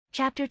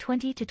Chapter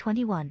 20 to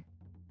 21.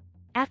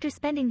 After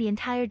spending the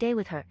entire day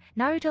with her,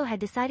 Naruto had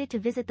decided to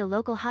visit the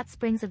local hot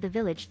springs of the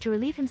village to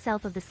relieve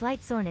himself of the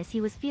slight soreness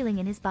he was feeling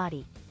in his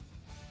body.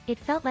 It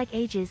felt like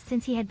ages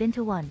since he had been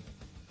to one.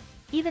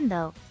 Even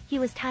though he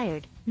was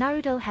tired,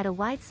 Naruto had a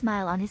wide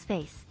smile on his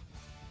face.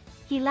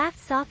 He laughed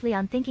softly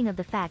on thinking of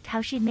the fact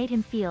how she'd made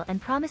him feel and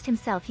promised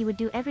himself he would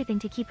do everything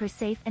to keep her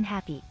safe and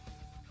happy.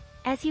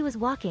 As he was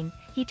walking,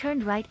 he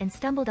turned right and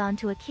stumbled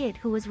onto a kid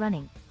who was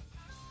running.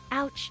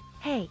 "Ouch,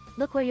 hey,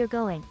 look where you're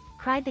going,"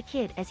 cried the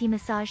kid as he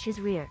massaged his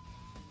rear.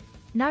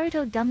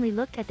 Naruto dumbly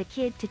looked at the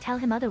kid to tell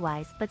him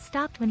otherwise but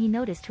stopped when he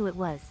noticed who it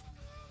was.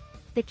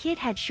 The kid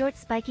had short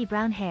spiky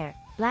brown hair,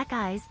 black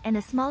eyes and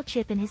a small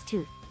chip in his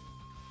tooth.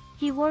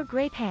 He wore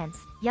gray pants,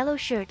 yellow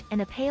shirt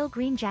and a pale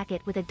green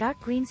jacket with a dark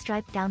green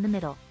stripe down the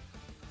middle.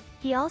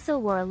 He also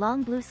wore a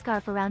long blue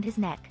scarf around his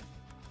neck.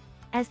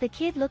 As the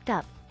kid looked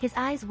up, his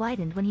eyes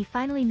widened when he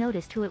finally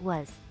noticed who it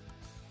was.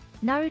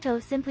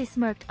 Naruto simply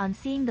smirked on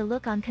seeing the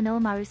look on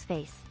Konohamaru's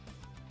face.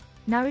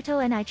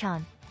 "Naruto and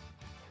I-chan.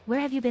 Where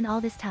have you been all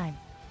this time?"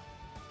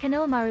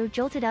 Konohamaru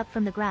jolted up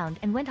from the ground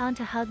and went on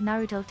to hug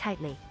Naruto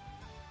tightly.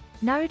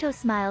 Naruto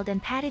smiled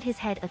and patted his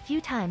head a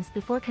few times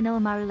before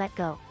Konohamaru let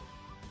go.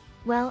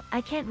 "Well,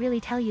 I can't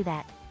really tell you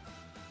that.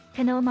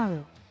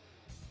 Konohamaru.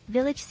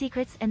 Village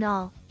secrets and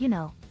all, you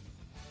know."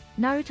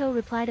 Naruto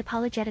replied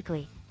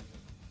apologetically.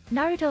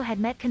 Naruto had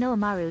met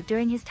Konohamaru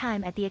during his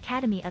time at the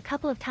academy a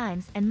couple of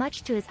times and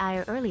much to his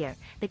ire earlier,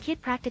 the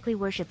kid practically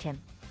worshipped him.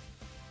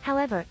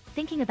 However,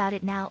 thinking about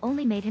it now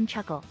only made him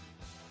chuckle.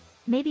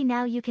 "Maybe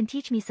now you can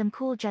teach me some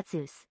cool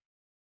jutsus.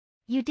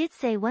 You did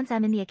say once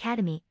I'm in the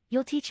academy,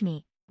 you'll teach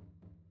me,"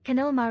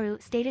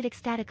 Konohamaru stated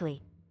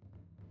ecstatically.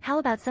 "How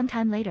about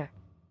sometime later?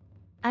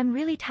 I'm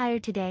really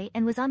tired today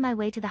and was on my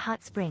way to the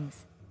hot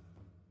springs.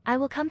 I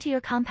will come to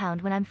your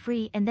compound when I'm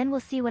free and then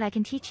we'll see what I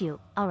can teach you,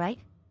 alright?"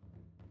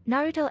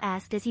 Naruto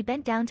asked as he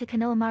bent down to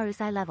Konohamaru's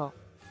eye level.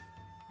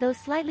 Though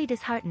slightly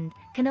disheartened,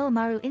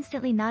 Konohamaru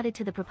instantly nodded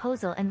to the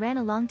proposal and ran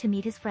along to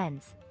meet his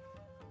friends.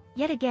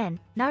 Yet again,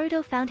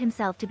 Naruto found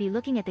himself to be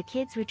looking at the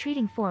kid's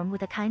retreating form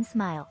with a kind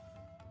smile.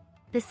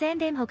 The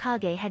Sandaime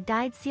Hokage had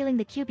died sealing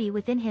the Kyuubi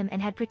within him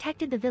and had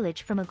protected the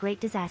village from a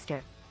great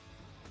disaster.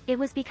 It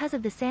was because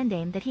of the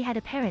Sandaime that he had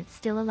a parent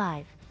still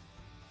alive.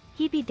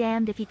 He'd be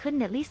damned if he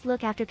couldn't at least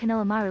look after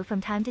Konohamaru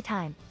from time to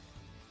time.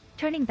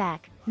 Turning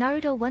back,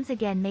 Naruto once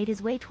again made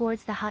his way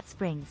towards the hot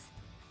springs.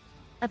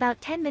 About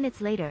 10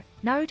 minutes later,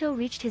 Naruto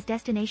reached his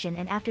destination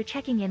and after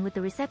checking in with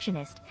the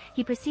receptionist,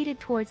 he proceeded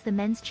towards the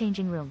men's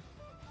changing room.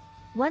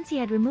 Once he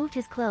had removed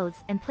his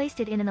clothes and placed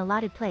it in an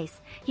allotted place,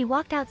 he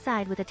walked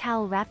outside with a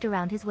towel wrapped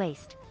around his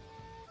waist.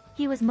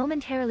 He was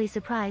momentarily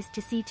surprised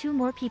to see two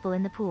more people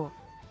in the pool.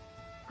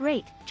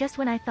 "Great, just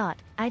when I thought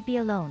I'd be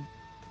alone,"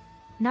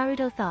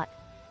 Naruto thought.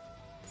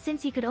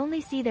 Since he could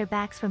only see their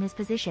backs from his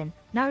position,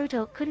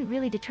 Naruto couldn't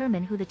really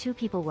determine who the two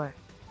people were.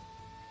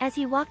 As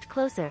he walked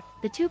closer,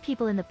 the two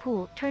people in the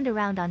pool turned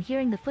around on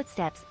hearing the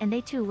footsteps and they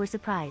too were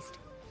surprised.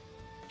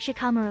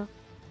 "Shikamaru?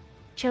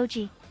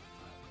 Choji?"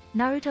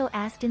 Naruto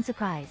asked in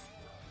surprise.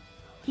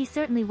 He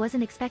certainly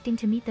wasn't expecting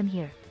to meet them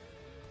here.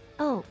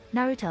 "Oh,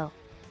 Naruto.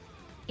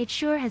 It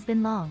sure has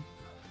been long,"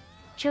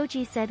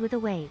 Choji said with a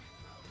wave.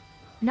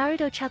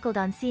 Naruto chuckled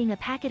on seeing a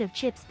packet of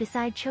chips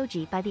beside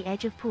Choji by the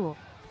edge of pool.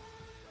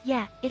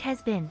 "Yeah, it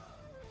has been,"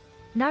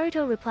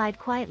 Naruto replied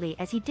quietly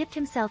as he dipped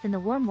himself in the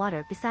warm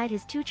water beside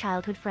his two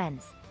childhood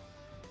friends.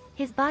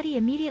 His body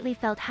immediately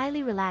felt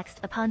highly relaxed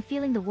upon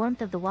feeling the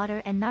warmth of the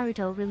water and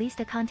Naruto released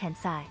a content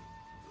sigh.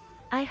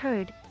 "I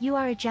heard, you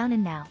are a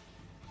jounin now.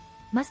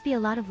 Must be a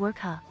lot of work,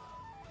 huh?"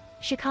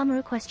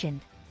 Shikamaru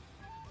questioned.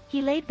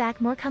 He laid back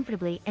more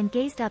comfortably and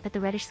gazed up at the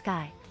reddish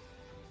sky.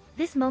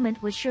 This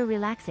moment was sure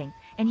relaxing,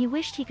 and he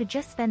wished he could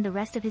just spend the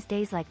rest of his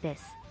days like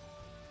this.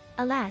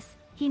 Alas,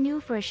 he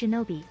knew for a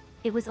shinobi,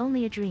 it was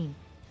only a dream.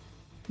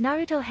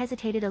 Naruto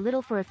hesitated a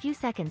little for a few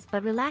seconds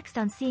but relaxed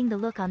on seeing the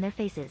look on their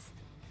faces.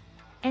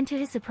 And to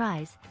his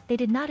surprise, they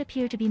did not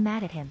appear to be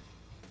mad at him.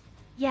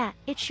 "Yeah,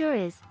 it sure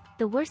is,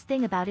 the worst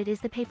thing about it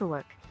is the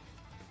paperwork.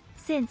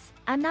 Since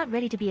I'm not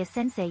ready to be a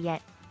sensei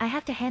yet, I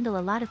have to handle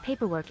a lot of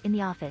paperwork in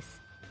the office,"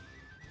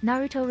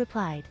 Naruto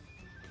replied.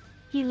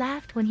 He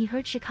laughed when he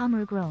heard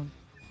Shikamaru groan.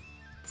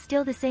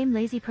 "Still the same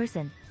lazy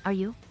person, are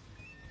you?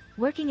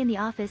 Working in the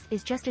office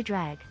is just a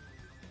drag.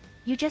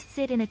 You just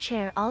sit in a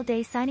chair all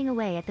day signing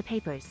away at the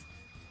papers,"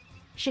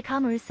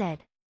 Shikamaru said.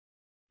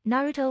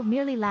 Naruto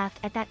merely laughed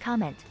at that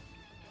comment.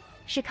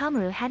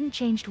 Shikamaru hadn't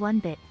changed one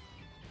bit.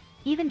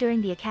 Even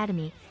during the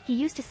academy, he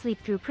used to sleep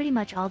through pretty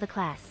much all the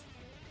class.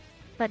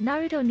 But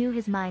Naruto knew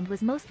his mind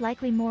was most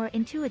likely more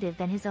intuitive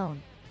than his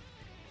own.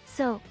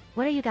 "So,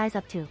 what are you guys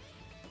up to?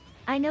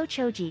 I know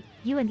Choji,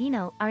 you and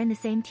Ino are in the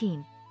same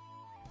team.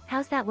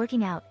 How's that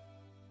working out?"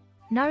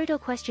 Naruto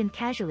questioned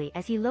casually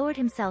as he lowered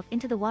himself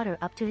into the water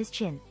up to his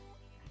chin.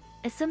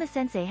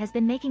 "Asuma-sensei has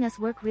been making us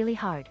work really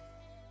hard.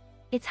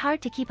 It's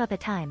hard to keep up at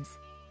times,"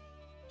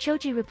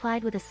 Choji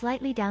replied with a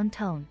slightly down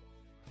tone.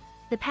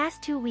 The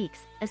past 2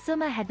 weeks,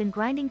 Asuma had been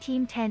grinding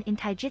Team 10 in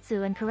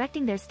Taijutsu and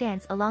correcting their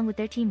stance along with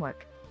their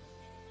teamwork.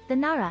 The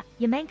Nara,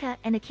 Yamenka,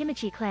 and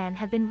Akimichi clan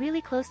have been really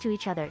close to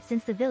each other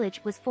since the village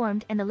was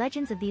formed, and the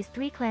legends of these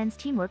three clans'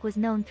 teamwork was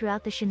known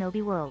throughout the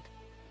shinobi world.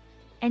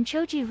 And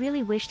Choji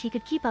really wished he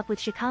could keep up with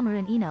Shikamaru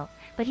and Ino,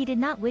 but he did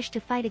not wish to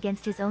fight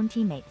against his own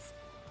teammates.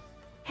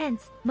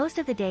 Hence, most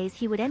of the days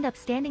he would end up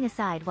standing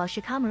aside while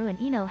Shikamaru and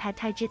Ino had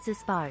taijutsu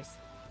spars.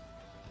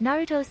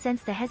 Naruto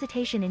sensed the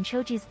hesitation in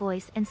Choji's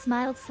voice and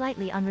smiled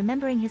slightly on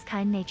remembering his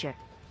kind nature.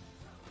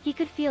 He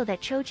could feel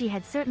that Choji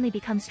had certainly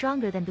become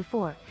stronger than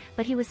before,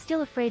 but he was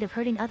still afraid of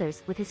hurting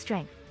others with his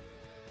strength.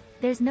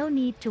 There's no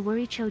need to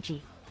worry,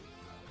 Choji.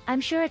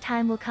 I'm sure a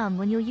time will come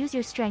when you'll use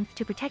your strength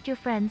to protect your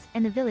friends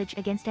and the village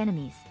against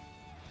enemies.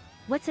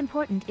 What's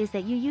important is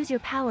that you use your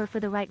power for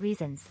the right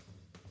reasons.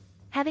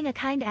 Having a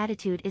kind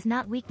attitude is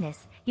not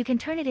weakness, you can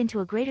turn it into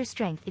a greater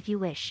strength if you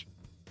wish.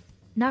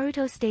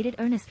 Naruto stated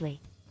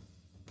earnestly.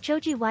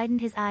 Choji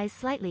widened his eyes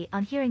slightly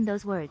on hearing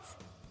those words.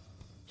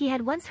 He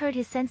had once heard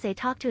his sensei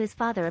talk to his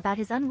father about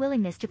his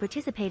unwillingness to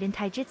participate in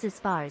taijutsu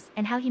spars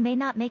and how he may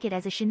not make it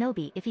as a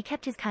shinobi if he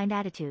kept his kind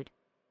attitude.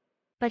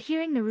 But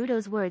hearing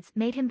Naruto's words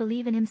made him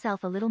believe in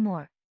himself a little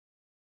more.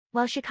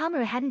 While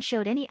Shikamaru hadn't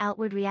showed any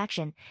outward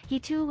reaction,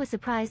 he too was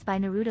surprised by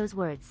Naruto's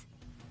words.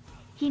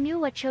 He knew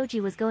what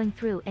Choji was going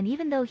through, and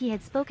even though he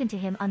had spoken to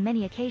him on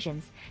many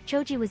occasions,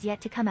 Choji was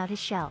yet to come out his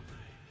shell.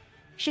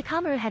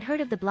 Shikamaru had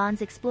heard of the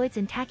blonde's exploits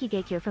in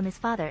Takigakure from his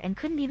father and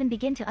couldn't even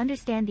begin to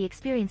understand the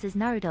experiences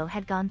Naruto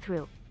had gone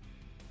through.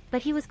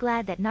 But he was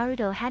glad that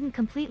Naruto hadn't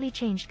completely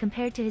changed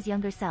compared to his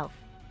younger self.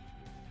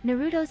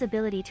 Naruto's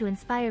ability to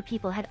inspire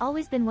people had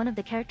always been one of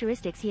the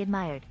characteristics he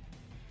admired.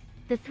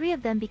 The three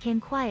of them became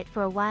quiet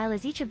for a while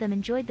as each of them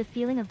enjoyed the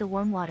feeling of the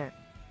warm water.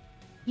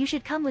 You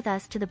should come with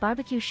us to the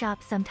barbecue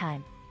shop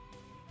sometime.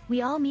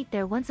 We all meet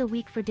there once a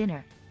week for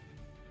dinner.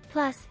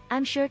 Plus,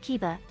 I'm sure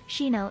Kiba,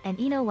 Shino and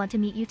Ino want to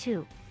meet you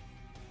too.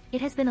 It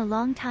has been a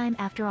long time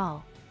after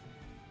all.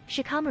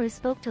 Shikamaru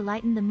spoke to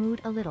lighten the mood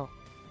a little.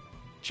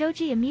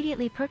 Choji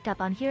immediately perked up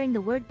on hearing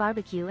the word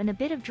barbecue, and a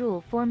bit of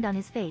drool formed on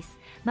his face,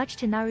 much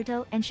to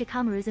Naruto and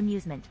Shikamaru's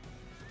amusement.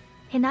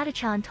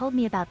 Hinata-chan told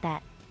me about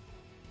that.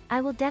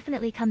 I will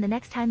definitely come the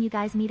next time you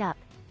guys meet up.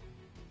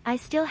 I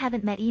still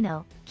haven't met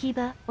Ino,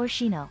 Kiba, or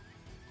Shino.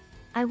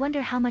 I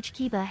wonder how much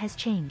Kiba has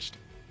changed.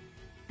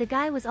 The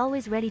guy was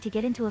always ready to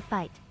get into a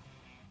fight.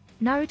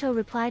 Naruto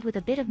replied with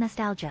a bit of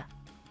nostalgia.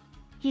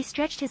 He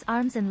stretched his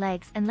arms and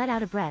legs and let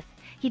out a breath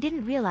he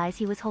didn't realize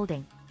he was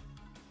holding.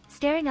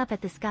 Staring up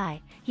at the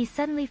sky, he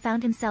suddenly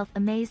found himself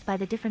amazed by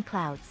the different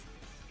clouds.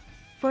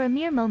 For a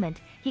mere moment,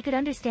 he could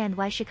understand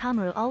why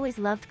Shikamaru always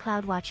loved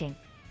cloud watching.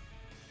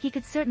 He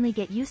could certainly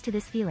get used to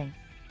this feeling.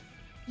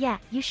 Yeah,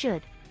 you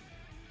should.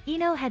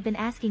 Ino had been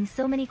asking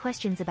so many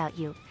questions about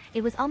you,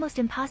 it was almost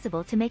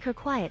impossible to make her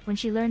quiet when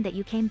she learned that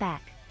you came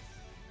back.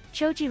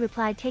 Choji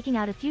replied, taking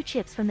out a few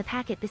chips from the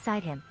packet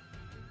beside him.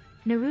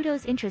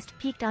 Naruto's interest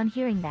piqued on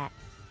hearing that.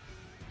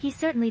 He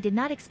certainly did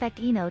not expect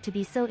Ino to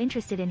be so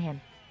interested in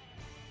him.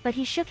 But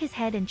he shook his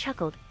head and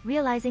chuckled,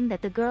 realizing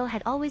that the girl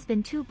had always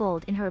been too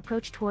bold in her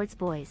approach towards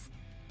boys.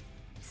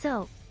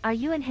 So, are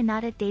you and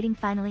Hinata dating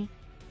finally?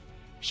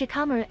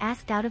 Shikamaru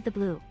asked out of the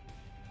blue.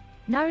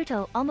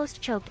 Naruto almost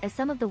choked as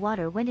some of the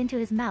water went into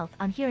his mouth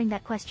on hearing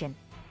that question.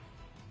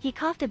 He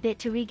coughed a bit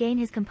to regain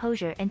his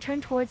composure and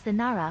turned towards the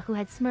Nara, who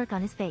had smirk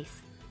on his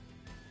face.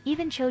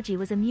 Even Choji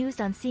was amused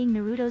on seeing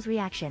Naruto's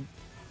reaction.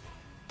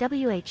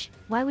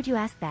 Why would you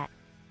ask that?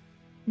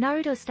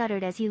 Naruto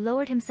stuttered as he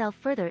lowered himself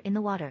further in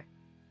the water.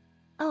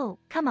 Oh,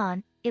 come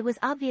on, it was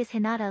obvious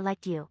Hinata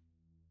liked you.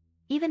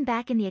 Even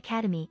back in the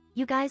academy,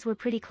 you guys were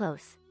pretty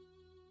close.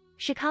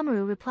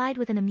 Shikamaru replied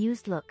with an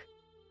amused look.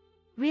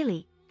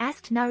 Really?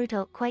 Asked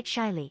Naruto quite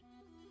shyly.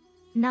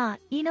 Nah,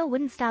 Ino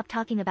wouldn't stop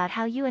talking about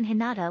how you and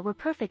Hinata were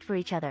perfect for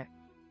each other.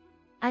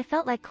 I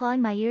felt like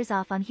clawing my ears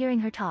off on hearing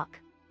her talk.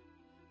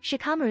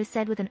 Shikamaru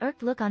said with an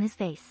irked look on his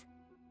face.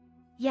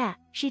 Yeah,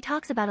 she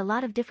talks about a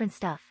lot of different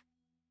stuff.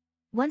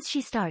 Once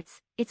she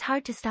starts, it's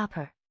hard to stop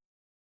her.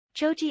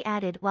 Choji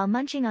added while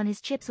munching on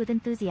his chips with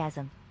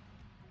enthusiasm.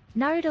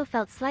 Naruto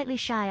felt slightly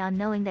shy on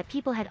knowing that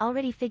people had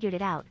already figured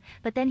it out,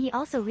 but then he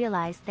also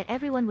realized that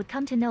everyone would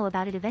come to know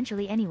about it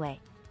eventually anyway.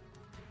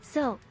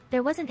 So,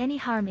 there wasn't any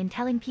harm in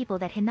telling people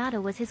that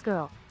Hinata was his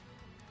girl.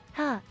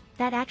 Huh,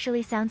 that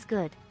actually sounds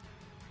good.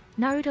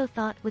 Naruto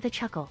thought with a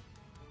chuckle.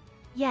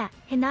 Yeah,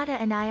 Hinata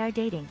and I are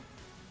dating.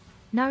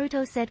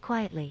 Naruto said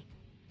quietly.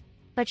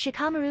 But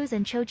Shikamaru's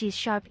and Choji's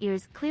sharp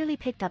ears clearly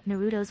picked up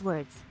Naruto's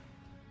words.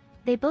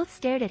 They both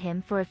stared at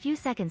him for a few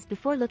seconds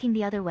before looking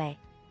the other way.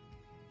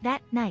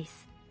 That,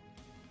 nice.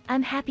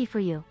 I'm happy for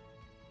you.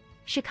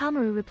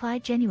 Shikamaru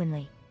replied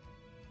genuinely.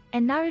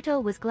 And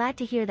Naruto was glad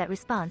to hear that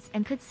response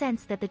and could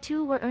sense that the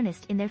two were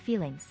earnest in their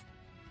feelings.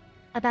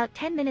 About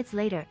 10 minutes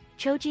later,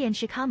 Choji and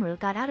Shikamaru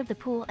got out of the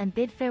pool and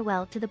bid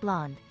farewell to the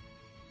blonde.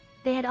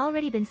 They had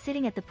already been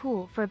sitting at the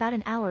pool for about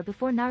an hour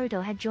before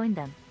Naruto had joined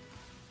them.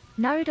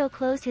 Naruto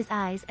closed his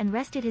eyes and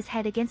rested his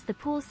head against the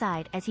pool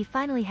side as he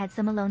finally had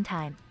some alone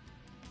time.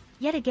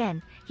 Yet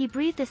again, he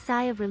breathed a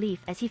sigh of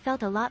relief as he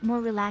felt a lot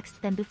more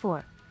relaxed than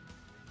before.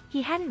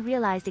 He hadn't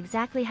realized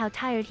exactly how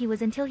tired he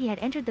was until he had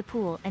entered the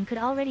pool and could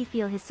already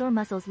feel his sore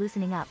muscles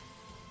loosening up.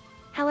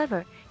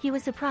 However, he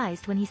was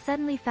surprised when he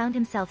suddenly found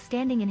himself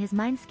standing in his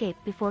mindscape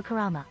before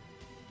Kurama.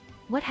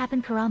 "What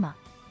happened, Kurama?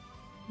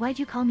 Why'd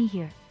you call me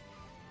here?"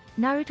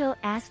 Naruto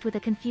asked with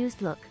a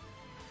confused look.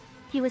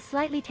 He was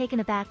slightly taken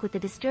aback with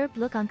the disturbed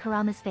look on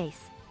Kurama's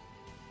face.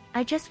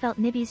 "I just felt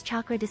Nibi's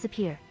chakra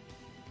disappear.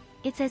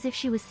 It's as if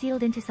she was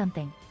sealed into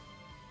something,"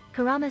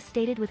 Kurama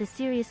stated with a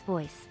serious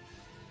voice.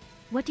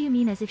 "What do you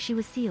mean as if she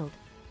was sealed?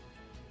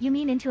 You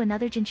mean into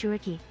another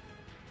Jinchuriki?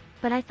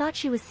 But I thought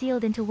she was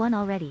sealed into one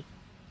already,"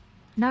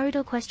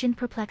 Naruto questioned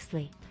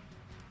perplexedly.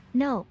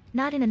 "No,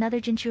 not in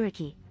another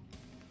Jinchuriki.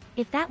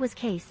 If that was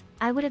case,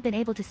 I would have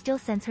been able to still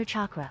sense her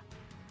chakra.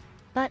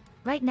 But,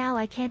 right now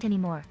I can't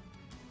anymore,"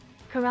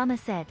 Kurama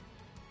said.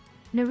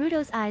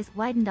 Naruto's eyes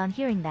widened on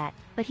hearing that,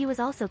 but he was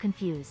also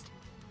confused.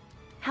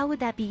 How would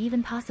that be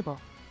even possible?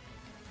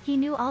 He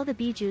knew all the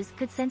Bijus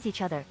could sense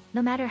each other,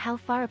 no matter how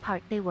far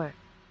apart they were.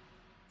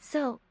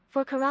 So,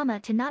 for Kurama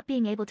to not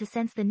being able to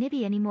sense the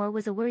Nibi anymore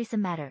was a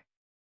worrisome matter.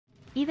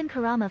 Even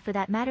Kurama for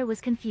that matter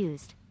was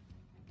confused.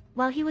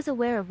 While he was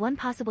aware of one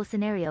possible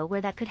scenario where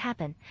that could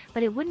happen,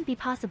 but it wouldn't be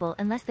possible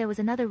unless there was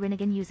another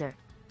Rinnegan user.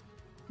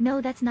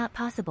 No, that's not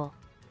possible.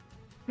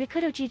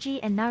 Rikudo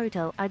and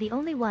Naruto are the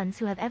only ones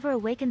who have ever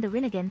awakened the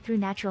Rinnegan through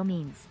natural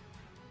means.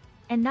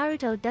 And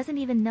Naruto doesn't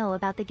even know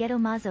about the Geto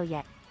Mazo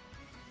yet,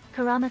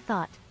 Kurama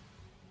thought.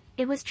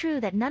 It was true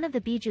that none of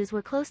the Bijus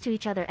were close to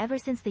each other ever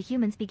since the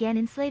humans began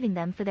enslaving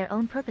them for their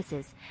own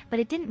purposes, but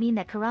it didn't mean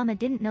that Kurama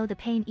didn't know the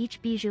pain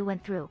each Biju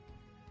went through.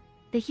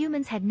 The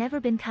humans had never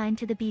been kind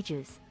to the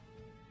Bijus.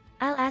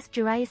 "I'll ask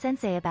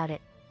Jiraiya-sensei about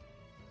it.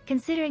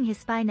 Considering his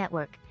spy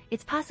network,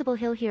 it's possible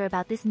he'll hear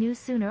about this news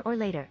sooner or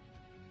later.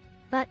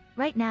 But,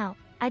 right now,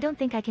 I don't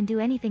think I can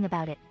do anything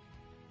about it.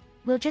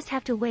 We'll just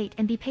have to wait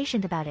and be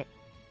patient about it,"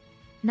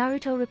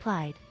 Naruto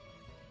replied.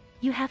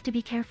 "You have to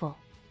be careful.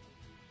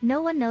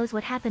 No one knows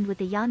what happened with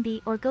the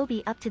Yanbi or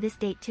Gobi up to this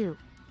date too.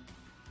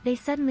 They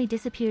suddenly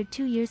disappeared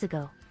 2 years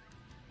ago.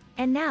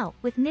 And now,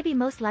 with Nibi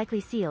most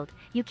likely sealed,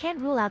 you can't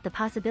rule out the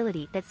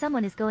possibility that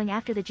someone is going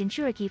after the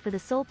Jinchuriki for the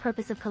sole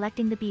purpose of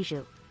collecting the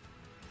Biju,"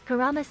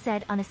 Kurama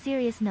said on a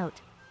serious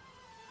note.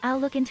 "I'll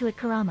look into it,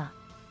 Kurama.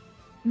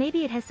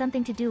 Maybe it has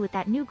something to do with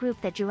that new group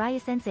that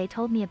Jiraiya-sensei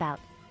told me about.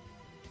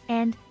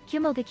 And,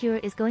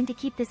 Kumogakure is going to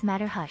keep this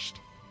matter hushed.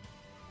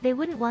 They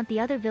wouldn't want the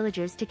other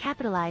villagers to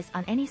capitalize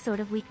on any sort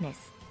of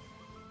weakness,"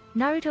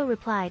 Naruto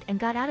replied and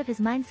got out of his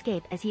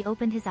mindscape as he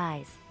opened his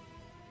eyes.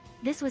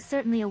 This was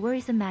certainly a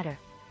worrisome matter.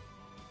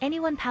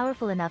 Anyone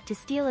powerful enough to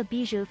steal a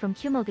Biju from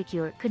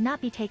Kumogakure could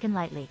not be taken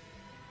lightly.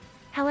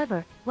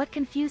 However, what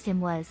confused him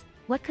was,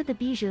 what could the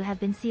Biju have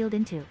been sealed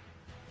into?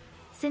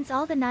 Since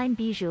all the 9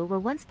 Biju were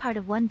once part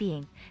of one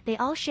being, they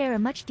all share a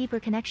much deeper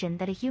connection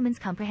than a human's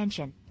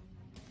comprehension.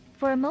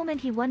 For a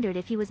moment he wondered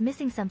if he was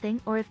missing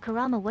something or if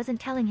Kurama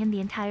wasn't telling him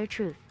the entire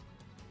truth.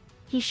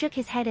 He shook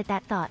his head at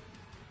that thought.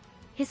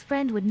 His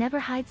friend would never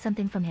hide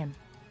something from him.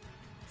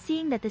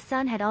 Seeing that the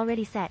sun had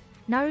already set,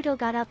 Naruto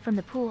got up from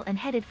the pool and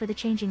headed for the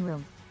changing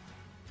room.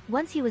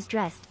 Once he was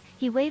dressed,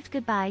 he waved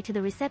goodbye to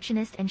the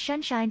receptionist and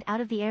shunshined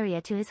out of the area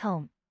to his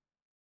home.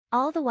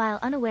 All the while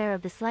unaware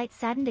of the slight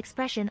saddened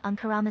expression on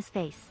Kurama's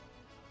face.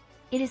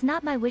 "It is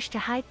not my wish to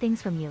hide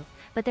things from you,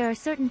 but there are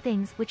certain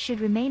things which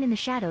should remain in the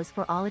shadows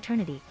for all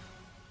eternity,"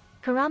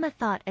 Kurama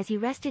thought as he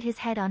rested his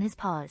head on his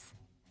paws.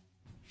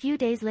 Few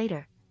days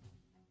later.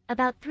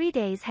 About 3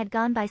 days had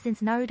gone by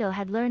since Naruto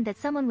had learned that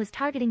someone was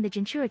targeting the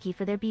Jinchuriki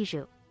for their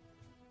Biju.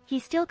 He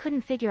still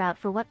couldn't figure out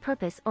for what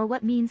purpose or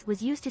what means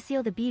was used to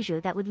seal the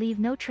Biju that would leave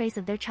no trace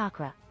of their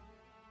chakra.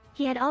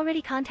 He had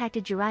already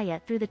contacted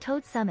Jiraiya through the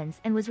Toad summons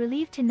and was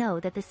relieved to know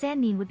that the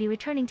Sannin would be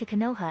returning to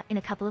Konoha in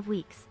a couple of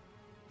weeks.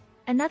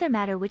 Another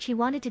matter which he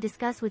wanted to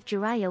discuss with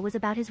Jiraiya was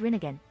about his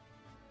Rinnegan.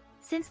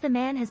 Since the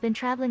man has been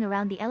traveling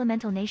around the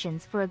elemental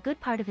nations for a good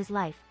part of his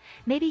life,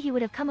 maybe he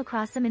would have come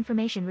across some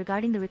information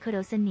regarding the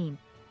Rikudo Sannin.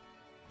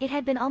 It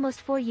had been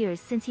almost 4 years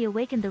since he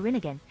awakened the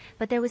Rinnegan,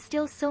 but there was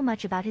still so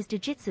much about his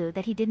jujitsu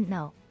that he didn't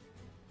know.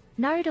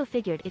 Naruto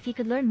figured if he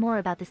could learn more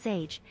about the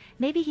sage,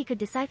 maybe he could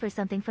decipher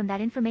something from that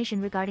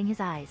information regarding his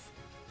eyes.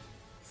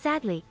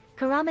 Sadly,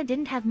 Kurama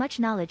didn't have much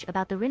knowledge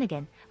about the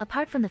Rinnegan,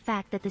 apart from the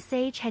fact that the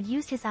sage had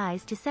used his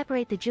eyes to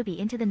separate the Jubi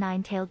into the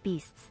 9-tailed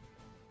beasts.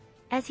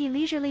 As he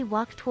leisurely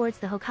walked towards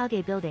the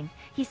Hokage building,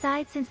 he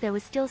sighed since there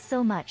was still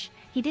so much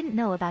he didn't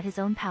know about his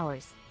own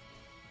powers.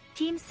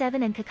 Team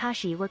 7 and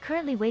Kakashi were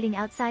currently waiting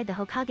outside the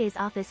Hokage's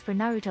office for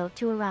Naruto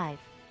to arrive.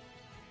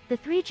 The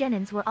 3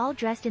 genins were all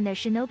dressed in their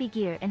shinobi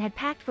gear and had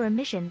packed for a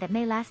mission that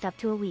may last up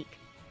to a week.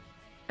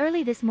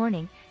 Early this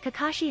morning,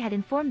 Kakashi had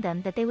informed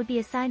them that they would be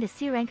assigned a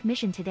C-rank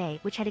mission today,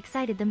 which had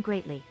excited them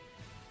greatly.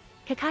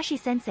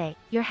 "Kakashi-sensei,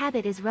 your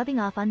habit is rubbing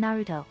off on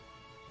Naruto,"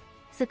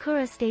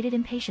 Sakura stated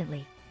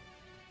impatiently.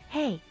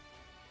 Hey!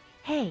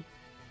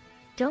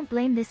 Don't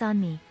blame this on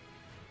me.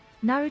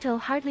 Naruto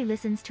hardly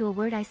listens to a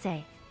word I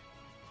say.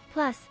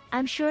 Plus,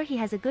 I'm sure he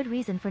has a good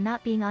reason for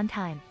not being on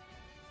time,"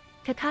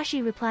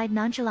 Kakashi replied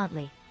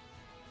nonchalantly.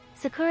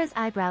 Sakura's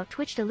eyebrow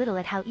twitched a little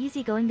at how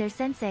easygoing their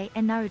sensei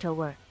and Naruto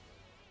were.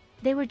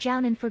 They were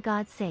jounin for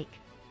God's sake.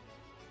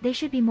 They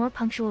should be more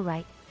punctual,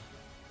 right?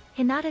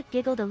 Hinata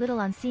giggled a little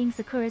on seeing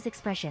Sakura's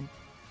expression.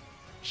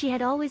 She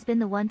had always been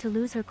the one to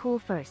lose her cool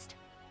first.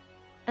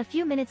 A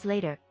few minutes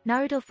later,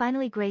 Naruto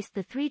finally graced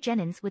the three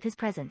genins with his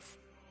presence.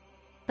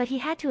 But he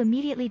had to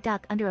immediately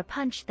duck under a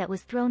punch that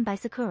was thrown by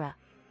Sakura.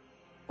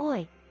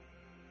 Oi!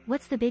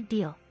 What's the big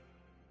deal?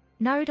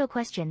 Naruto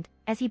questioned,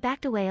 as he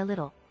backed away a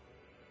little.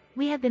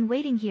 We have been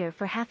waiting here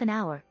for half an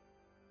hour.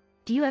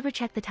 Do you ever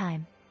check the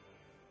time?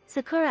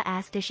 Sakura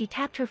asked as she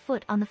tapped her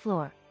foot on the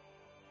floor.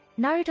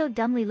 Naruto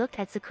dumbly looked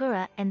at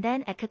Sakura and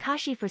then at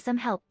Kakashi for some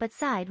help but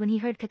sighed when he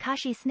heard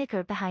Kakashi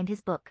snicker behind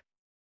his book.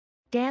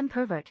 Damn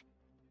pervert.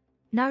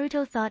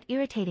 Naruto thought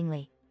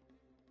irritatingly.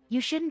 You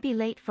shouldn't be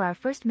late for our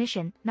first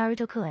mission,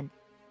 Naruto-kun.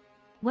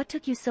 What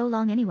took you so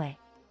long anyway?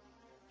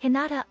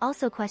 Hinata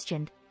also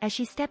questioned, as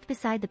she stepped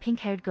beside the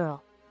pink-haired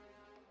girl.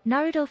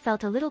 Naruto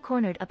felt a little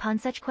cornered upon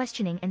such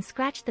questioning and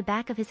scratched the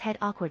back of his head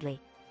awkwardly.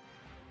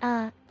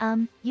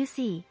 You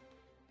see.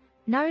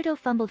 Naruto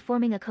fumbled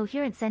forming a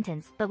coherent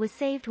sentence but was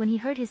saved when he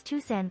heard his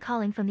Tusan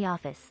calling from the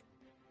office.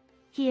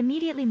 He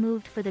immediately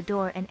moved for the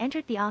door and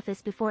entered the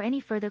office before any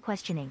further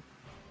questioning.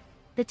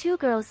 The two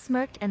girls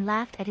smirked and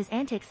laughed at his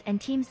antics and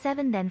Team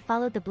 7 then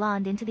followed the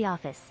blonde into the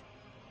office.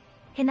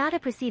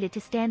 Hinata proceeded to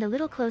stand a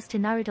little close to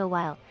Naruto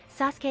while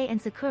Sasuke and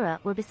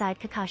Sakura were beside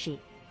Kakashi.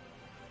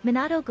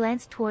 Minato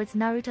glanced towards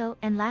Naruto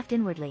and laughed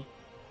inwardly.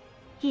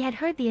 He had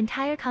heard the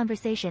entire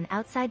conversation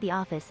outside the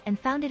office and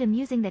found it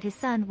amusing that his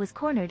son was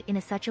cornered in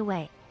such a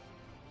way.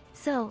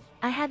 So,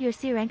 I have your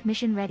C-rank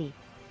mission ready.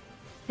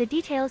 The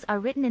details are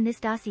written in this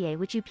dossier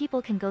which you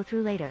people can go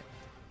through later.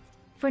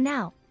 For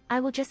now, I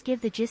will just give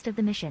the gist of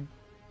the mission.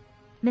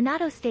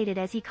 Minato stated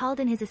as he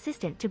called in his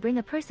assistant to bring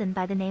a person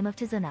by the name of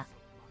Tazuna.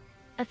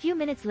 A few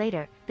minutes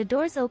later, the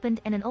doors opened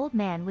and an old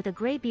man with a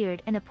gray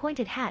beard and a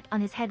pointed hat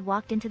on his head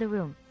walked into the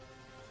room.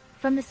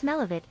 From the smell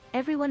of it,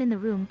 everyone in the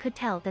room could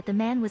tell that the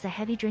man was a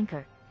heavy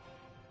drinker.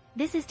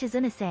 This is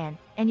Tazuna-san,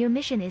 and your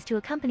mission is to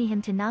accompany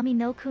him to Nami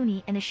no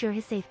Kuni and assure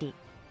his safety.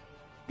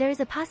 There is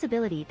a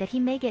possibility that he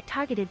may get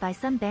targeted by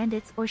some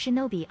bandits or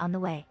shinobi on the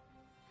way.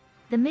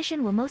 The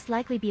mission will most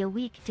likely be a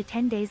week to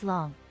 10 days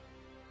long.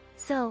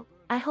 So,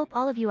 I hope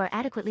all of you are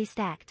adequately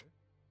stacked.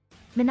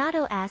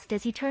 Minato asked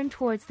as he turned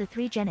towards the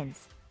three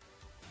genins.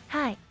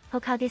 Hi,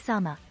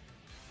 Hokage-sama.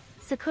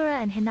 Sakura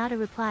and Hinata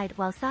replied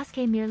while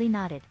Sasuke merely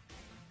nodded.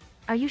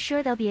 Are you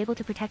sure they'll be able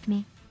to protect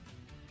me?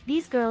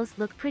 These girls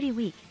look pretty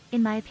weak,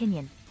 in my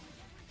opinion.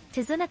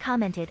 Tazuna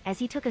commented as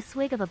he took a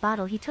swig of a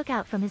bottle he took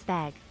out from his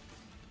bag.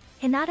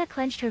 Hinata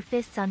clenched her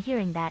fists on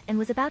hearing that and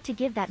was about to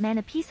give that man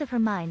a piece of her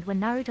mind when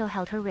Naruto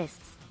held her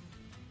wrists.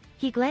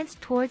 He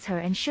glanced towards her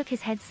and shook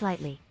his head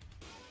slightly.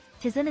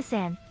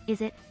 Tazuna-san,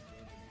 is it?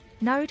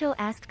 Naruto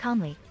asked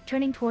calmly,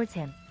 turning towards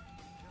him.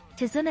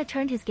 Tazuna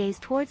turned his gaze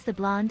towards the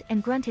blonde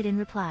and grunted in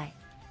reply.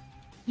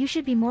 You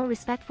should be more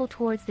respectful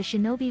towards the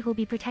shinobi who'll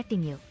be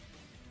protecting you.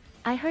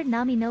 I heard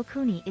Nami no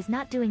Kuni is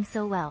not doing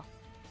so well.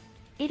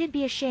 It'd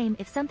be a shame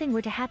if something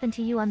were to happen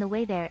to you on the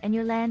way there and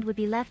your land would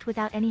be left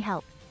without any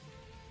help.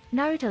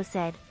 Naruto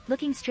said,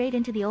 looking straight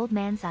into the old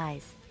man's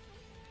eyes.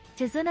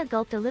 Tazuna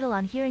gulped a little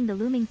on hearing the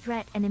looming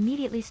threat and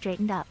immediately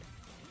straightened up.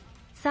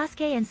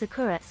 Sasuke and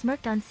Sakura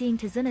smirked on seeing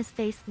Tazuna's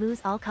face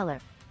lose all color.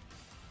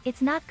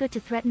 It's not good to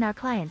threaten our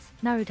clients,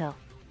 Naruto.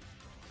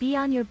 Be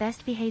on your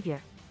best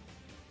behavior.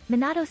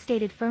 Minato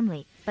stated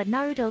firmly, but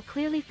Naruto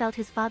clearly felt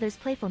his father's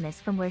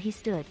playfulness from where he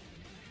stood.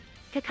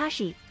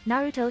 Kakashi,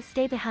 Naruto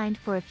stay behind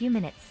for a few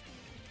minutes.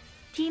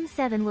 Team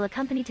 7 will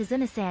accompany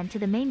Tazuna-san to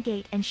the main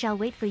gate and shall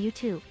wait for you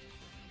too.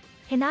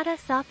 Hinata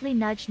softly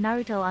nudged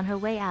Naruto on her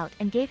way out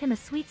and gave him a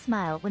sweet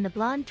smile when the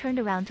blonde turned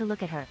around to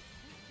look at her.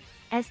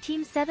 As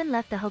Team 7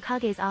 left the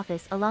Hokage's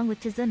office along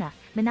with Tazuna,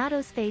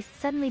 Minato's face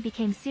suddenly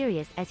became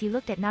serious as he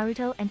looked at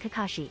Naruto and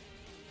Kakashi.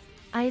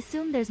 I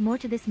assume there's more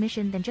to this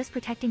mission than just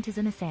protecting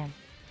Tazuna-san.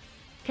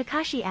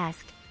 Kakashi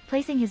asked,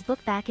 placing his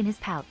book back in his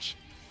pouch.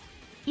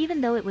 Even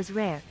though it was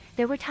rare,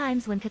 there were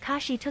times when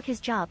Kakashi took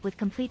his job with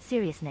complete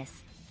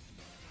seriousness.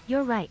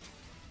 You're right.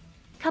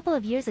 Couple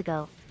of years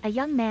ago, a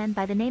young man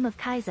by the name of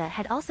Kaiza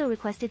had also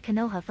requested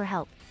Konoha for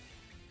help.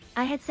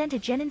 I had sent a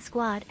genin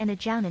squad and a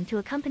jounin to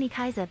accompany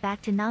Kaiza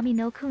back to Nami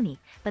no Kuni,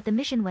 but the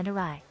mission went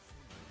awry.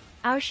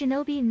 Our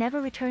shinobi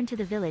never returned to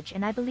the village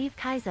and I believe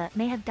Kaiza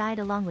may have died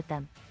along with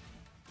them.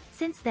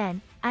 Since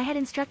then, I had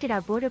instructed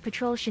our border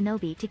patrol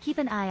shinobi to keep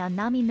an eye on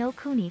Nami no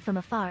Kuni from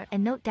afar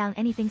and note down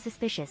anything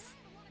suspicious.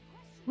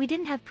 We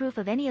didn't have proof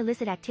of any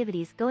illicit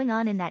activities going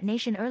on in that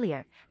nation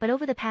earlier, but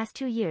over the past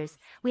 2 years,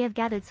 we have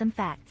gathered some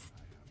facts.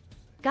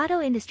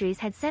 Gato Industries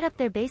had set up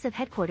their base of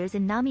headquarters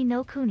in Nami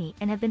no Kuni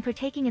and have been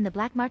partaking in the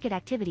black market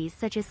activities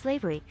such as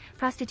slavery,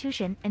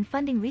 prostitution, and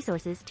funding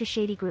resources to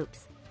shady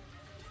groups.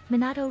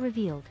 Minato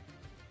revealed.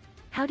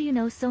 How do you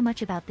know so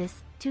much about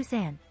this,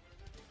 Tusan?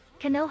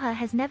 Konoha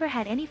has never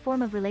had any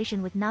form of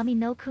relation with Nami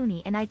no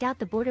Kuni and I doubt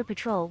the border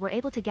patrol were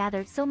able to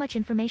gather so much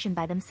information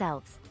by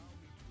themselves.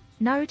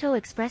 Naruto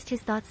expressed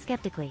his thoughts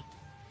skeptically.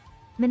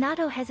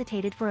 Minato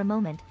hesitated for a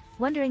moment,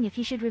 wondering if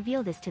he should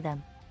reveal this to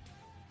them.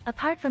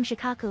 Apart from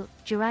Shikaku,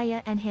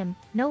 Jiraiya and him,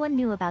 no one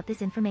knew about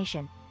this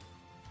information.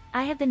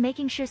 I have been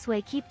making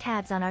Shursui keep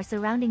tabs on our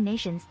surrounding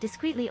nations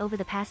discreetly over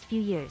the past few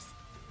years.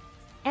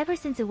 Ever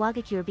since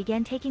Iwagakure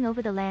began taking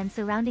over the land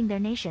surrounding their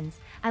nations,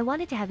 I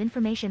wanted to have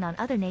information on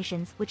other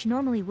nations which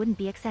normally wouldn't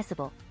be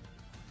accessible.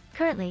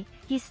 Currently,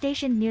 he's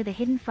stationed near the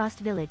Hidden Frost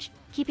Village,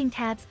 keeping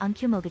tabs on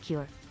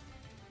Kumogakure.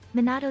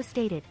 Minato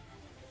stated.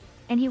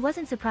 And he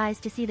wasn't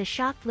surprised to see the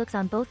shocked looks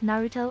on both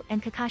Naruto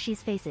and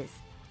Kakashi's faces.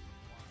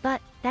 But,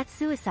 that's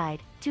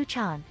suicide,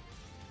 To-chan.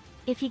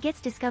 If he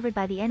gets discovered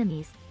by the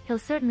enemies, he'll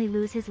certainly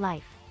lose his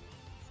life.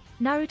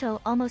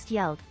 Naruto almost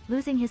yelled,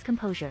 losing his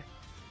composure.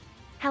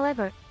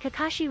 However,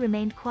 Kakashi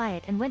remained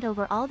quiet and went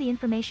over all the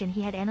information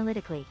he had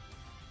analytically.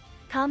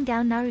 Calm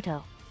down,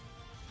 Naruto.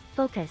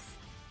 Focus.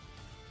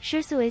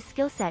 Shursue's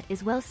skill set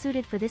is well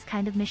suited for this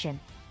kind of mission.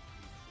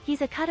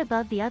 He's a cut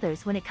above the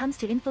others when it comes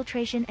to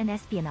infiltration and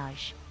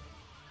espionage.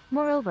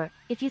 Moreover,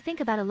 if you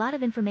think about a lot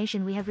of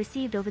information we have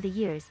received over the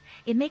years,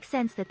 it makes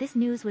sense that this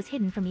news was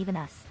hidden from even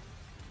us.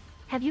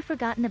 Have you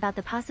forgotten about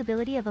the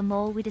possibility of a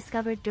mole we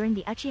discovered during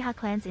the Uchiha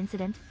clan's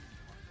incident?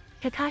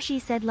 Kakashi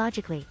said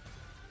logically.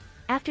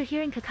 After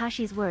hearing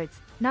Kakashi's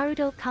words,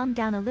 Naruto calmed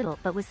down a little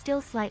but was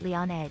still slightly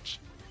on edge.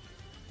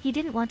 He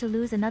didn't want to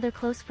lose another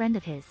close friend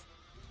of his.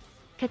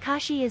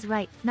 Kakashi is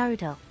right,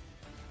 Naruto.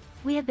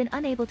 We have been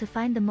unable to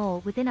find the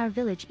mole within our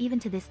village even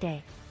to this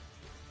day.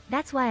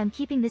 That's why I'm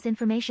keeping this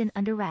information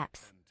under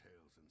wraps.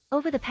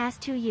 Over the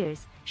past 2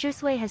 years,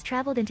 Shursui has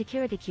traveled into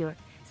Kirigakure,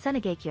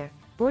 Sunagakure,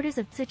 borders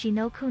of Tsuchi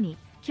no Kuni,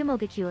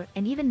 Kumogakure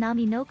and even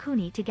Nami no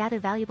Kuni to gather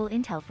valuable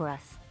intel for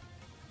us.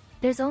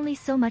 There's only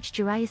so much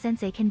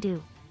Jiraiya-sensei can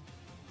do.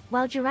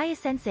 While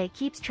Jiraiya-sensei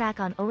keeps track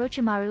on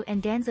Orochimaru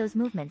and Danzo's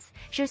movements,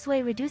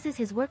 Shursui reduces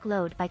his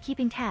workload by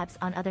keeping tabs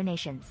on other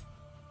nations.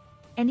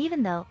 And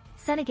even though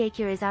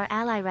Sunagakure is our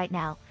ally right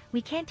now,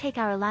 we can't take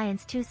our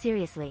alliance too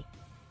seriously.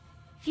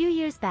 Few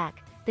years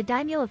back, the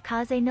daimyo of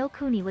Kaze no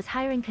Kuni was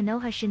hiring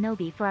Konoha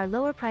shinobi for our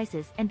lower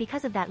prices, and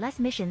because of that less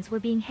missions were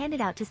being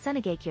handed out to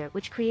Sunagakure,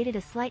 which created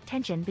a slight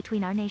tension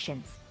between our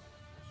nations.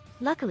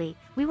 Luckily,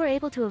 we were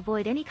able to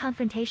avoid any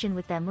confrontation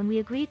with them when we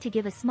agreed to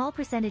give a small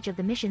percentage of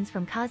the missions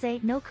from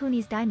Kaze no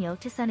Kuni's daimyo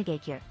to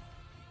Sunagakure.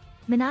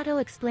 Minato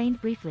explained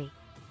briefly.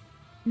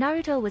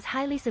 Naruto was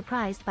highly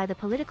surprised by the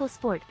political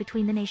sport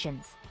between the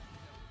nations.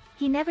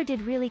 He never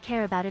did really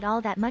care about it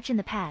all that much in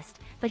the past,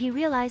 but he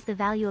realized the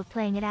value of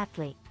playing it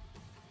aptly.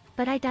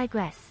 But I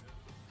digress.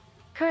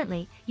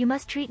 Currently, you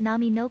must treat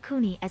Nami no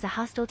Kuni as a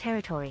hostile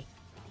territory.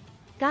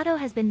 Gato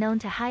has been known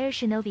to hire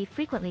shinobi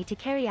frequently to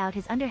carry out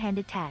his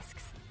underhanded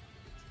tasks.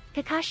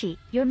 Kakashi,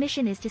 your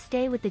mission is to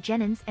stay with the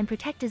Genins and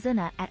protect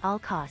Izuna at all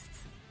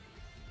costs.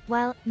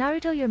 While,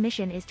 Naruto, your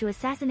mission is to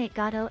assassinate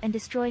Gato and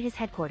destroy his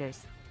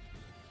headquarters.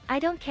 I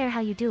don't care how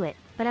you do it,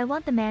 but I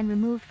want the man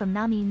removed from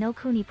Nami no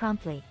Kuni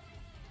promptly.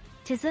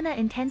 Tizuna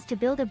intends to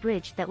build a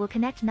bridge that will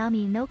connect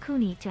Nami no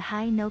Kuni to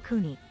Hai no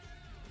Kuni.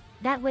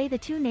 That way the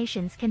two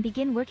nations can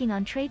begin working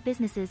on trade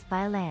businesses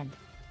via land.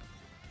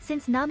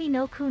 Since Nami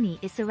no Kuni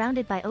is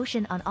surrounded by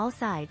ocean on all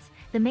sides,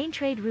 the main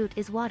trade route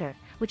is water,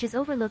 which is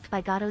overlooked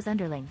by Gato's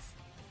underlings.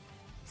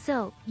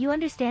 So, you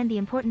understand the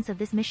importance of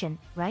this mission,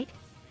 right?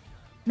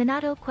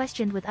 Minato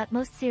questioned with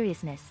utmost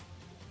seriousness.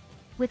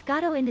 With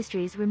Gato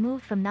Industries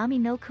removed from Nami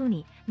no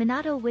Kuni,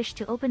 Minato wished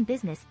to open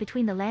business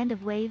between the Land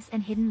of Waves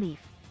and Hidden Leaf.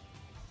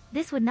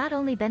 This would not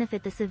only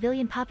benefit the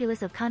civilian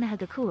populace of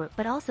Konohagakure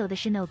but also the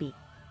shinobi.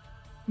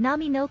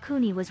 Nami no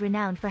Kuni was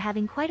renowned for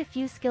having quite a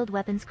few skilled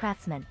weapons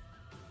craftsmen.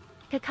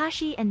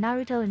 Kakashi and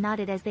Naruto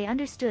nodded as they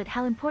understood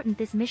how important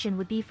this mission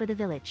would be for the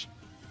village.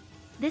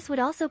 This would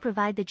also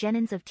provide the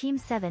Genins of Team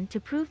 7 to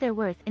prove their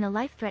worth in a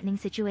life-threatening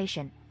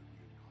situation.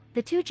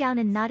 The two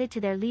Jounin nodded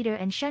to their leader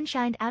and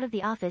shunshined out of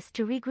the office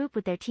to regroup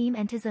with their team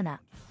and Tizuna.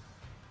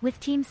 With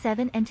Team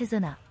 7 and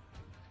Tizuna.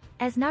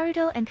 As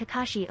Naruto and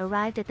Kakashi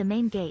arrived at the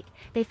main gate,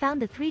 they found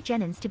the three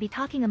Genins to be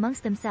talking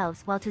amongst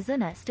themselves while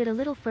Tizuna stood a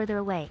little further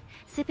away,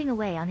 sipping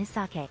away on his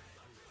sake.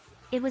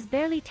 It was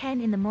barely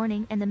 10 in the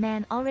morning and the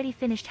man already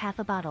finished half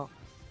a bottle.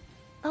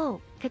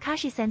 Oh,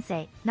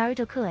 Kakashi-sensei,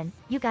 Naruto-kun,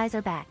 you guys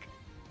are back.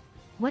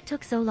 What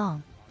took so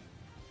long?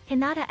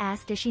 Hinata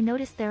asked as she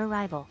noticed their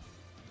arrival.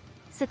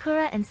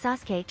 Sakura and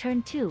Sasuke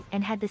turned too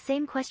and had the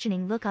same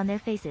questioning look on their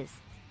faces.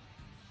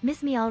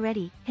 Miss me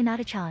already,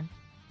 Hinata-chan?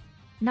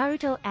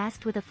 Naruto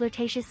asked with a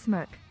flirtatious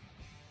smirk.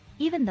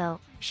 Even though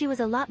she was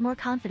a lot more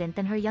confident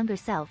than her younger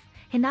self,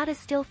 Hinata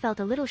still felt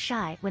a little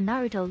shy when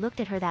Naruto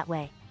looked at her that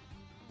way.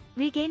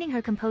 Regaining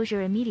her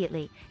composure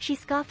immediately, she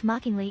scoffed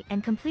mockingly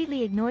and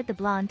completely ignored the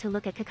blonde to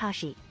look at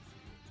Kakashi.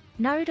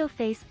 Naruto's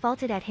face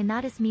faulted at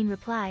Hinata's mean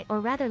reply,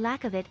 or rather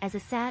lack of it, as a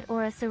sad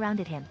aura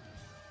surrounded him.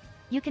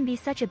 You can be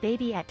such a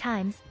baby at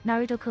times,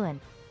 Naruto-kun.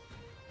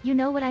 You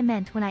know what I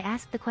meant when I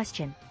asked the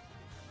question.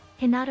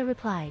 Hinata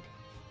replied.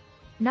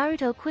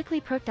 Naruto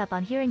quickly perked up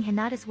on hearing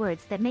Hinata's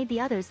words that made the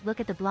others look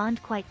at the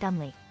blonde quite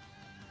dumbly.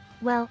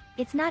 Well,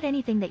 it's not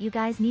anything that you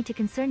guys need to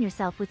concern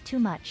yourself with too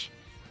much.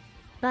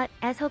 But,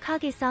 as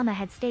Hokage-sama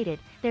had stated,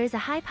 there is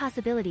a high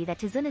possibility that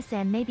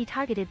Tizuna-san may be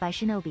targeted by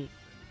shinobi.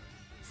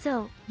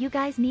 So, you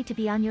guys need to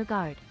be on your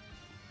guard.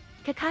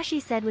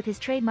 Kakashi said with his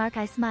trademark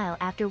eye smile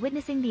after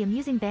witnessing the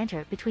amusing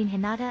banter between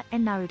Hinata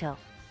and Naruto.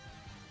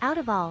 Out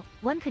of all,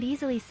 one could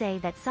easily say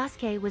that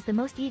Sasuke was the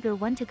most eager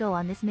one to go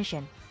on this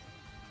mission.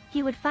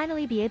 He would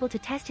finally be able to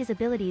test his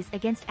abilities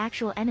against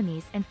actual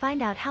enemies and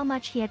find out how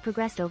much he had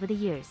progressed over the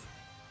years.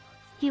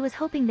 He was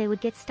hoping they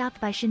would get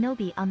stopped by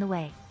shinobi on the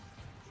way.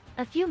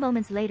 A few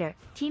moments later,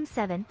 Team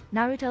 7,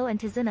 Naruto and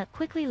Tazuna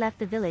quickly left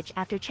the village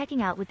after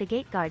checking out with the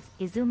gate guards,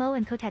 Izumo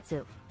and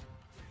Kotetsu.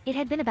 It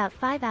had been about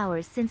 5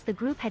 hours since the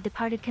group had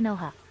departed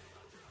Konoha.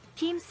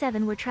 Team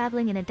 7 were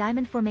traveling in a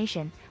diamond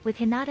formation, with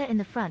Hinata in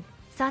the front,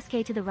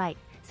 Sasuke to the right,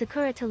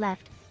 Sakura to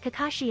left,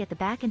 Kakashi at the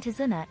back and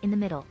Tazuna in the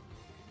middle.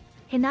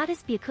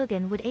 Hinata's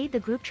Byakugan would aid the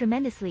group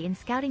tremendously in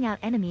scouting out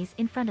enemies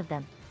in front of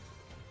them.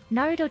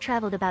 Naruto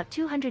traveled about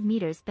 200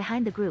 meters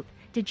behind the group,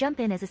 to jump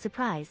in as a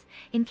surprise,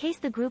 in case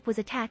the group was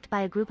attacked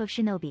by a group of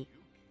shinobi.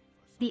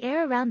 The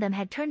air around them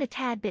had turned a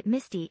tad bit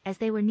misty as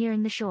they were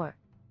nearing the shore.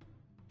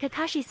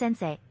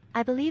 Kakashi-sensei,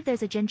 I believe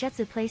there's a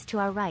genjutsu place to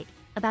our right,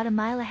 about a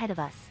mile ahead of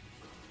us.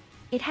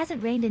 It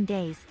hasn't rained in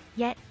days,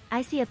 yet,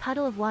 I see a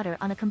puddle of water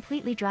on a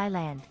completely dry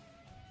land.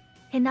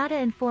 Hinata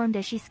informed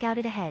as she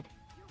scouted ahead.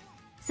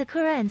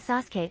 Sakura and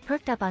Sasuke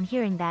perked up on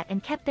hearing that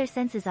and kept their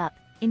senses up,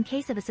 in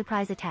case of a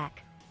surprise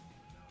attack.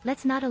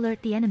 Let's not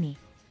alert the enemy.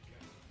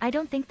 I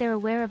don't think they're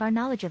aware of our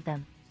knowledge of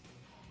them.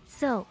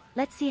 So,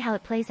 let's see how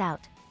it plays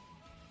out.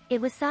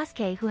 It was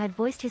Sasuke who had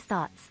voiced his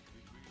thoughts.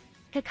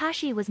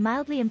 Kakashi was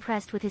mildly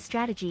impressed with his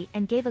strategy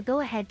and gave a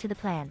go-ahead to the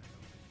plan.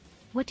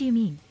 What do you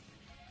mean?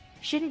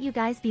 Shouldn't you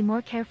guys be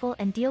more careful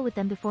and deal with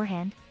them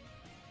beforehand?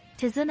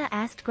 Tazuna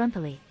asked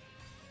grumpily.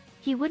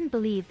 He wouldn't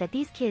believe that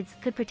these kids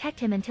could protect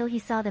him until he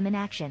saw them in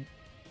action.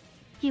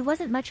 He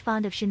wasn't much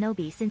fond of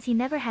shinobi since he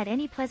never had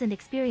any pleasant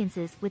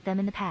experiences with them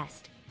in the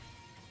past.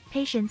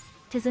 Patience,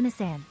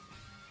 Tazuna-san.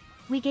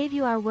 We gave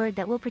you our word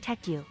that we'll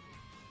protect you.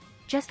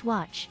 Just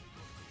watch.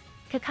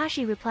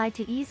 Kakashi replied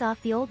to ease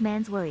off the old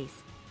man's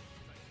worries.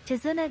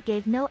 Tazuna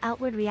gave no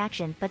outward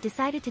reaction but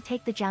decided to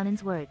take the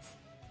Jounin's words.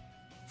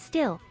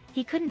 Still,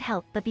 he couldn't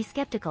help but be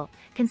skeptical,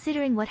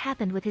 considering what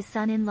happened with his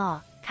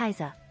son-in-law,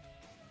 Kaiza.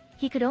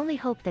 He could only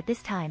hope that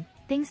this time,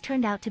 things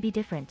turned out to be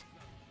different.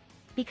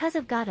 Because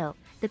of Gato,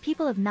 the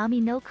people of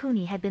Nami no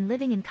Kuni had been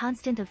living in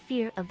constant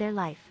fear of their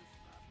life.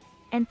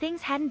 And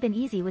things hadn't been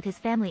easy with his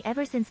family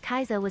ever since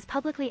Kaiza was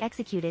publicly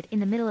executed in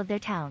the middle of their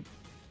town.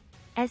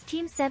 As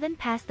Team 7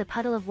 passed the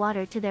puddle of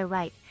water to their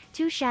right,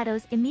 two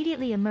shadows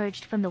immediately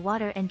emerged from the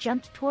water and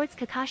jumped towards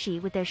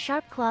Kakashi with their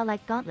sharp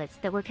claw-like gauntlets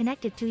that were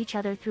connected to each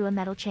other through a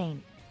metal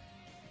chain.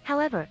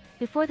 However,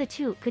 before the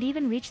two could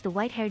even reach the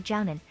white-haired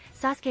Jounin,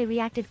 Sasuke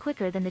reacted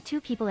quicker than the two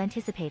people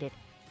anticipated.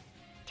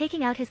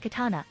 Taking out his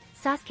katana,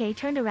 Sasuke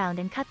turned around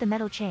and cut the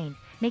metal chain,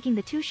 making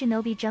the two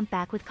shinobi jump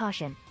back with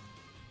caution.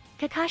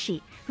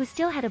 Kakashi, who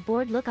still had a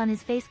bored look on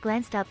his face,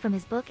 glanced up from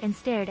his book and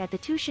stared at the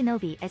two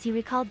shinobi as he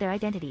recalled their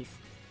identities.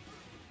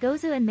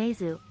 Gozu and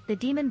Meizu, the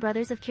demon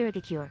brothers of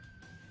Kirigakure.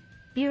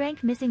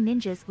 B-rank missing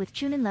ninjas with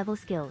Chunin-level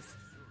skills.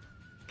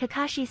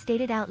 Kakashi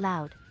stated out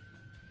loud.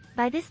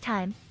 By this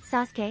time,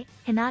 Sasuke,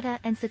 Hinata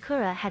and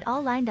Sakura had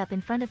all lined up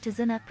in front of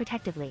Tazuna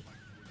protectively.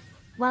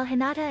 While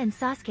Hinata and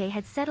Sasuke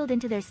had settled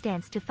into their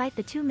stance to fight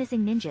the two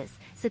missing ninjas,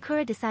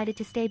 Sakura decided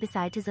to stay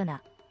beside Tazuna.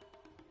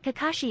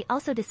 Kakashi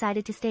also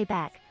decided to stay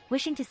back,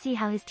 wishing to see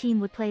how his team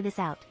would play this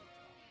out.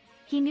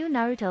 He knew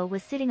Naruto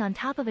was sitting on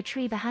top of a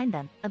tree behind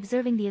them,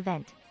 observing the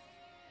event.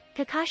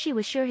 Kakashi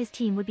was sure his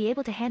team would be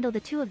able to handle the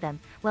two of them,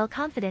 well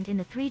confident in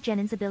the three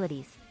Genin's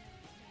abilities.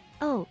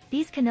 Oh,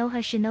 these Konoha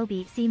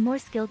shinobi seem more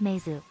skilled.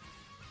 Meizu.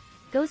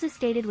 Gozu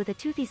stated with a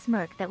toothy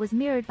smirk that was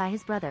mirrored by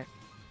his brother.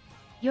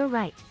 You're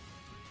right.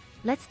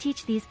 Let's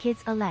teach these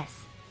kids a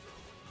lesson.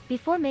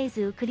 Before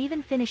Meizu could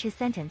even finish his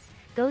sentence,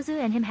 Gozu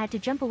and him had to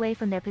jump away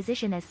from their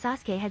position as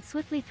Sasuke had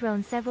swiftly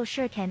thrown several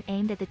shuriken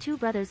aimed at the two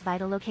brothers'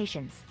 vital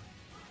locations.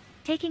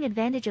 Taking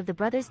advantage of the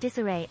brothers'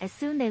 disarray as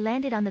soon they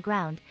landed on the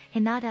ground,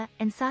 Hinata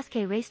and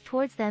Sasuke raced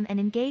towards them and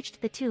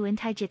engaged the two in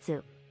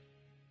taijutsu.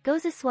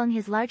 Gozu swung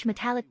his large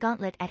metallic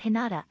gauntlet at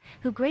Hinata,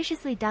 who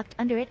graciously ducked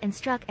under it and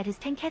struck at his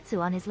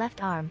tenketsu on his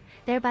left arm,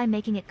 thereby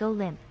making it go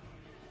limp.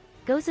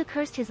 Gozu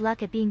cursed his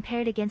luck at being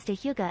paired against a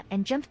Hyuga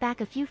and jumped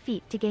back a few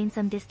feet to gain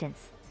some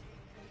distance.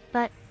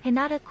 But,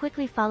 Hinata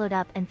quickly followed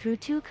up and threw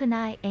two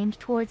kunai aimed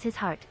towards his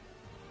heart.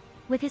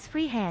 With his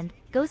free hand,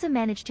 Gozu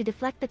managed to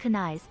deflect the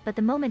kunais, but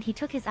the moment he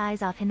took his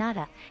eyes off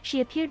Hinata,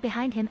 she appeared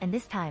behind him and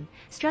this time,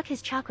 struck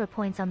his chakra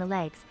points on the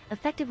legs,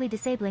 effectively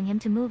disabling him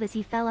to move as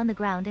he fell on the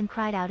ground and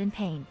cried out in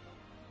pain.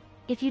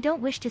 If you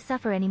don't wish to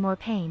suffer any more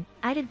pain,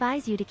 I'd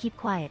advise you to keep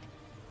quiet.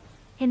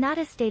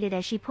 Hinata stated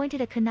as she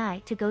pointed a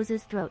kunai to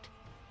Gozu's throat.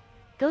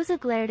 Gozu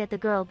glared at the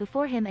girl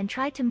before him and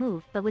tried to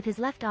move, but with his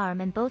left arm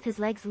and both his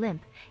legs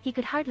limp, he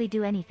could hardly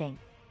do anything.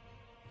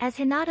 As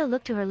Hinata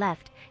looked to her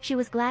left, she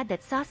was glad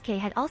that Sasuke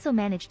had also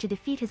managed to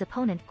defeat his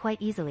opponent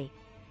quite easily.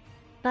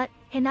 But,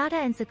 Hinata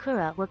and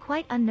Sakura were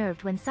quite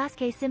unnerved when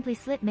Sasuke simply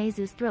slit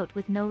Meizu's throat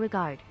with no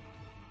regard.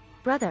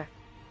 Brother!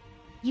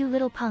 You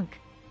little punk!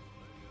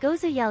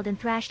 Gozu yelled and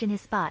thrashed in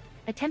his spot,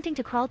 attempting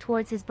to crawl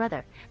towards his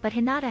brother, but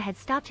Hinata had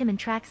stopped him in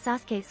tracks.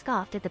 Sasuke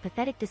scoffed at the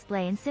pathetic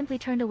display and simply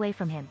turned away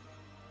from him.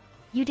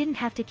 You didn't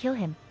have to kill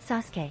him,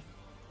 Sasuke.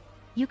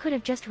 You could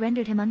have just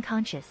rendered him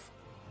unconscious.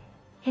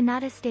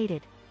 Hinata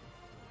stated.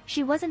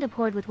 She wasn't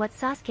abhorred with what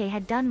Sasuke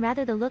had done,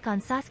 rather the look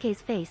on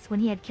Sasuke's face when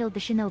he had killed the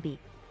shinobi.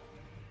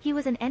 He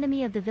was an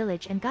enemy of the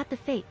village and got the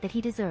fate that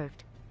he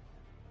deserved.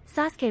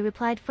 Sasuke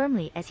replied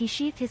firmly as he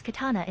sheathed his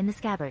katana in the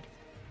scabbard.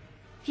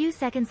 Few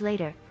seconds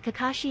later,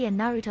 Kakashi and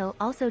Naruto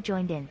also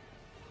joined in.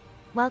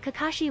 While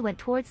Kakashi went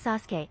towards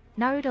Sasuke,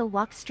 Naruto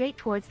walked straight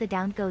towards the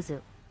downed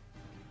Gozu.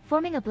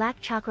 Forming a black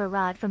chakra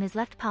rod from his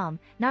left palm,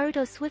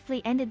 Naruto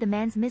swiftly ended the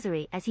man's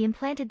misery as he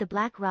implanted the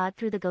black rod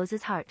through the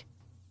Gozu's heart.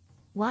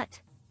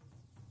 What?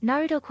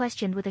 Naruto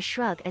questioned with a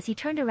shrug as he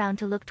turned around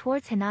to look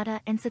towards Hinata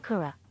and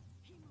Sakura.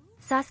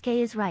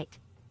 Sasuke is right.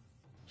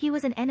 He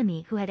was an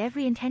enemy who had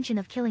every intention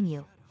of killing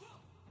you.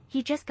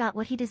 He just got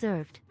what he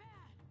deserved.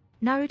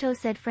 Naruto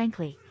said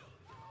frankly.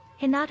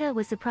 Hinata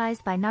was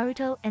surprised by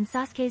Naruto and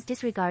Sasuke's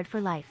disregard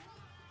for life.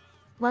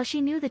 While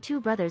she knew the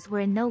two brothers were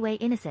in no way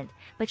innocent,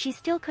 but she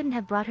still couldn't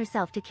have brought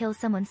herself to kill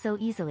someone so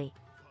easily.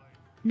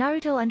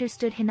 Naruto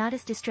understood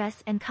Hinata's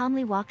distress and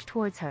calmly walked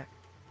towards her.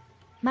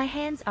 My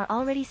hands are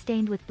already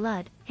stained with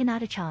blood,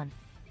 Hinata-chan.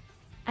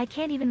 I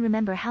can't even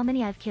remember how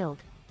many I've killed.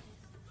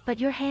 But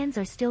your hands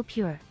are still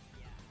pure.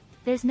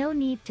 There's no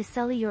need to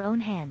sully your own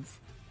hands.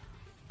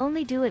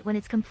 Only do it when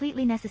it's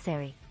completely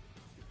necessary.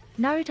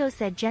 Naruto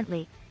said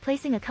gently,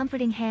 placing a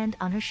comforting hand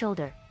on her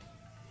shoulder.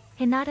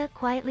 Hinata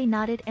quietly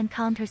nodded and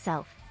calmed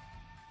herself.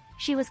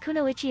 She was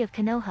Kunoichi of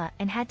Konoha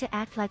and had to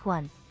act like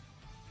one.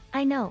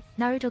 I know,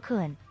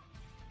 Naruto-kun.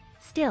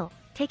 Still,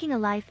 taking a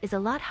life is a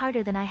lot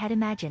harder than I had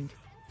imagined.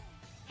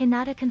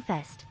 Hinata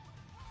confessed.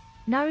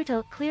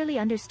 Naruto clearly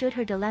understood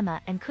her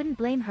dilemma and couldn't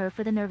blame her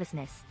for the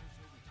nervousness.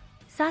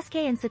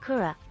 Sasuke and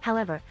Sakura,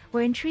 however,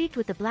 were intrigued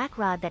with the black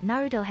rod that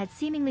Naruto had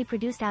seemingly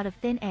produced out of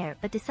thin air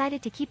but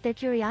decided to keep their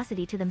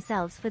curiosity to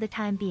themselves for the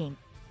time being.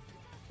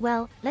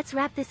 Well, let's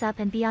wrap this up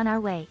and be on our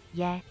way,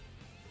 yeah?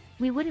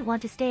 We wouldn't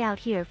want to stay out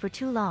here for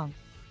too long.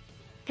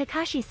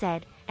 Kakashi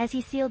said, as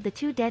he sealed the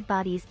two dead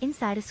bodies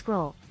inside a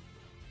scroll.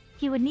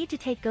 He would need to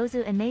take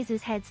Gozu and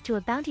Meizu's heads to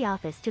a bounty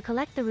office to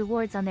collect the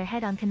rewards on their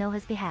head on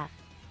Konoha's behalf.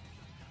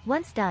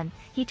 Once done,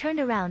 he turned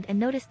around and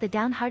noticed the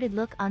downhearted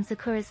look on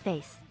Sakura's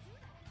face.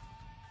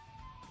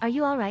 Are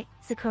you alright,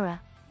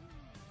 Sakura?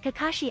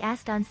 Kakashi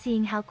asked on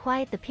seeing how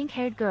quiet the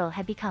pink-haired girl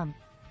had become.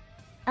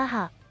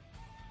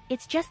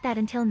 It's just that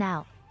until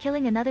now,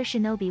 killing another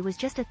shinobi was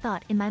just a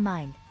thought in my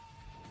mind.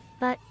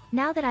 But,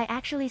 now that I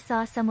actually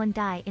saw someone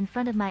die in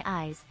front of my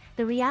eyes,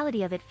 the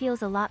reality of it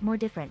feels a lot more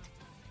different.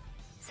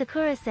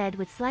 Sakura said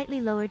with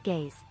slightly lowered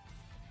gaze.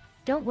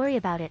 Don't worry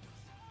about it.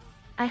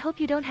 I hope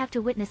you don't have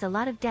to witness a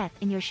lot of death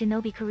in your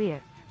shinobi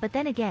career, but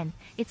then again,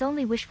 it's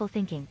only wishful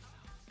thinking.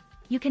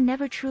 You can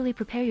never truly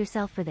prepare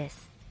yourself for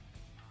this.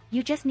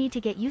 You just need to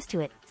get used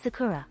to it,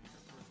 Sakura.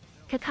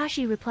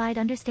 Kakashi replied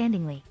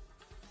understandingly.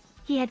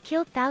 He had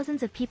killed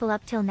thousands of people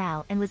up till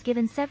now and was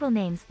given several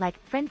names like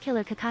Friend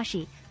Killer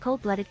Kakashi,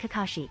 Cold-Blooded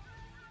Kakashi.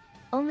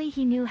 Only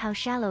he knew how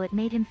shallow it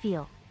made him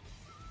feel.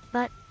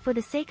 But, for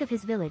the sake of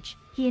his village,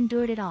 he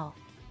endured it all.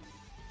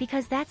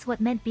 Because that's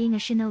what meant being a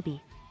shinobi.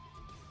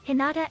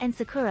 Hinata and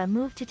Sakura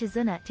moved to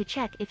Tazuna to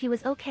check if he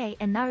was okay,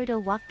 and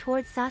Naruto walked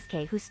towards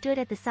Sasuke, who stood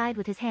at the side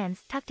with his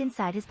hands tucked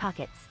inside his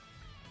pockets.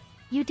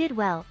 You did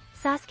well,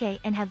 Sasuke,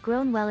 and have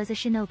grown well as a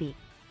shinobi.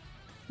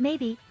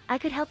 Maybe, I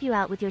could help you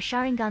out with your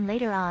Sharingan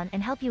later on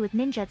and help you with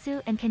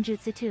ninjutsu and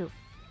kenjutsu too.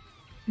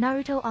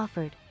 Naruto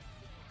offered.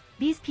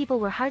 These people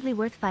were hardly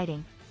worth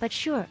fighting, but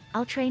sure,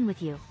 I'll train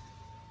with you.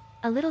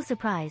 A little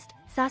surprised,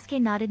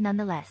 Sasuke nodded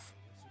nonetheless.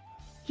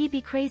 He'd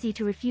be crazy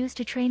to refuse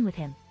to train with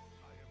him.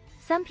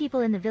 Some people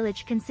in the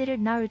village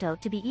considered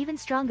Naruto to be even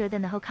stronger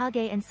than the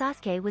Hokage, and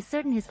Sasuke was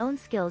certain his own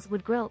skills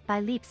would grow by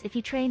leaps if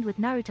he trained with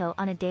Naruto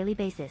on a daily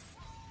basis.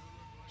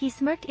 He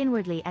smirked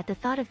inwardly at the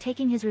thought of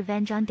taking his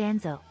revenge on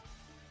Danzo.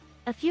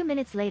 A few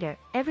minutes later,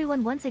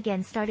 everyone once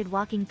again started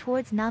walking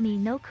towards Nami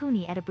no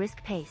Kuni at a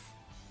brisk pace.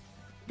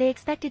 They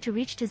expected to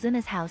reach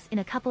Tazuna's house in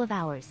a couple of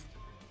hours.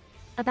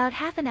 About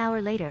half an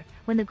hour later,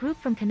 when the group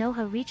from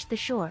Konoha reached the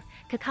shore,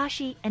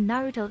 Kakashi and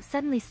Naruto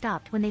suddenly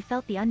stopped when they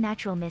felt the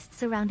unnatural mist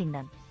surrounding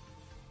them.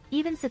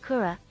 Even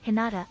Sakura,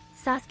 Hinata,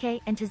 Sasuke,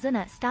 and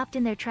Tazuna stopped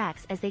in their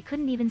tracks as they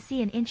couldn't even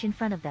see an inch in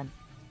front of them.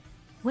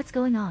 What's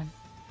going on?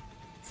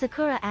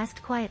 Sakura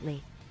asked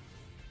quietly.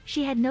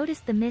 She had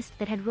noticed the mist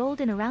that had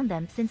rolled in around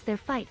them since their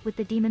fight with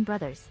the demon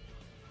brothers.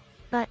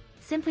 But,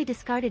 simply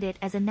discarded it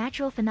as a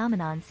natural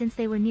phenomenon since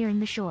they were nearing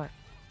the shore.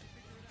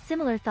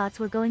 Similar thoughts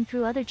were going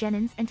through other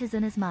Genin's and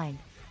Tazuna's mind.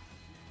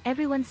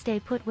 Everyone stay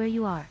put where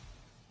you are.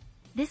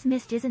 This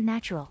mist isn't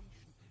natural.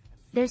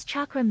 There's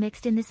chakra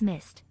mixed in this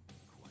mist.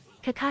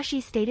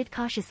 Kakashi stated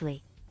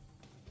cautiously.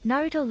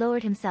 Naruto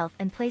lowered himself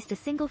and placed a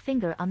single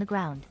finger on the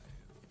ground.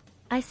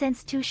 I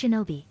sense two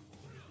shinobi.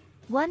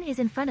 One is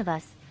in front of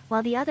us,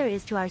 while the other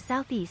is to our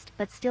southeast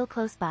but still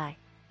close by.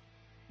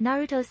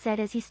 Naruto said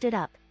as he stood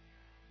up.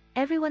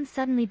 Everyone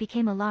suddenly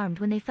became alarmed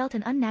when they felt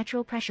an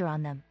unnatural pressure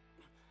on them.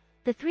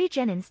 The three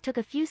genins took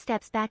a few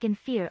steps back in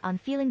fear on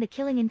feeling the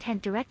killing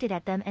intent directed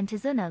at them, and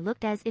Tazuna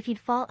looked as if he'd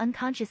fall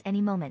unconscious any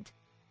moment.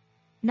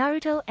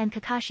 Naruto and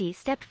Kakashi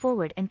stepped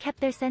forward and kept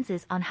their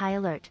senses on high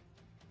alert.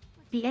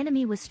 The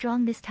enemy was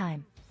strong this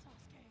time.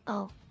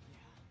 Oh.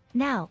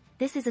 Now,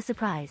 this is a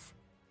surprise.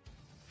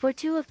 For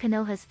two of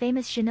Konoha's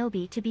famous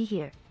shinobi to be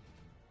here.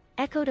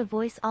 Echoed a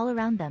voice all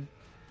around them.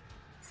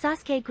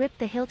 Sasuke gripped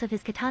the hilt of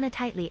his katana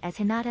tightly as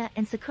Hinata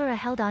and Sakura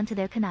held on to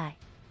their kunai.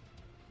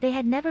 They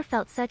had never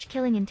felt such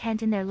killing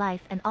intent in their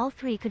life, and all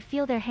three could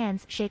feel their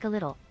hands shake a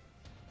little.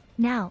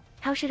 Now,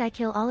 how should I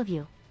kill all of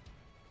you?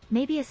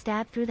 Maybe a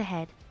stab through the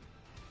head?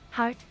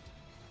 Heart?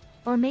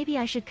 Or maybe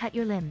I should cut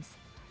your limbs?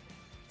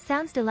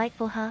 Sounds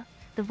delightful, huh?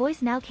 The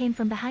voice now came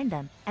from behind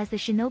them, as the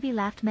shinobi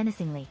laughed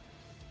menacingly.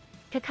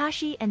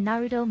 Kakashi and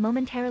Naruto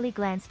momentarily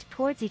glanced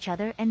towards each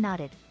other and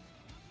nodded.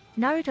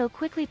 Naruto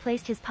quickly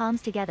placed his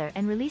palms together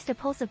and released a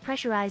pulse of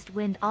pressurized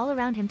wind all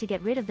around him to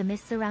get rid of the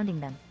mist surrounding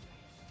them.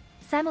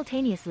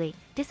 Simultaneously,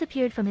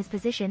 disappeared from his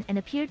position and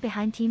appeared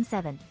behind Team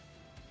 7.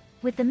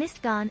 With the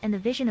mist gone and the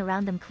vision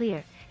around them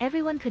clear,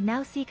 everyone could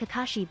now see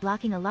Kakashi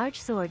blocking a large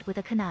sword with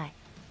a kunai.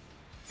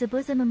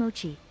 Zabuza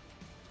Momochi.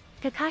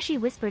 Kakashi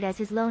whispered as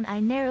his lone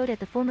eye narrowed at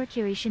the former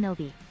Kiri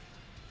shinobi.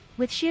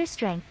 With sheer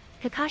strength,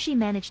 Kakashi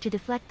managed to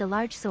deflect the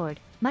large sword,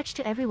 much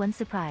to everyone's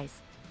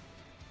surprise.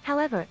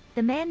 However,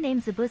 the man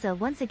named Zabuza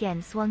once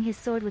again swung his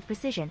sword with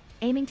precision,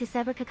 aiming to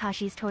sever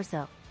Kakashi's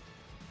torso.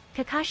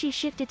 Kakashi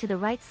shifted to the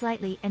right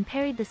slightly and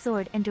parried the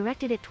sword and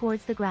directed it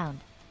towards the ground.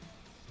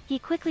 He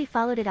quickly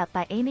followed it up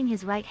by aiming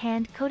his right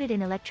hand coated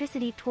in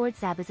electricity towards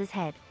Zabuza's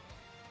head.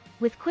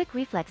 With quick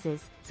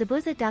reflexes,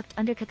 Zabuza ducked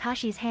under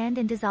Kakashi's hand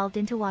and dissolved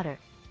into water.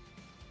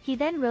 He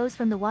then rose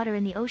from the water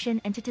in the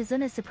ocean and, to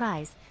Tazuna's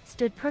surprise,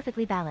 stood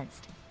perfectly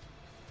balanced.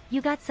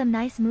 You got some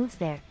nice moves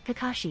there,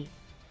 Kakashi.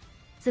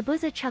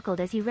 Zabuza chuckled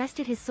as he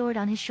rested his sword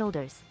on his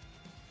shoulders.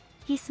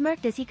 He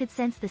smirked as he could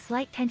sense the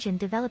slight tension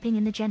developing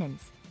in the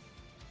genins.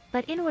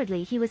 But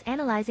inwardly he was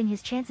analyzing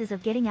his chances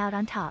of getting out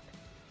on top.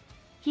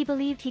 He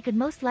believed he could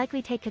most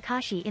likely take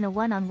Kakashi in a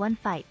one-on-one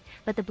fight,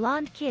 but the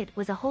blonde kid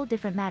was a whole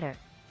different matter.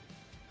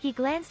 He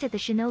glanced at the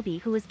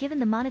shinobi who was given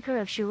the moniker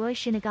of Shiroi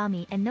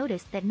Shinigami and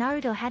noticed that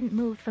Naruto hadn't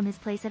moved from his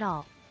place at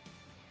all.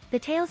 The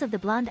tales of the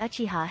blonde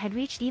Uchiha had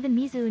reached even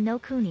Mizu no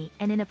Kuni,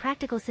 and in a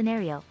practical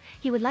scenario,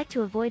 he would like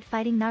to avoid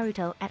fighting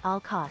Naruto at all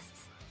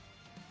costs.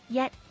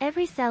 Yet,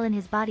 every cell in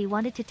his body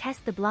wanted to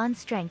test the blonde's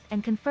strength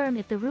and confirm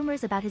if the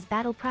rumors about his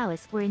battle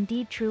prowess were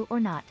indeed true or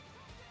not.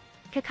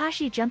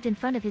 Kakashi jumped in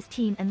front of his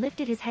team and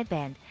lifted his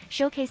headband,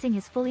 showcasing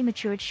his fully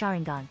matured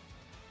Sharingan.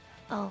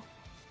 Oh.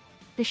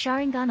 The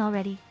Sharingan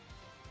already?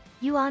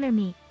 You honor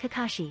me,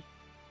 Kakashi.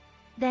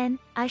 Then,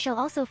 I shall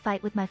also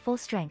fight with my full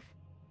strength.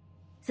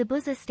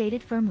 Zabuza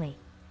stated firmly.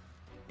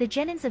 The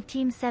genins of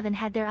Team 7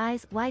 had their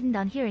eyes widened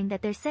on hearing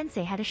that their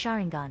sensei had a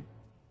Sharingan.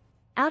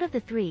 Out of the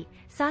three,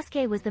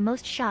 Sasuke was the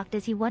most shocked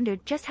as he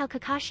wondered just how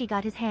Kakashi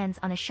got his hands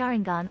on a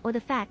Sharingan, or the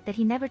fact that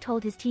he never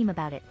told his team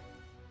about it.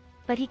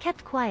 But he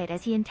kept quiet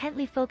as he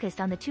intently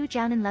focused on the two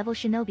Jounin-level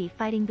shinobi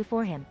fighting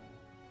before him.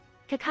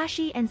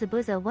 Kakashi and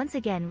Zabuza once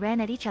again ran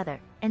at each other,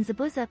 and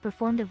Zabuza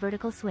performed a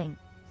vertical swing.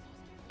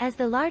 As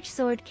the large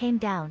sword came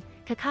down,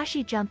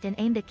 Kakashi jumped and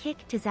aimed a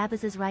kick to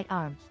Zabuza's right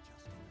arm.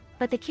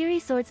 But the Kiri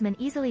swordsman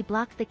easily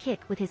blocked the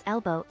kick with his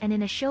elbow and,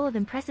 in a show of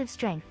impressive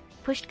strength,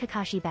 pushed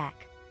Kakashi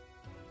back.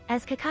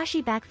 As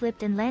Kakashi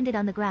backflipped and landed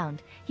on the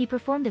ground, he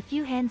performed a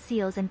few hand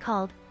seals and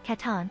called,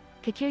 Katan,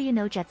 Kakiryu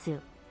no Jutsu.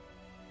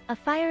 A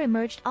fire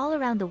emerged all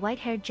around the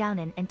white-haired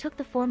Jounin and took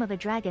the form of a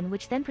dragon,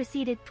 which then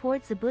proceeded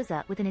towards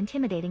Zabuza with an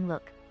intimidating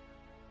look.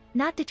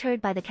 Not deterred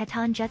by the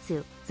Katan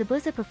Jutsu,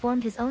 Zabuza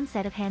performed his own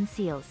set of hand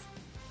seals.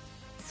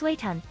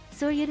 Suetun,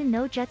 Suryuden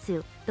no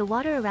Jutsu, the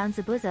water around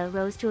Zabuza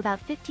rose to about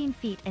 15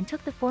 feet and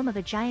took the form of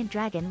a giant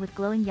dragon with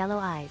glowing yellow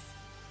eyes.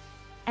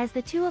 As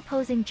the two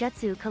opposing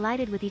jutsu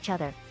collided with each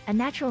other, a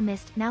natural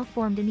mist now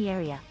formed in the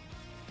area.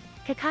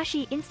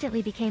 Kakashi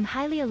instantly became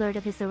highly alert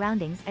of his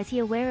surroundings as he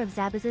aware of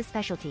Zabuza's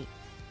specialty.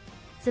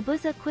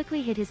 Zabuza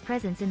quickly hid his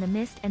presence in the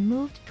mist and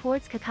moved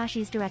towards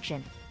Kakashi's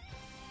direction.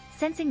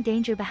 Sensing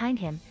danger behind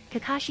him,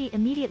 Kakashi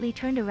immediately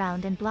turned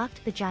around and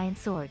blocked the giant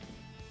sword.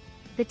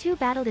 The two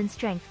battled in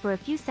strength for a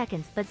few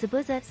seconds, but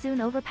Zabuza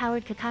soon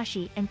overpowered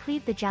Kakashi and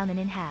cleaved the Jounin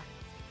in half.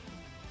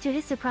 To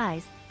his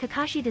surprise,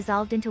 Kakashi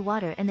dissolved into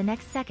water, and the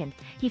next second,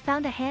 he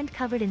found a hand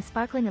covered in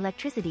sparkling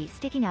electricity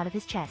sticking out of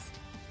his chest.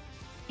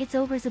 It's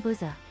over,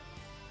 Zabuza.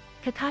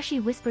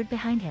 Kakashi whispered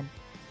behind him.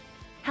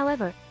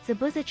 However,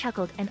 Zabuza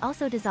chuckled and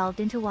also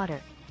dissolved into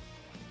water.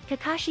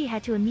 Kakashi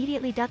had to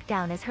immediately duck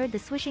down as heard the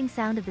swishing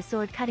sound of the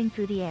sword cutting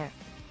through the air.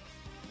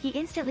 He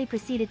instantly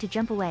proceeded to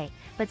jump away,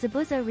 but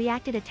Zabuza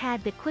reacted a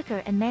tad bit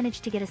quicker and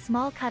managed to get a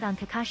small cut on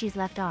Kakashi's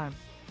left arm.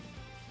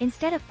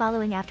 Instead of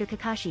following after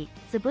Kakashi,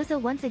 Zabuza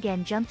once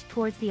again jumped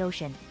towards the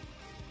ocean.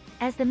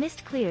 As the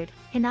mist cleared,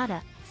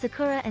 Hinata,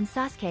 Sakura and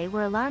Sasuke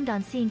were alarmed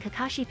on seeing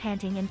Kakashi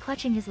panting and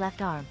clutching his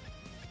left arm.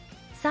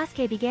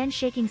 Sasuke began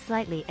shaking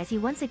slightly as he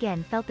once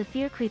again felt the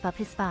fear creep up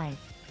his spine.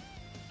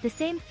 The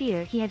same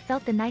fear he had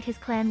felt the night his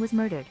clan was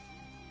murdered.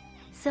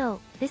 So,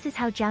 this is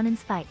how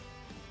Jounins fight.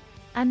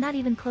 I'm not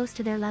even close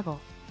to their level.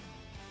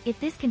 If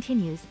this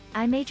continues,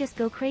 I may just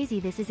go crazy.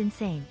 This is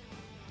insane.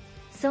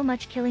 So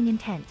much killing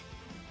intent.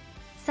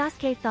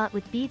 Sasuke thought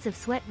with beads of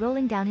sweat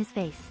rolling down his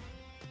face.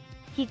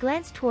 He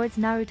glanced towards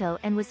Naruto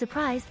and was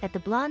surprised that the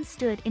blonde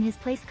stood in his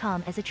place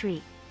calm as a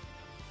tree.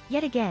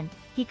 Yet again,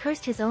 he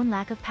cursed his own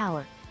lack of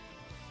power.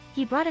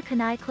 He brought a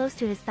kunai close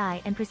to his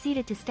thigh and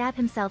proceeded to stab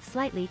himself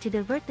slightly to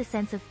divert the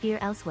sense of fear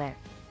elsewhere.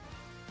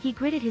 He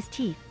gritted his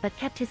teeth but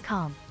kept his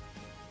calm.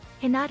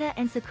 Hinata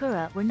and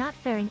Sakura were not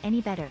faring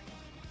any better.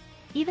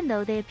 Even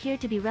though they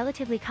appeared to be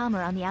relatively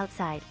calmer on the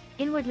outside,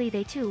 inwardly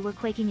they too were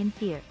quaking in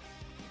fear.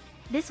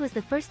 This was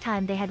the first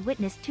time they had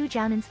witnessed two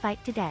jounins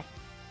fight to death.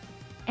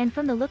 And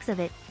from the looks of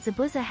it,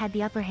 Zabuza had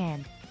the upper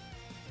hand.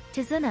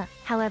 Tizuna,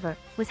 however,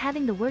 was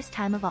having the worst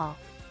time of all.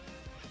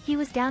 He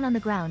was down on the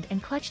ground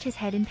and clutched his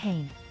head in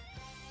pain.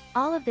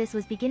 All of this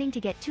was beginning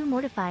to get too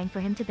mortifying for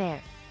him to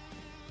bear.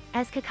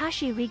 As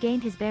Kakashi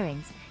regained his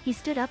bearings, he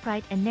stood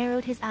upright and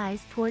narrowed his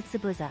eyes towards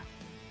Zabuza.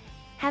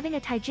 Having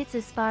a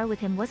taijutsu spar with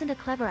him wasn't a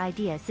clever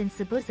idea since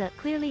Zabuza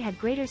clearly had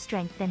greater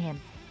strength than him.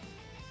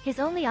 His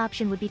only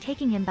option would be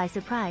taking him by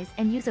surprise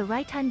and use a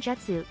Raiton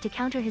jutsu to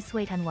counter his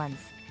Suiton ones.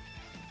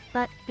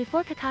 But,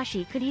 before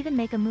Kakashi could even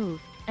make a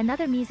move,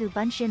 another Mizu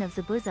Bunshin of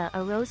Zabuza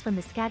arose from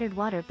the scattered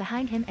water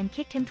behind him and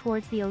kicked him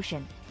towards the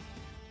ocean.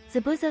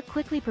 Zabuza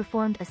quickly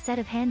performed a set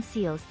of hand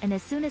seals, and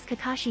as soon as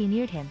Kakashi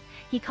neared him,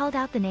 he called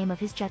out the name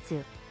of his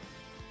jutsu.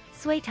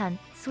 Suiton,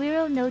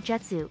 Suiro no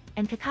Jutsu,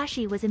 and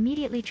Kakashi was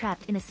immediately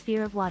trapped in a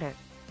sphere of water.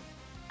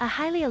 A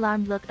highly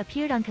alarmed look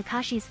appeared on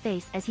Kakashi's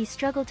face as he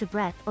struggled to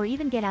breath or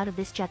even get out of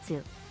this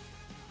jutsu.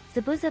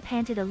 Zabuza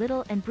panted a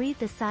little and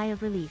breathed a sigh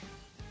of relief.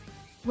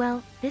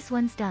 Well, this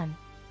one's done.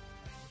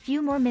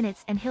 Few more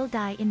minutes and he'll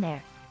die in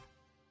there.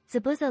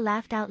 Zabuza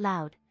laughed out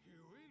loud.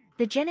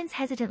 The genins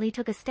hesitantly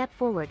took a step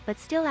forward but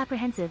still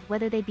apprehensive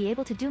whether they'd be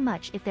able to do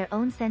much if their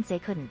own sensei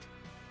couldn't.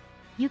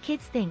 You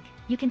kids think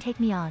you can take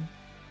me on.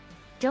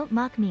 Don't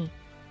mock me.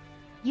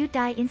 You'd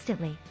die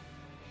instantly.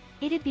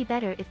 It'd be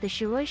better if the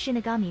Shiroi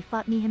Shinigami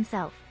fought me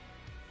himself.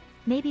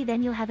 Maybe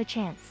then you'll have a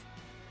chance.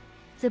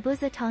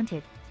 Zabuza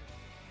taunted.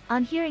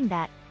 On hearing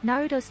that,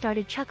 Naruto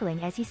started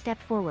chuckling as he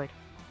stepped forward.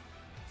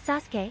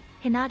 Sasuke,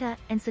 Hinata,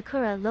 and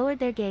Sakura lowered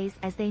their gaze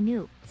as they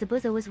knew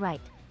Zabuza was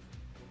right.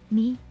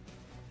 Me?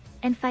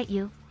 And fight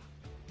you?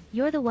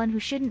 You're the one who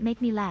shouldn't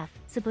make me laugh,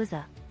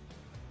 Zabuza.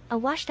 A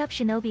washed-up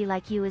shinobi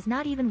like you is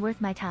not even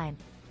worth my time.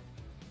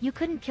 You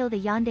couldn't kill the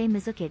Yonde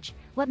Mizukage.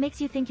 What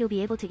makes you think you'll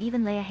be able to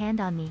even lay a hand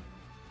on me?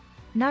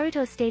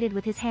 Naruto stated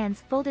with his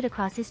hands folded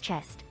across his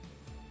chest.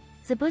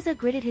 Zabuza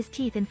gritted his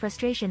teeth in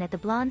frustration at the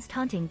blonde's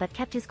taunting but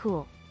kept his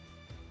cool.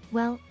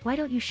 Well, why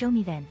don't you show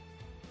me then?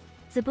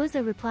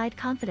 Zabuza replied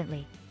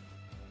confidently.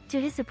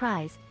 To his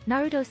surprise,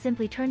 Naruto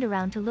simply turned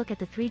around to look at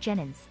the three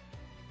genins.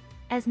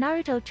 As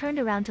Naruto turned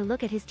around to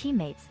look at his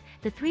teammates,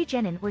 the three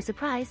genin were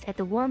surprised at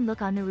the warm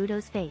look on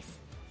Naruto's face.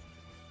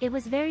 It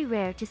was very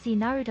rare to see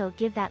Naruto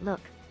give that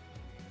look.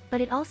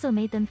 But it also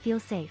made them feel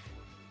safe.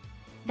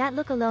 That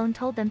look alone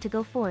told them to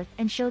go forth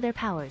and show their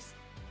powers.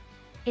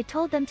 It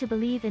told them to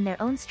believe in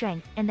their own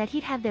strength and that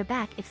he'd have their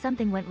back if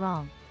something went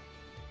wrong.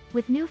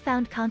 With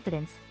newfound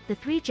confidence, the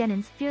three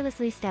genins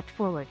fearlessly stepped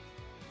forward.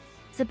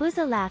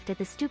 Zabuza laughed at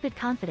the stupid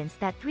confidence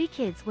that three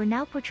kids were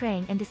now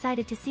portraying and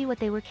decided to see what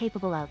they were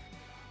capable of.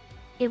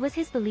 It was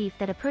his belief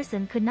that a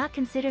person could not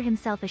consider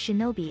himself a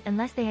shinobi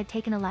unless they had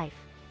taken a life.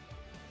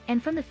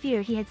 And from the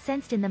fear he had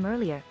sensed in them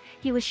earlier,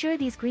 he was sure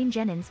these green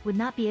genins would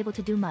not be able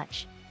to do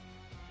much.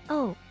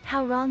 Oh,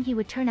 how wrong he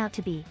would turn out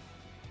to be.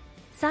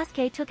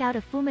 Sasuke took out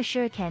a Fuma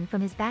Shuriken from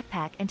his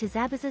backpack and to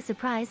Zabuza's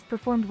surprise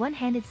performed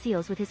one-handed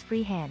seals with his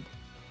free hand.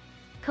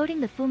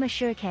 Coating the Fuma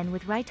Shuriken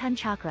with Raiton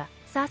Chakra,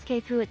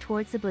 Sasuke threw it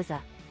towards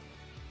Zabuza.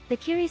 The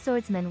Kiri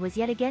swordsman was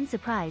yet again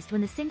surprised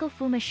when the single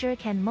Fuma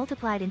Shuriken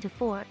multiplied into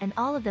 4 and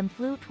all of them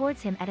flew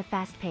towards him at a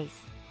fast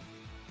pace.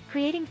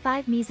 Creating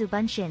 5 Mizu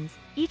Bunshins,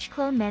 each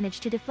clone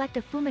managed to deflect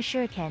a Fuma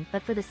Shuriken,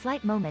 but for the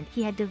slight moment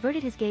he had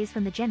diverted his gaze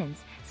from the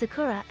genins,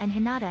 Sakura and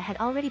Hinata had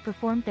already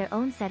performed their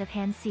own set of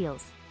hand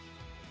seals.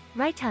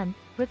 Raiton,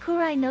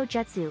 Rakurai no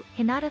Jutsu,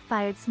 Hinata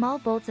fired small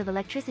bolts of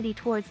electricity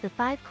towards the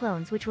 5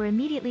 clones which were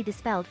immediately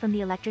dispelled from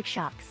the electric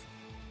shocks.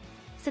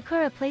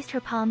 Sakura placed her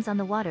palms on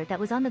the water that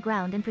was on the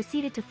ground and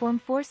proceeded to form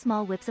 4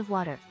 small whips of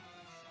water.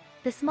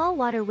 The small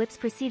water whips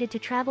proceeded to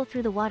travel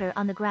through the water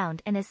on the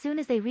ground, and as soon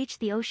as they reached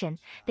the ocean,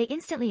 they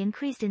instantly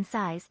increased in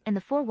size and the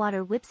 4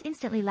 water whips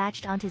instantly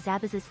latched onto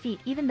Zabuza's feet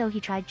even though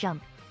he tried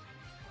jump.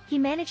 He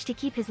managed to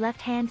keep his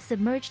left hand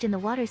submerged in the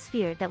water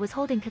sphere that was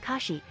holding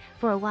Kakashi,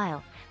 for a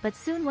while, but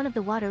soon one of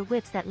the water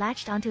whips that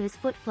latched onto his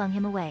foot flung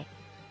him away.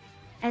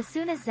 As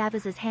soon as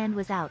Zabuza's hand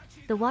was out,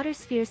 the water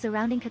sphere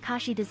surrounding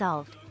Kakashi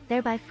dissolved,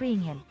 thereby freeing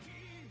him.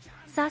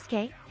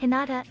 Sasuke,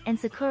 Hinata, and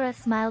Sakura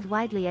smiled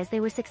widely as they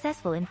were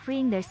successful in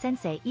freeing their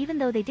sensei even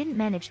though they didn't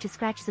manage to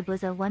scratch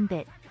Zabuza one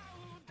bit.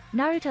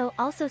 Naruto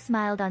also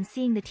smiled on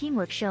seeing the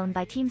teamwork shown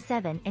by Team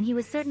 7 and he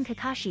was certain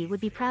Kakashi would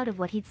be proud of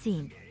what he'd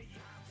seen.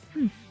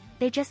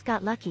 They just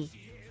got lucky.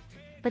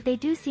 But they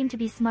do seem to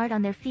be smart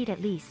on their feet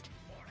at least.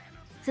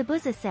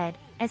 Zabuza said,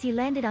 as he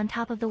landed on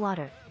top of the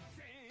water.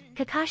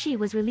 Kakashi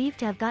was relieved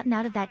to have gotten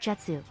out of that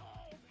jutsu.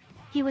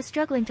 He was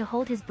struggling to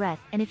hold his breath,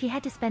 and if he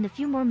had to spend a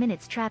few more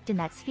minutes trapped in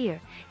that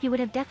sphere, he would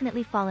have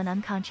definitely fallen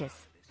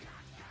unconscious.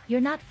 You're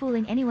not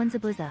fooling anyone,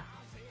 Zabuza.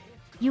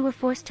 You were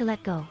forced to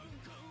let go,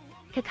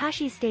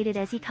 Kakashi stated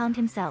as he calmed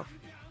himself.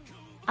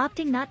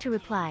 Opting not to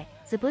reply,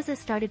 Zabuza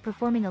started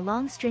performing a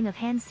long string of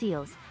hand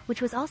seals,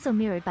 which was also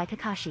mirrored by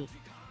Kakashi.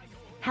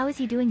 How is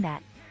he doing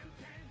that?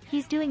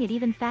 He's doing it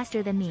even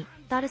faster than me,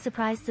 thought a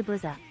surprised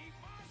Zabuza.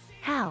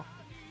 How?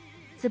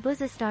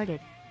 Zabuza started.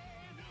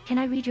 Can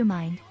I read your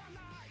mind?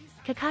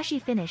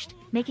 Kakashi finished,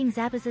 making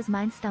Zabuza's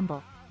mind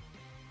stumble.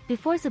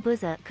 Before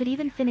Zabuza could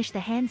even finish the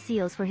hand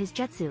seals for his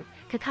jutsu,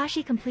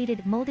 Kakashi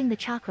completed molding the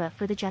chakra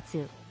for the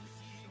jutsu.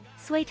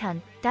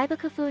 Suetun,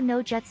 Daibakufu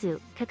no Jutsu,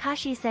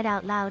 Kakashi said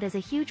out loud as a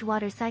huge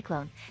water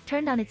cyclone,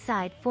 turned on its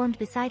side, formed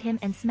beside him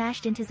and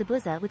smashed into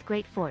Zabuza with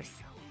great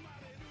force.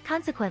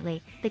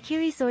 Consequently, the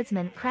Kiri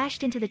swordsman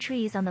crashed into the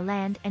trees on the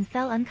land and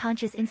fell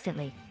unconscious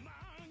instantly.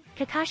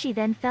 Kakashi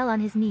then fell on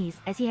his knees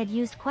as he had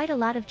used quite a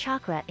lot of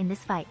chakra in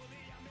this fight.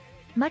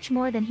 Much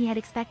more than he had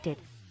expected.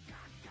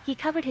 He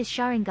covered his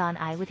Sharingan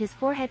eye with his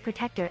forehead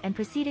protector and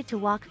proceeded to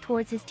walk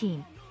towards his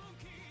team.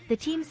 The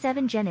Team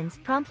 7 Genins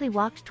promptly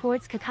walked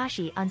towards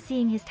Kakashi on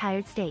seeing his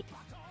tired state.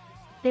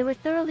 They were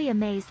thoroughly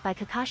amazed by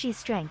Kakashi's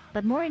strength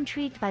but more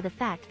intrigued by the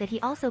fact that he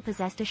also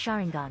possessed a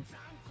Sharingan.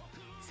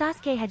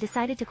 Sasuke had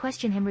decided to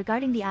question him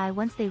regarding the eye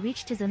once they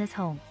reached Tizuna's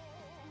home.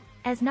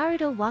 As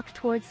Naruto walked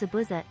towards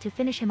Zabuza to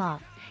finish him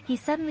off, he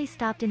suddenly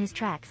stopped in his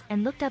tracks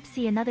and looked up to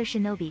see another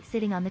shinobi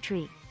sitting on the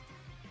tree.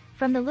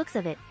 From the looks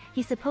of it,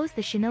 he supposed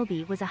the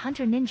shinobi was a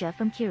hunter ninja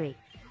from Kiri.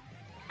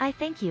 I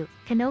thank you,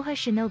 Konoha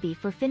shinobi,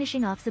 for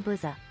finishing off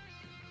Zabuza.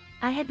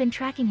 I had been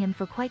tracking him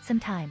for quite some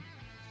time,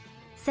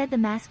 said the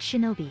masked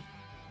shinobi.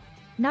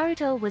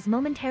 Naruto was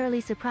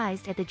momentarily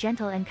surprised at the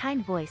gentle and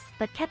kind voice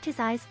but kept his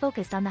eyes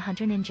focused on the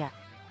hunter ninja.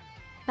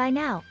 By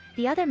now,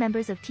 the other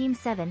members of Team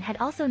 7 had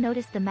also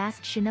noticed the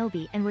masked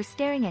shinobi and were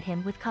staring at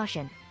him with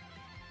caution.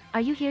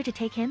 Are you here to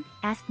take him?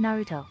 Asked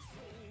Naruto.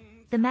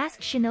 The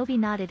masked shinobi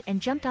nodded and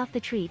jumped off the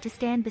tree to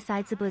stand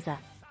beside Zabuza.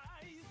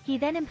 He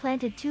then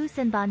implanted 2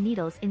 senbon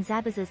needles in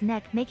Zabuza's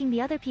neck, making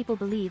the other people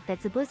believe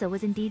that Zabuza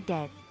was indeed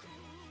dead.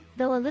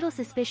 Though a little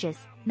suspicious,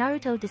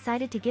 Naruto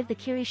decided to give the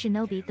Kiri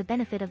shinobi the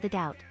benefit of the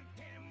doubt.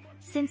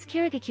 Since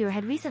Kirigakure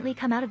had recently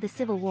come out of the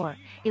civil war,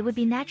 it would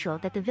be natural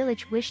that the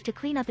village wished to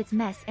clean up its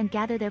mess and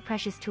gather their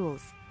precious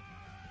tools.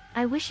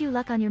 I wish you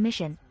luck on your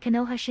mission,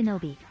 Konoha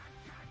shinobi,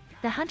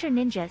 the hunter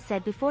ninja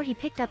said before he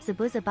picked up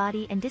Zabuza's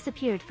body and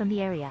disappeared from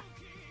the area.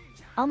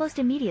 Almost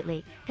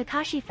immediately,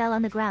 Kakashi fell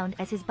on the ground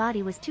as his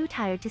body was too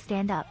tired to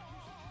stand up.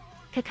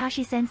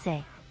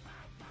 Kakashi-sensei.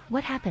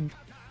 What happened?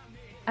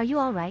 Are you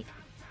alright?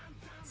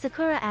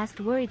 Sakura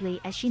asked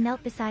worriedly as she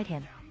knelt beside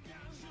him.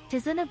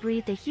 Tizuna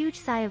breathed a huge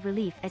sigh of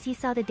relief as he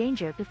saw the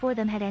danger before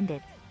them had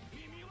ended.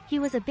 He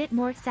was a bit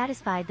more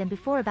satisfied than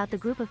before about the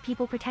group of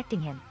people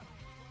protecting him.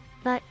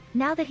 But,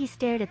 now that he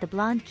stared at the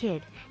blonde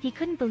kid, he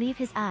couldn't believe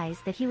his eyes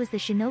that he was the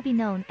shinobi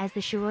known as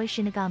the Shiroi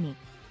Shinigami.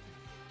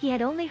 He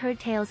had only heard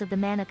tales of the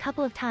man a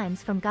couple of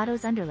times from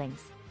Gato's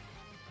underlings.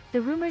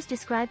 The rumors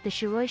described the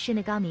Shiroi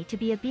Shinigami to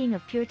be a being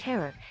of pure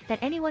terror, that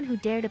anyone who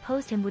dared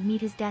oppose him would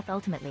meet his death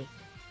ultimately.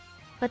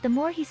 But the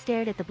more he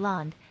stared at the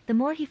blonde, the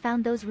more he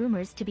found those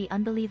rumors to be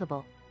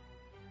unbelievable.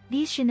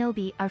 These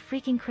shinobi are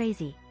freaking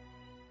crazy,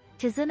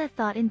 Tizuna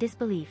thought in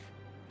disbelief.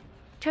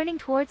 Turning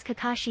towards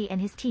Kakashi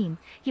and his team,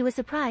 he was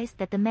surprised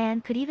that the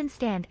man could even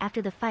stand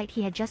after the fight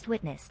he had just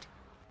witnessed.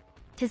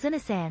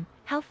 Tizuna-san,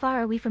 how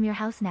far are we from your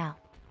house now?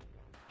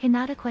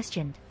 Hinata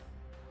questioned.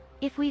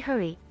 If we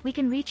hurry, we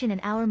can reach in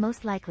an hour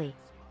most likely.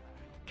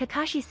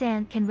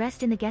 Kakashi-san can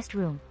rest in the guest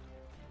room.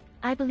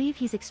 I believe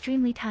he's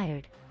extremely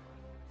tired,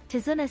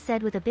 Tizuna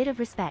said with a bit of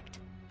respect.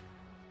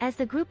 As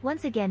the group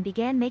once again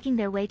began making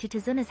their way to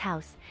Tizuna's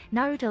house,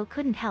 Naruto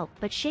couldn't help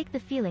but shake the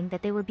feeling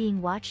that they were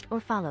being watched or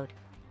followed.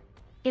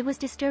 It was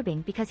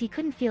disturbing because he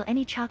couldn't feel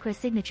any chakra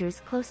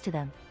signatures close to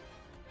them.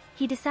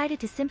 He decided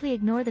to simply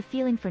ignore the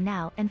feeling for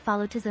now and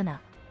follow Tizuna.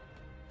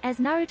 As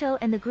Naruto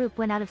and the group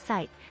went out of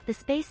sight, the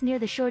space near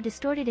the shore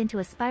distorted into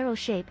a spiral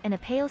shape and a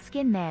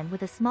pale-skinned man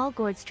with a small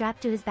gourd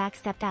strapped to his back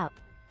stepped out.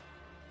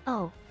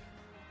 Oh.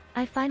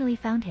 I finally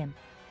found him.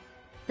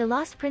 The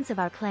lost prince of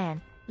our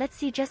clan, let's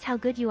see just how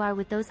good you are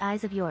with those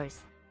eyes of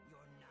yours,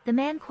 the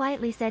man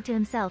quietly said to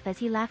himself as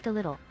he laughed a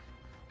little.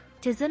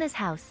 Tizuna's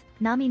house,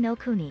 Nami no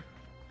Kuni.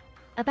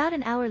 About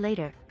an hour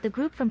later, the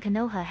group from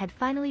Konoha had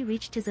finally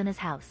reached Tizuna's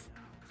house.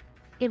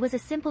 It was a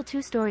simple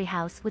 2-story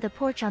house with a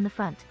porch on the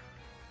front.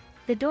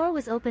 The door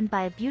was opened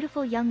by a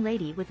beautiful young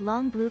lady with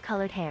long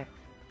blue-colored hair.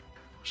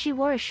 She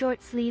wore a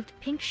short-sleeved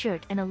pink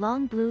shirt and a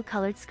long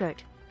blue-colored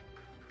skirt.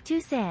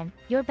 "Tu-san,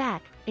 you're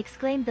back,"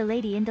 exclaimed the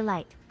lady in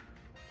delight.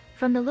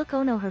 From the look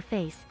on her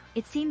face,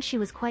 it seemed she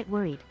was quite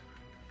worried.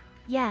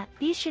 "Yeah,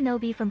 these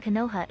shinobi from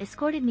Konoha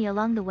escorted me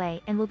along the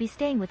way and will be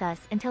staying with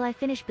us until I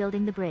finish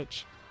building the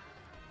bridge."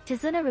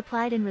 Tizuna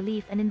replied in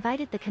relief and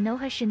invited the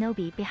Konoha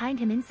shinobi behind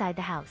him inside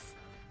the house.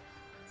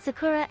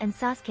 Sakura and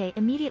Sasuke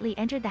immediately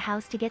entered the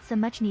house to get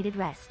some much-needed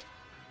rest.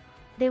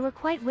 They were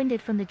quite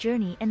winded from the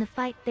journey and the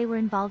fight they were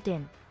involved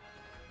in.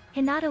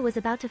 Hinata was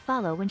about to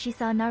follow when she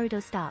saw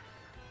Naruto stop.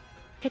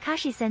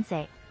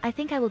 Kakashi-sensei, I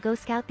think I will go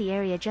scout the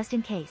area just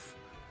in case.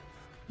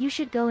 You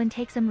should go and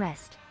take some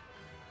rest.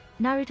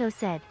 Naruto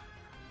said.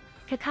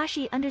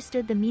 Kakashi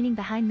understood the meaning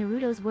behind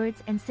Naruto's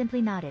words and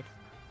simply nodded.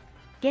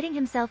 Getting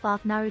himself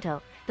off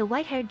Naruto, the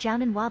white-haired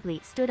Jounin wobbly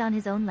stood on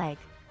his own leg.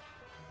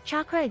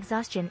 Chakra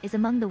exhaustion is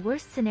among the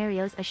worst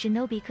scenarios a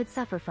shinobi could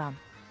suffer from.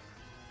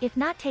 If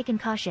not taken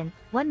caution,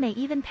 one may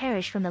even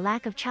perish from the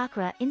lack of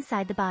chakra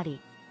inside the body.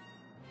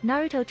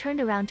 Naruto turned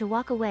around to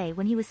walk away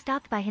when he was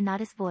stopped by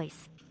Hinata's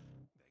voice.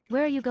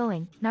 Where are you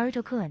going,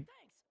 Naruto-kun?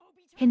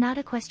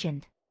 Hinata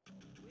questioned.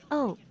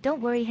 Oh,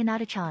 don't worry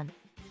Hinata-chan.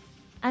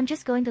 I'm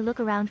just going to look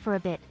around for a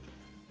bit.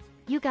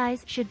 You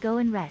guys should go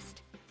and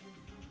rest.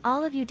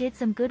 All of you did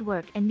some good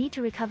work and need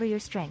to recover your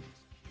strength.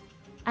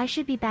 I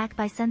should be back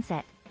by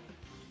sunset.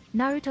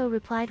 Naruto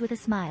replied with a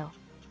smile.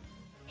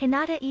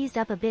 Hinata eased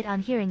up a bit on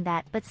hearing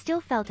that but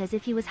still felt as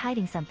if he was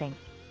hiding something.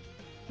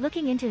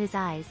 Looking into his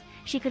eyes,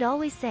 she could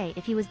always say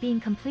if he was being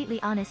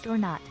completely honest or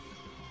not.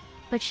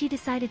 But she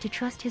decided to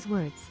trust his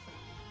words.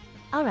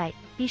 Alright,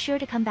 be sure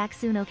to come back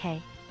soon,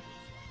 okay?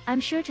 I'm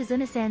sure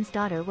Tazuna-san's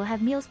daughter will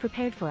have meals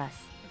prepared for us.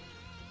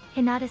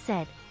 Hinata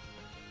said.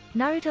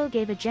 Naruto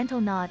gave a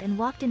gentle nod and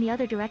walked in the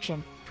other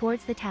direction,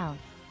 towards the town.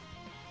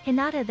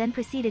 Hinata then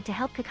proceeded to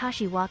help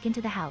Kakashi walk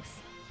into the house.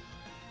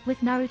 With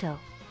Naruto.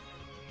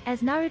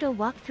 As Naruto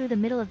walked through the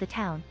middle of the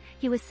town,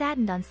 he was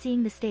saddened on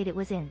seeing the state it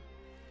was in.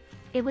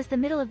 It was the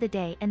middle of the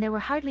day and there were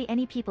hardly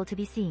any people to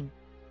be seen.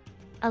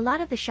 A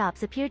lot of the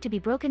shops appeared to be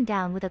broken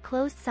down with a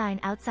closed sign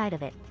outside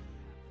of it.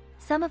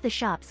 Some of the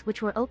shops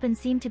which were open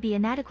seemed to be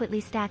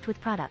inadequately stacked with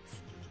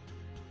products.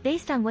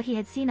 Based on what he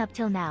had seen up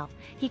till now,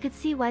 he could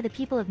see why the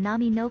people of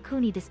Nami no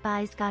Kuni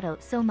despised Gato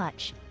so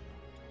much.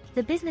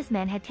 The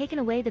businessmen had taken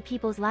away the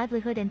people's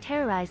livelihood and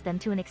terrorized them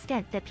to an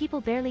extent that people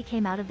barely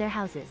came out of their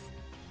houses.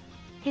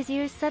 His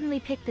ears suddenly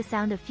picked the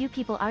sound of few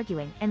people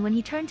arguing, and when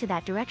he turned to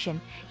that direction,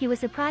 he was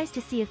surprised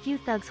to see a few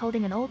thugs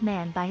holding an old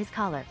man by his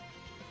collar.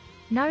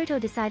 Naruto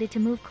decided to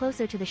move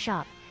closer to the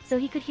shop, so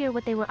he could hear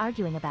what they were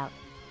arguing about.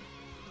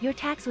 Your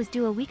tax was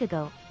due a week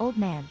ago, old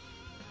man.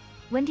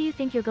 When do you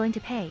think you're going to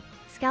pay?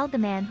 Scowled the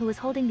man who was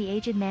holding the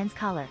aged man's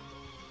collar.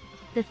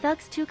 The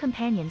thug's two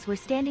companions were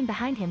standing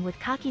behind him with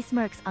cocky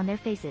smirks on their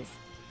faces.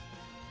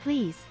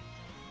 Please.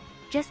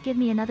 Just give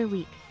me another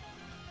week.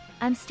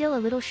 I'm still a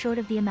little short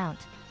of the amount.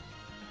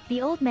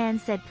 The old man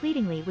said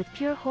pleadingly with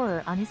pure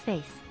horror on his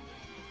face.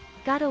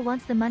 Gato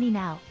wants the money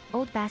now,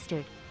 old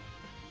bastard.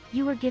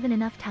 You were given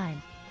enough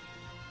time.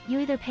 You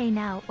either pay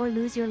now or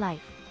lose your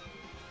life.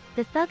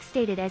 The thug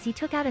stated as he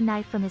took out a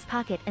knife from his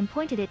pocket and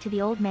pointed it to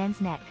the old man's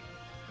neck.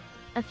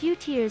 A few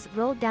tears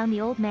rolled down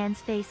the old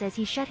man's face as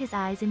he shut his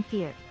eyes in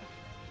fear.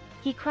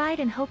 He cried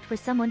and hoped for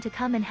someone to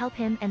come and help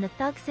him, and the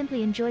thug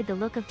simply enjoyed the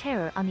look of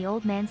terror on the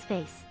old man's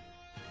face.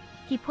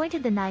 He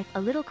pointed the knife a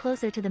little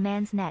closer to the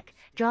man's neck,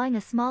 drawing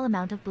a small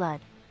amount of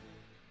blood.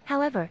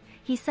 However,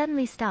 he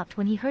suddenly stopped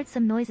when he heard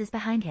some noises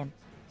behind him.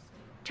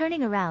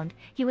 Turning around,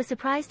 he was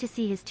surprised to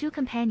see his two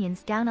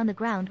companions down on the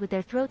ground with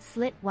their throats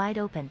slit wide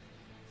open.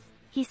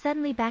 He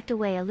suddenly backed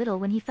away a little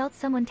when he felt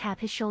someone tap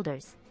his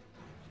shoulders.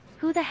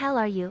 Who the hell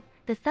are you?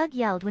 The thug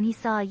yelled when he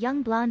saw a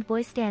young blonde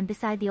boy stand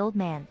beside the old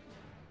man.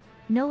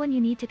 No one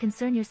you need to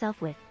concern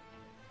yourself with.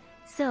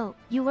 So,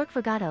 you work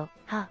for Gato,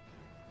 huh?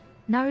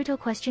 Naruto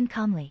questioned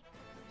calmly.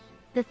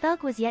 The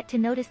thug was yet to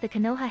notice the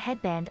Konoha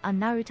headband on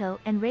Naruto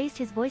and raised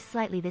his voice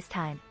slightly this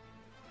time.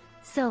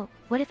 So,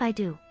 what if I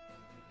do?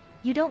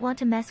 You don't want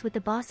to mess with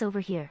the boss over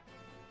here.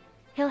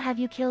 He'll have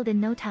you killed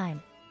in no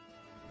time.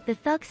 The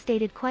thug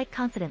stated quite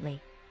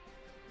confidently.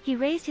 He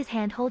raised his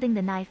hand holding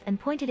the knife and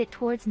pointed it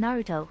towards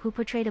Naruto, who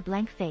portrayed a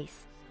blank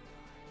face.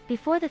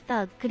 Before the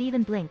thug could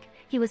even blink,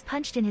 he was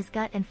punched in his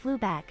gut and flew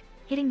back,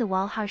 hitting the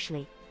wall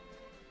harshly.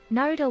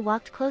 Naruto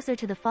walked closer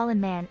to the fallen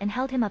man and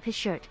held him up his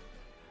shirt.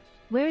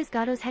 Where is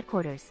Gato's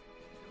headquarters?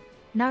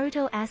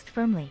 Naruto asked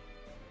firmly.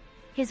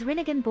 His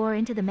Rinnegan bore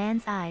into the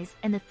man's eyes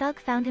and the thug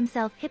found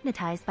himself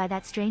hypnotized by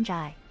that strange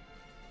eye.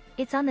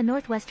 It's on the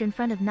northwestern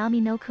front of Nami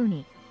no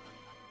Kuni.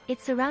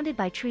 It's surrounded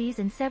by trees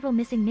and several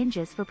missing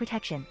ninjas for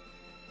protection.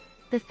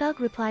 The thug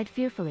replied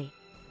fearfully.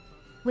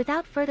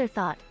 Without further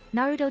thought,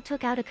 Naruto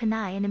took out a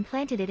kunai and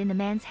implanted it in the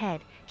man's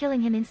head,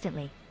 killing him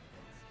instantly.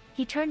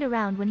 He turned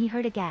around when he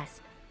heard a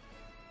gasp.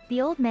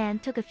 The old man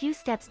took a few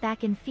steps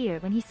back in fear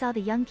when he saw the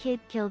young kid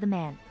kill the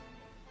man.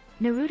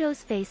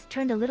 Naruto's face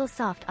turned a little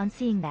soft on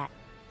seeing that.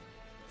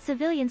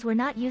 Civilians were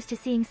not used to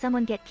seeing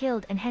someone get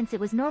killed, and hence it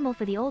was normal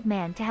for the old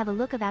man to have a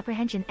look of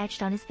apprehension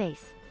etched on his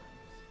face.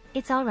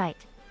 It's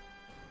alright.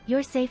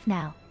 You're safe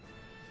now.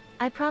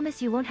 I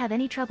promise you won't have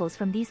any troubles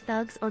from these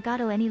thugs or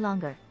Gato any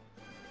longer.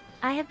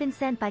 I have been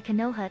sent by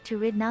Konoha to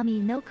rid Nami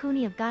no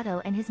Kuni of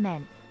Gato and his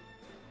men.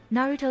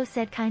 Naruto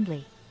said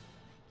kindly.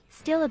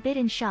 Still a bit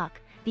in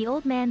shock, the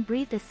old man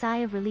breathed a sigh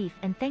of relief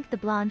and thanked the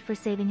blonde for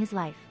saving his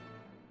life.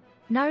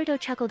 Naruto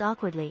chuckled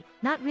awkwardly,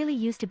 not really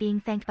used to being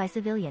thanked by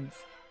civilians.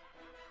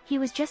 He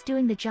was just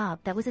doing the job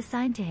that was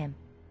assigned to him.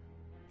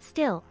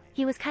 Still,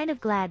 He was kind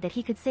of glad that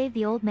he could save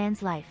the old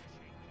man's life.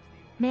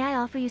 May I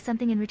offer you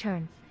something in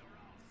return?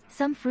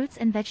 Some fruits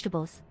and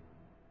vegetables.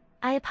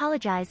 I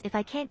apologize if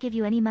I can't give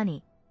you any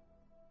money.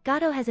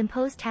 Gato has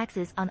imposed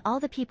taxes on all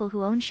the people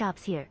who own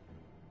shops here.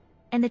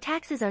 And the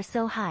taxes are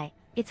so high,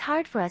 it's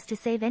hard for us to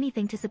save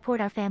anything to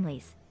support our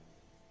families.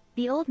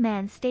 The old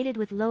man stated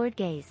with lowered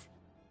gaze.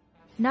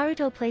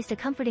 Naruto placed a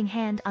comforting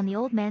hand on the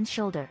old man's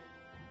shoulder.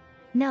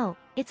 No,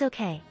 it's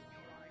okay.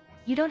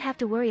 You don't have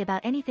to worry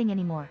about anything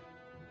anymore.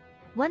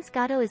 Once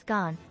Gato is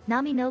gone,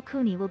 Nami no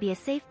Kuni will be a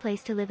safe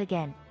place to live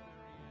again.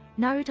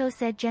 Naruto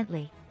said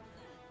gently.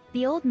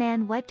 The old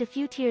man wiped a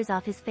few tears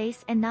off his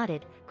face and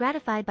nodded,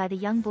 gratified by the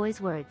young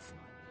boy's words.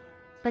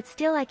 But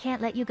still I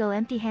can't let you go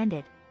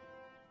empty-handed.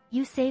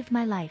 You saved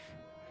my life.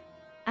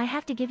 I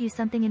have to give you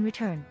something in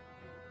return.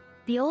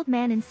 The old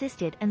man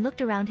insisted and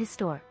looked around his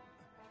store.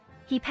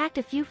 He packed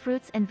a few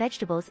fruits and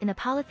vegetables in a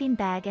polythene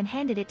bag and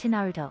handed it to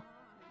Naruto.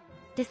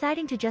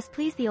 Deciding to just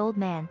please the old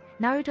man,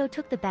 Naruto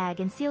took the bag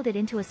and sealed it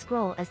into a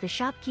scroll as the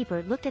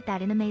shopkeeper looked at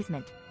that in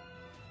amazement.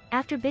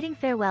 After bidding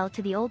farewell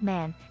to the old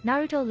man,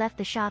 Naruto left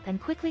the shop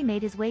and quickly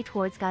made his way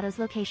towards Gato's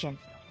location.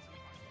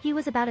 He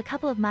was about a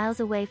couple of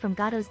miles away from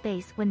Gato's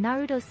base when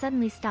Naruto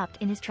suddenly stopped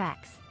in his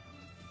tracks.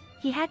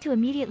 He had to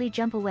immediately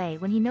jump away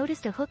when he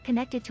noticed a hook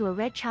connected to a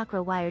red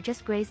chakra wire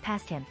just grazed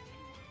past him.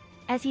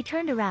 As he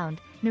turned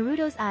around,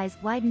 Naruto's eyes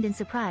widened in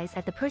surprise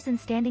at the person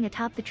standing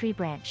atop the tree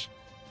branch.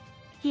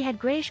 He had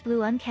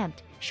grayish-blue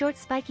unkempt, short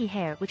spiky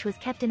hair which was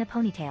kept in a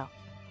ponytail.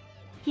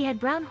 He had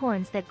brown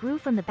horns that grew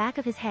from the back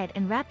of his head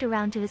and wrapped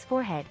around to his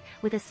forehead,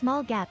 with a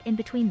small gap in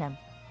between them.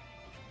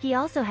 He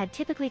also had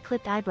typically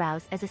clipped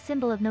eyebrows as a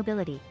symbol of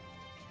nobility.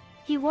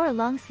 He wore a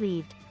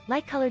long-sleeved,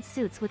 light-colored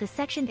suits with a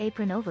sectioned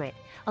apron over it,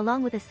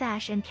 along with a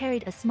sash, and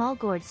carried a small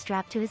gourd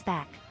strapped to his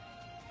back.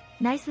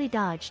 Nicely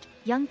dodged,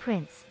 young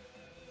prince,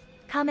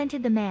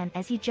 commented the man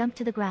as he jumped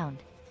to the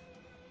ground.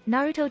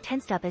 Naruto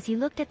tensed up as he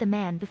looked at the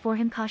man before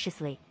him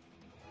cautiously.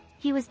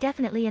 He was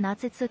definitely an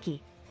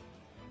Otsutsuki.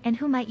 And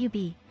who might you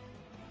be?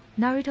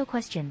 Naruto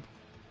questioned.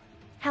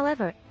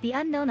 However, the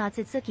unknown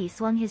Otsutsuki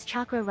swung his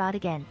chakra rod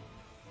again.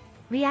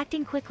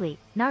 Reacting quickly,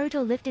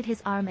 Naruto lifted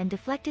his arm and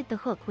deflected the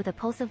hook with a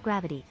pulse of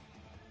gravity.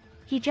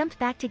 He jumped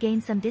back to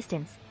gain some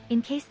distance,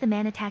 in case the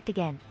man attacked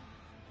again.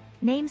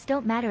 Names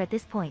don't matter at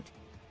this point.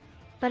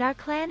 But our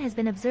clan has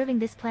been observing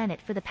this planet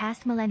for the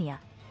past millennia.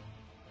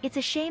 It's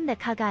a shame that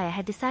Kagaya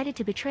had decided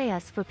to betray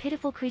us for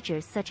pitiful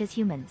creatures such as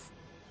humans.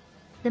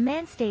 The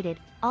man stated,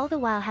 all the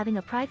while having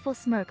a prideful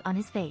smirk on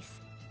his face.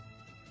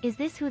 Is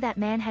this who that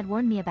man had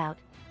warned me about?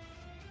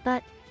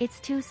 But, it's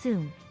too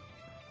soon.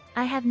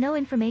 I have no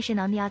information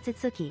on the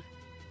Otsutsuki.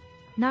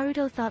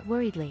 Naruto thought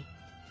worriedly.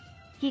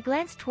 He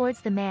glanced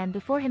towards the man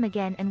before him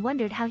again and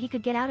wondered how he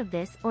could get out of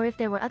this or if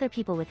there were other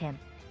people with him.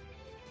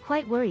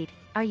 Quite worried,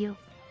 are you?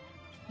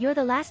 You're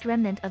the last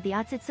remnant of the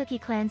Otsutsuki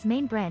clan's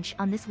main branch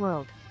on this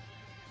world.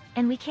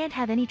 And we can't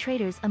have any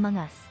traitors among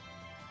us.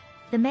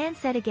 The man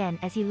said again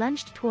as he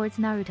lunged towards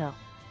Naruto.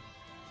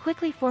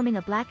 Quickly forming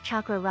a black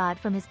chakra rod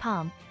from his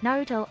palm,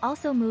 Naruto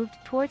also moved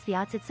towards the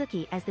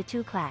Otsutsuki as the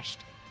two clashed.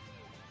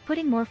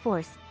 Putting more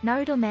force,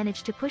 Naruto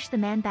managed to push the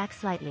man back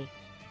slightly.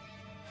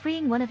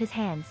 Freeing one of his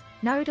hands,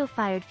 Naruto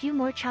fired few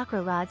more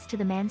chakra rods to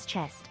the man's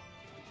chest.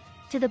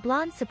 To the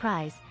blonde's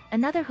surprise,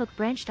 another hook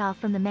branched off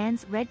from the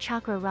man's red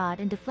chakra rod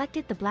and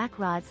deflected the black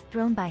rods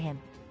thrown by him.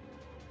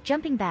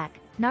 Jumping back,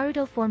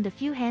 Naruto formed a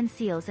few hand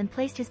seals and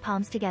placed his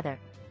palms together.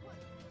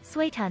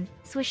 Suetun,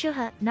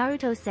 Swishuha,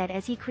 Naruto said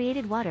as he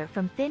created water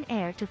from thin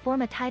air to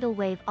form a tidal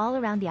wave all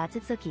around the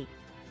Otsutsuki.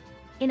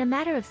 In a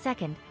matter of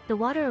seconds, the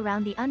water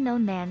around the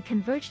unknown man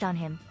converged on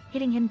him,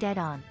 hitting him dead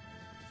on.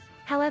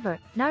 However,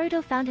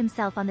 Naruto found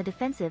himself on the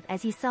defensive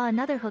as he saw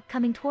another hook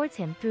coming towards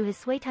him through his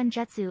Suetun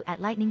jutsu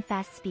at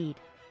lightning-fast speed.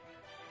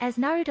 As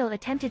Naruto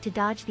attempted to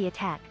dodge the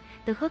attack,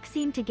 the hook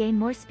seemed to gain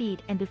more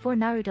speed, and before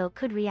Naruto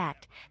could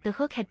react, the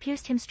hook had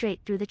pierced him straight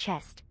through the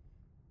chest.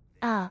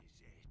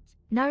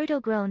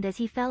 Naruto groaned as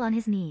he fell on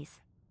his knees.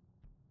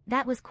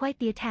 That was quite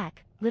the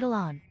attack, little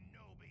on.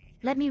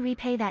 Let me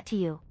repay that to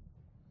you.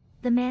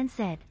 The man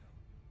said.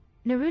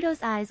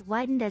 Naruto's eyes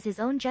widened as his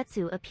own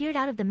jutsu appeared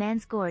out of the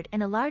man's gourd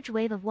and a large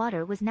wave of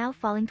water was now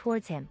falling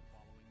towards him.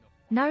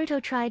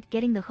 Naruto tried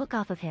getting the hook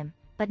off of him,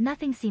 but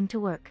nothing seemed to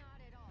work.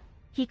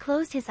 He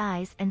closed his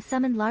eyes and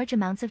summoned large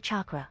amounts of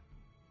chakra.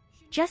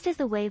 Just as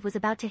the wave was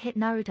about to hit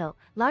Naruto,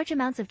 large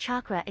amounts of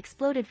chakra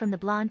exploded from the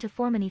blonde to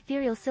form an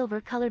ethereal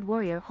silver-colored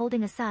warrior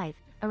holding a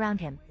scythe around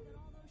him.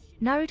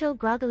 Naruto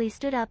groggily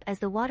stood up as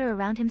the water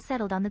around him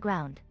settled on the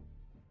ground.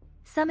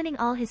 Summoning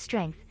all his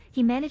strength,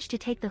 he managed to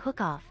take the hook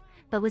off,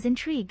 but was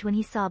intrigued when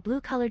he saw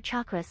blue-colored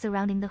chakra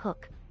surrounding the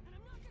hook.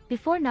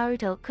 Before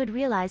Naruto could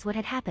realize what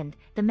had happened,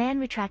 the man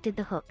retracted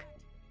the hook.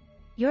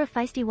 You're a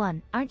feisty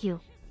one, aren't you?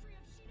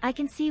 I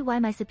can see why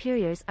my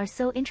superiors are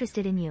so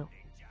interested in you.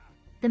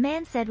 The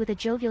man said with a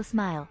jovial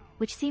smile,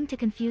 which seemed to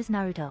confuse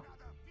Naruto.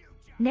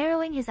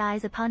 Narrowing his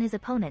eyes upon his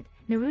opponent,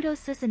 Naruto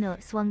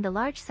Susanoo swung the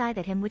large scythe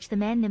at him, which the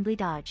man nimbly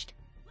dodged.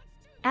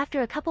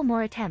 After a couple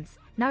more attempts,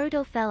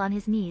 Naruto fell on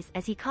his knees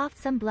as he coughed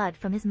some blood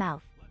from his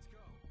mouth.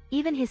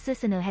 Even his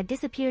Susanoo had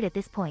disappeared at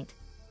this point.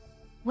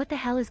 What the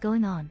hell is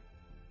going on?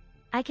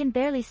 I can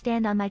barely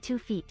stand on my 2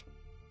 feet.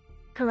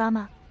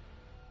 Kurama?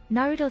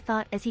 Naruto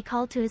thought as he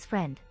called to his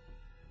friend.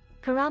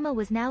 Kurama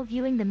was now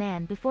viewing the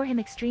man before him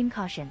extreme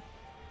caution.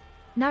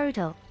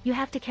 Naruto, you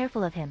have to be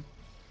careful of him.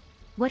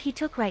 What he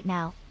took right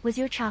now was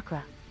your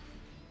chakra.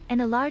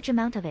 And a large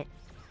amount of it.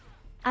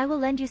 I will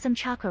lend you some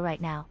chakra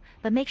right now,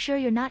 but make sure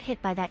you're not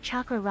hit by that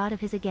chakra rod of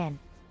his again.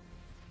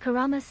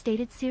 Kurama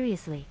stated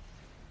seriously.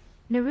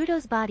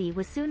 Naruto's body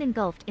was soon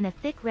engulfed in a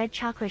thick red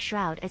chakra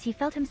shroud as he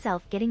felt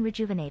himself getting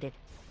rejuvenated.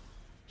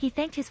 He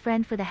thanked his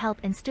friend for the help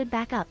and stood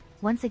back up,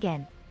 once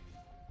again.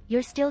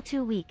 You're still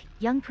too weak,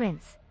 young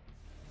prince.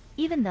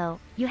 Even though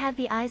you have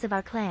the eyes of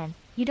our clan,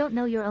 you don't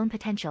know your own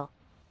potential.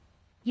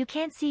 You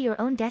can't see your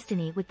own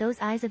destiny with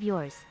those eyes of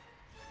yours.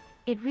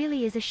 It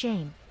really is a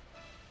shame.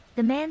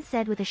 The man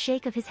said with a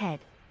shake of his head.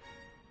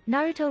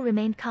 Naruto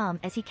remained calm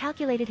as he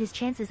calculated his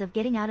chances of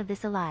getting out of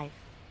this alive.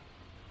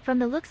 From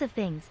the looks of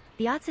things,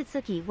 the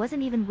Otsutsuki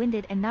wasn't even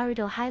winded and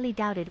Naruto highly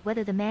doubted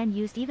whether the man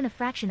used even a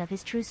fraction of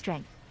his true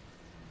strength.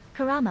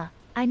 Kurama,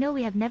 I know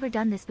we have never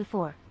done this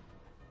before.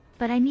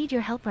 But I need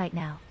your help right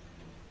now.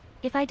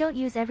 If I don't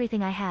use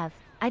everything I have,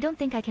 I don't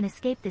think I can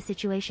escape this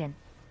situation.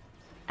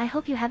 I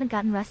hope you haven't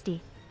gotten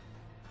rusty.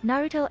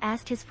 Naruto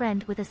asked his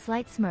friend with a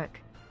slight smirk.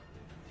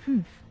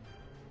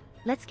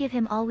 Let's give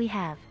him all we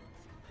have.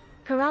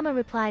 Kurama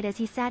replied as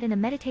he sat in a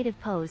meditative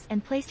pose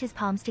and placed his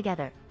palms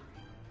together.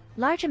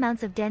 Large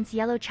amounts of dense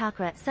yellow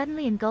chakra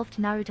suddenly engulfed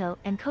Naruto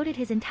and coated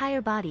his entire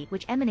body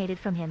which emanated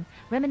from him,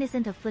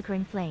 reminiscent of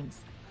flickering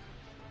flames.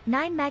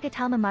 9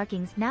 Magatama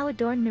markings now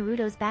adorned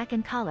Naruto's back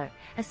and collar,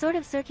 a sort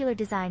of circular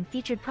design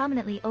featured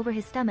prominently over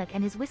his stomach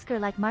and his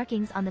whisker-like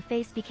markings on the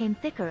face became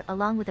thicker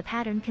along with a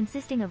pattern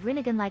consisting of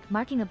Rinnegan-like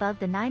marking above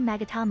the 9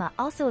 Magatama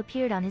also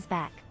appeared on his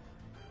back.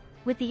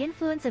 With the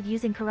influence of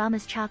using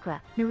Kurama's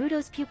chakra,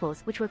 Naruto's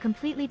pupils which were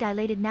completely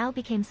dilated now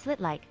became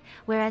slit-like,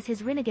 whereas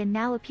his Rinnegan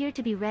now appeared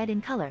to be red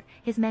in color,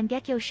 his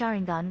Mangekyo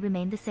Sharingan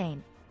remained the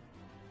same.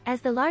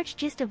 As the large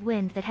gist of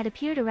wind that had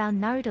appeared around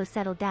Naruto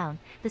settled down,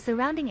 the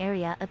surrounding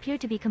area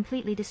appeared to be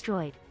completely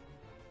destroyed.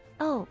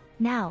 Oh,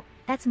 now,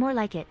 that's more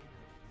like it.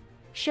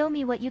 Show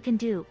me what you can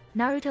do,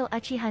 Naruto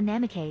Uchiha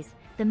Namikaze,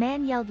 the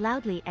man yelled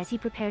loudly as he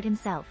prepared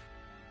himself.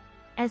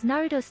 As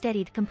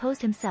Naruto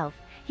composed himself,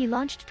 he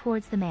launched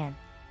towards the man.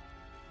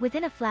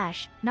 Within a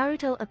flash,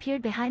 Naruto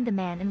appeared behind the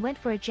man and went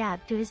for a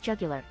jab to his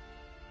jugular.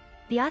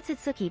 The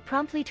Otsutsuki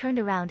promptly turned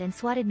around and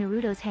swatted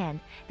Naruto's hand,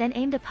 then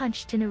aimed a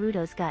punch to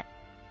Naruto's gut.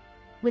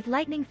 With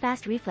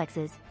lightning-fast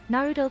reflexes,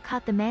 Naruto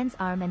caught the man's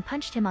arm and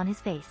punched him on his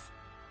face.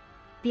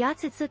 The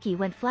Otsutsuki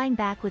went flying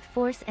back with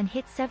force and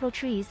hit several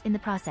trees in the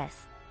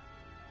process.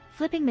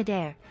 Flipping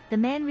midair, the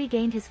man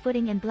regained his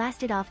footing and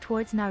blasted off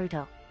towards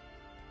Naruto.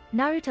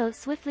 Naruto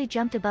swiftly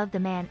jumped above the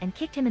man and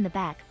kicked him in the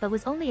back but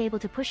was only able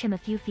to push him a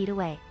few feet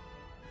away.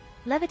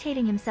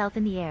 Levitating himself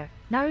in the air,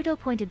 Naruto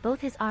pointed both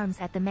his arms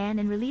at the man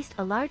and released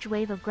a large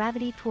wave of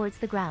gravity towards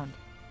the ground.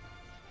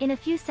 In a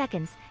few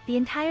seconds, the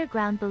entire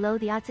ground below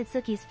the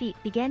Otsutsuki's feet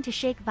began to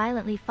shake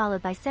violently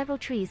followed by several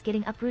trees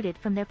getting uprooted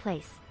from their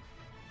place.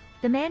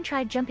 The man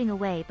tried jumping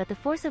away but the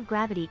force of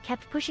gravity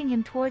kept pushing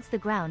him towards the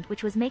ground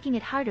which was making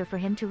it harder for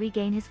him to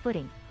regain his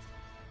footing.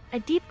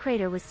 A deep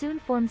crater was soon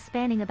formed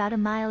spanning about a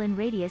mile in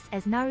radius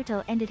as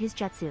Naruto ended his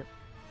jutsu.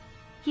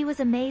 He was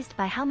amazed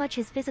by how much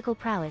his physical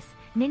prowess,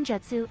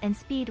 ninjutsu and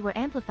speed were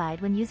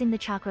amplified when using the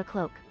chakra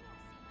cloak.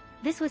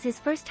 This was his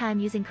first time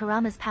using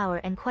Kurama's power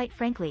and quite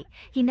frankly,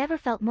 he never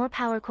felt more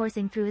power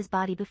coursing through his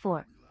body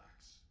before.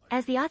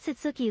 As the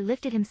Otsutsuki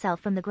lifted himself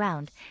from the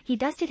ground, he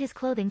dusted his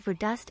clothing for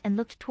dust and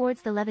looked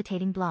towards the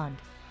levitating blonde.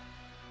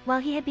 While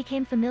he had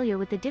become familiar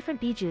with the different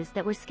bijus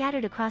that were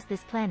scattered across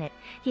this planet,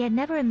 he had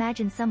never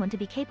imagined someone to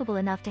be capable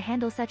enough to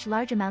handle such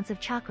large amounts of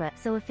chakra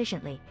so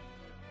efficiently.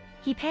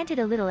 He panted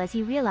a little as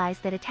he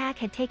realized that attack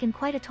had taken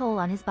quite a toll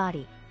on his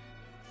body.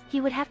 He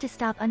would have to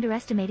stop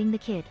underestimating the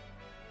kid.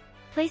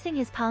 Placing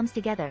his palms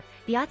together,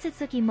 the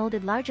Otsutsuki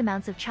molded large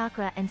amounts of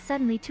chakra and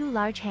suddenly 2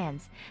 large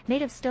hands,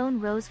 made of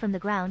stone rose from the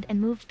ground and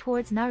moved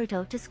towards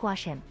Naruto to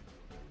squash him.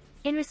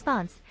 In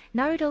response,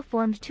 Naruto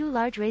formed 2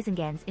 large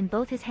Raisengans in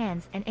both his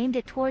hands and aimed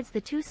it towards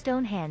the 2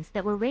 stone hands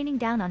that were raining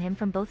down on him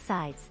from both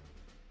sides.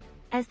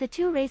 As the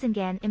 2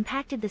 Rasengan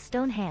impacted the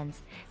stone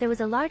hands, there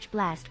was a large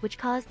blast which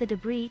caused the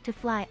debris to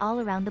fly all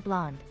around the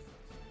blonde.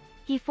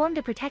 He formed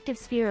a protective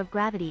sphere of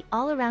gravity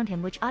all around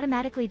him which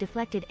automatically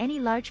deflected any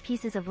large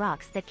pieces of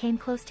rocks that came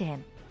close to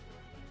him.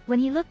 When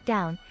he looked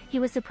down, he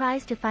was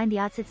surprised to find the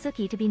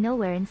Otsutsuki to be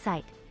nowhere in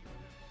sight.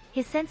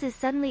 His senses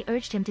suddenly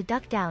urged him to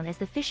duck down as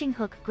the fishing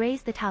hook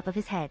grazed the top of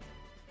his head.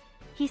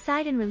 He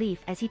sighed in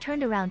relief as he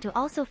turned around to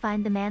also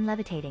find the man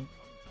levitating.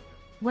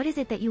 "What is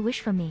it that you wish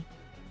from me?"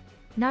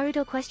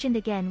 Naruto questioned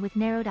again with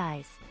narrowed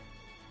eyes.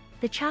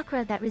 "The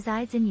chakra that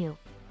resides in you.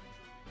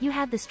 You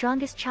have the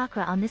strongest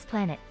chakra on this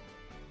planet.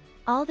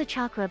 All the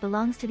chakra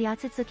belongs to the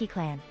Otsutsuki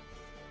clan,"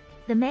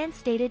 the man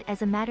stated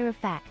as a matter of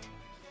fact.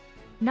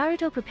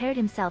 Naruto prepared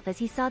himself as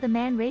he saw the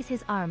man raise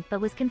his arm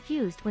but was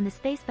confused when the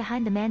space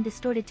behind the man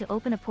distorted to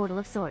open a portal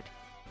of sort.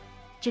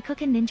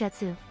 Jikuken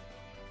ninjutsu.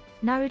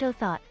 Naruto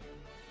thought.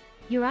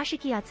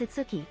 Urashiki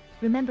Otsutsuki,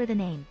 remember the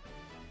name.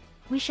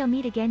 We shall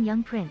meet again,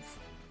 young prince.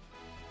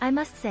 I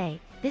must say,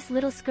 this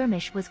little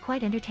skirmish was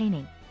quite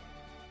entertaining.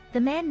 The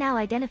man now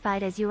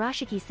identified as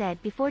Urashiki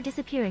said before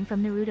disappearing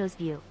from Naruto's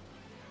view.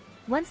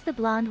 Once the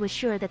blonde was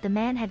sure that the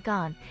man had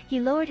gone, he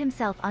lowered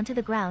himself onto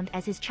the ground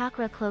as his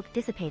chakra cloak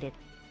dissipated.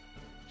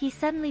 He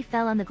suddenly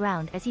fell on the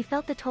ground as he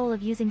felt the toll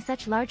of using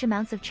such large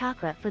amounts of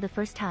chakra for the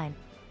first time.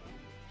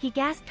 He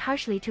gasped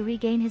harshly to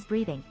regain his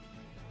breathing.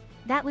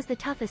 That was the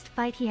toughest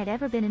fight he had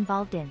ever been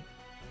involved in.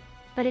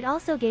 But it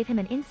also gave him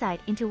an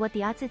insight into what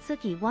the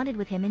Otsutsuki wanted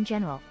with him in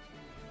general.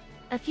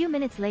 A few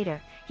minutes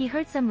later, he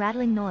heard some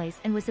rattling noise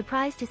and was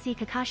surprised to see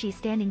Kakashi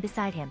standing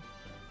beside him.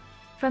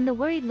 From the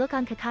worried look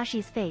on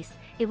Kakashi's face,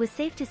 it was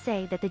safe to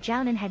say that the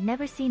Jounin had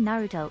never seen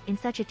Naruto in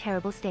such a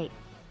terrible state.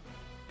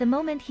 The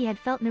moment he had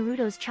felt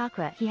Naruto's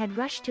chakra, he had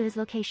rushed to his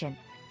location.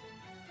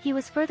 He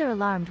was further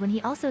alarmed when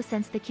he also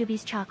sensed the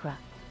Kyuubi's chakra.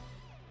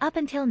 Up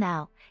until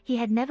now, he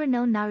had never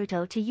known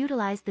Naruto to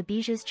utilize the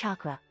Bijuu's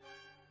chakra.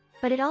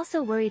 But it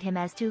also worried him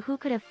as to who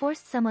could have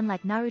forced someone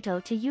like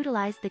Naruto to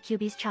utilize the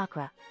Kyuubi's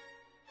chakra.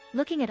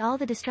 Looking at all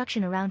the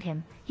destruction around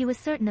him, he was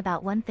certain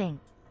about one thing.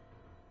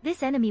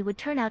 This enemy would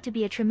turn out to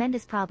be a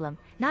tremendous problem,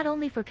 not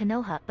only for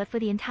Konoha but for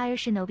the entire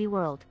shinobi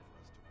world.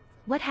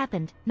 What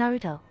happened,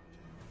 Naruto?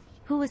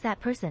 Who was that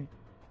person?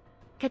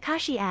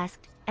 Kakashi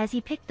asked, as he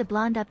picked the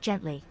blonde up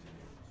gently.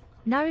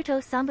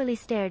 Naruto somberly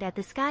stared at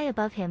the sky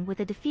above him with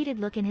a defeated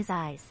look in his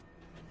eyes.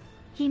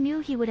 He knew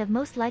he would have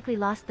most likely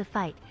lost the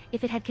fight,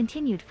 if it had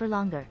continued for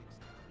longer.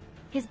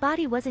 His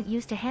body wasn't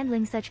used to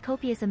handling such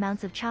copious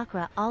amounts of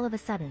chakra all of a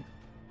sudden.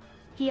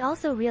 He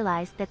also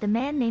realized that the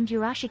man named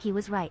Urashiki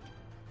was right.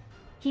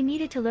 He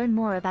needed to learn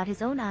more about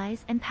his own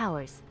eyes and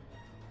powers.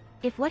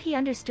 If what he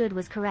understood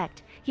was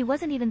correct, he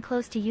wasn't even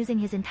close to using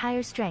his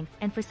entire strength,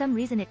 and for some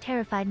reason it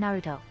terrified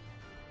Naruto.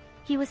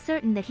 He was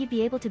certain that he'd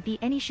be able to beat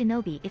any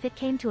shinobi if it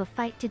came to a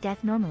fight to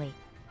death normally.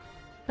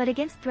 But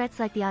against threats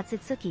like the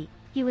Otsutsuki,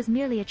 he was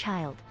merely a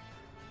child.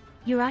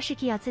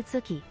 Urashiki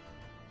Otsutsuki,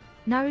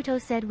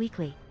 Naruto said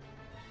weakly.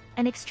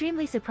 An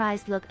extremely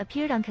surprised look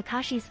appeared on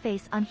Kakashi's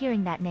face on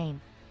hearing that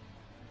name.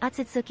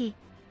 Otsutsuki?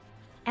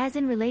 As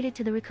in related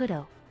to the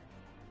Rikudo?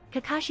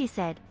 Kakashi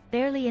said,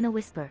 barely in a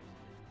whisper.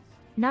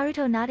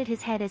 Naruto nodded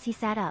his head as he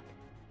sat up.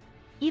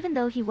 Even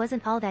though he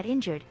wasn't all that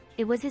injured,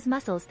 it was his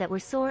muscles that were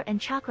sore and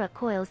chakra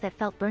coils that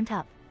felt burnt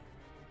up.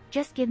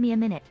 Just give me a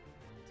minute.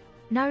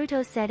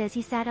 Naruto said as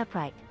he sat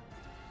upright.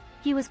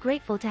 He was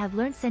grateful to have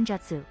learned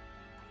Senjutsu.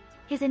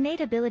 His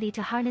innate ability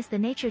to harness the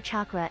nature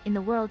chakra in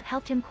the world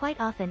helped him quite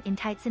often in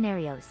tight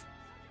scenarios.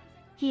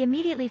 He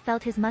immediately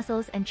felt his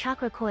muscles and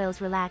chakra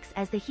coils relax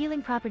as the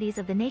healing properties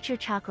of the nature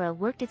chakra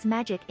worked its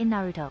magic in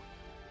Naruto.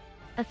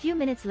 A few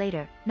minutes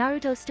later,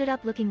 Naruto stood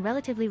up looking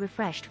relatively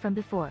refreshed from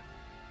before.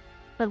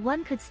 But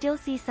one could still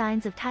see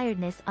signs of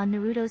tiredness on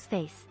Naruto's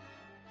face.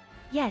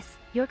 Yes,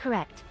 you're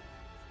correct.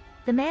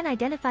 The man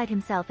identified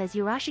himself as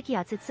Urashiki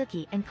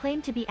Otsutsuki and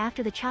claimed to be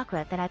after the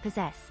chakra that I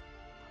possess.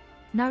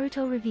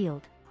 Naruto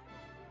revealed.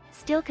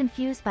 Still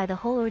confused by the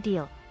whole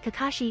ordeal,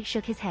 Kakashi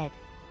shook his head.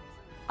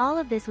 All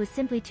of this was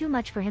simply too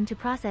much for him to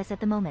process at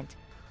the moment.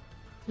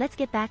 Let's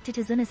get back to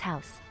Tazuna's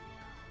house.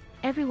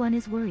 Everyone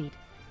is worried.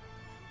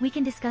 We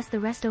can discuss the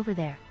rest over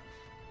there.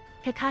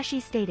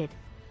 Kakashi stated.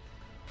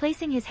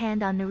 Placing his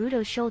hand on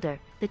Naruto's shoulder,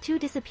 the two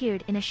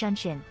disappeared in a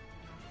shunshin.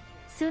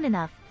 Soon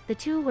enough, the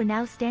two were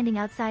now standing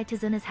outside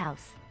Tazuna's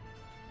house.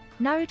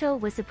 Naruto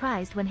was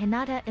surprised when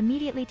Hinata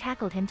immediately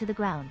tackled him to the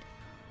ground.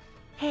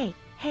 Hey,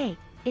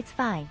 it's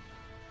fine.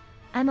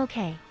 I'm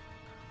okay.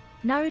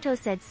 Naruto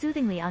said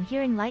soothingly on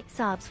hearing light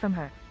sobs from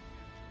her.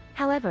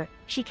 However,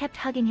 she kept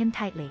hugging him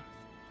tightly.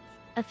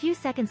 A few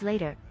seconds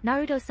later,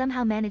 Naruto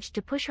somehow managed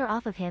to push her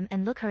off of him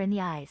and look her in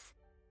the eyes.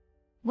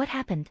 What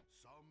happened?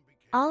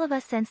 All of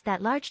us sensed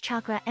that large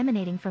chakra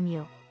emanating from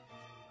you.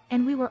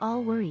 And we were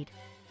all worried.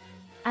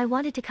 I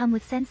wanted to come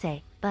with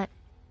Sensei, but...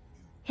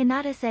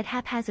 Hinata said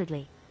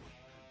haphazardly.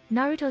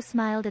 Naruto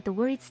smiled at the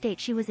worried state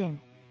she was in.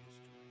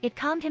 It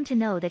calmed him to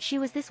know that she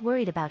was this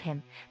worried about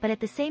him, but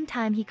at the same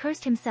time he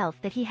cursed himself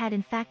that he had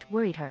in fact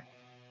worried her.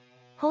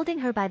 Holding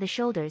her by the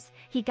shoulders,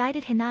 he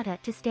guided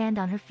Hinata to stand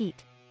on her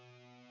feet.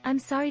 I'm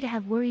sorry to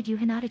have worried you,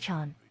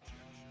 Hinata-chan.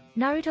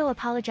 Naruto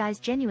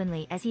apologized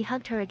genuinely as he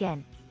hugged her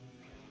again.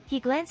 He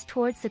glanced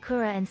towards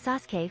Sakura and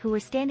Sasuke, who were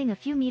standing a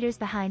few meters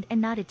behind, and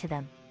nodded to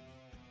them.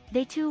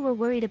 They too were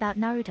worried about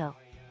Naruto.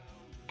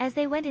 As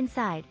they went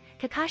inside,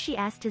 Kakashi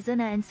asked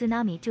Tazuna and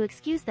Tsunami to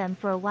excuse them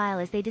for a while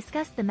as they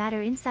discussed the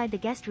matter inside the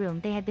guest room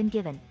they had been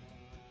given.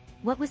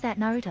 What was that,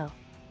 Naruto?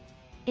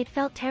 It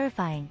felt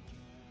terrifying.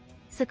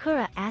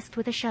 Sakura asked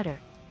with a shudder.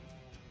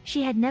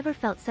 She had never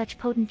felt such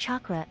potent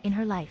chakra in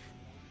her life.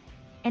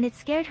 And it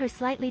scared her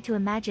slightly to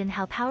imagine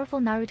how powerful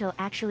Naruto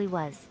actually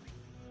was.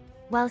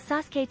 While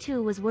Sasuke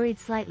too was worried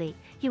slightly,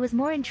 he was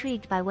more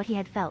intrigued by what he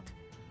had felt.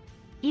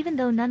 Even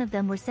though none of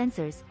them were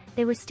sensors,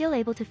 they were still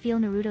able to feel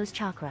Naruto's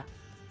chakra.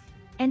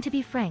 And to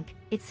be frank,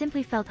 it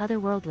simply felt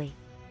otherworldly.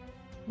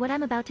 What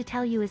I'm about to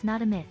tell you is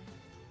not a myth.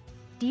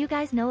 Do you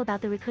guys know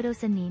about the Rikudo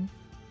Sennin?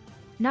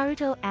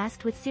 Naruto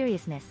asked with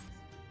seriousness.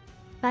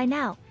 By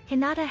now,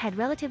 Hinata had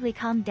relatively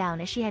calmed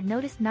down as she had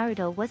noticed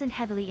Naruto wasn't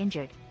heavily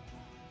injured.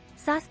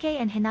 Sasuke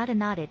and Hinata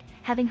nodded,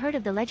 having heard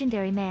of the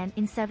legendary man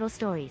in several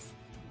stories.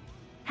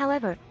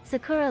 However,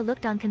 Sakura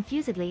looked on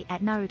confusedly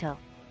at Naruto.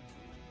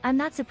 I'm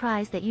not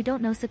surprised that you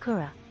don't know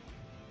Sakura.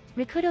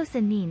 Rikudo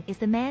Sennin is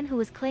the man who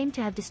was claimed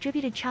to have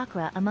distributed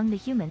chakra among the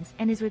humans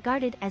and is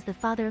regarded as the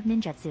father of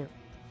ninjutsu.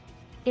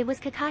 It was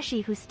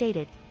Kakashi who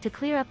stated, to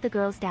clear up the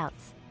girl's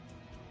doubts.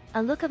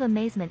 A look of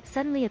amazement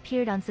suddenly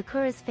appeared on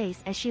Sakura's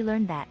face as she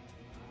learned that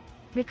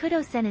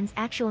Rikudo Sennin's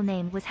actual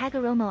name was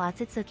Hagoromo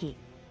Otsutsuki.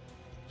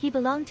 He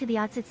belonged to the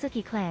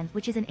Otsutsuki clan,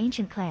 which is an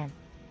ancient clan.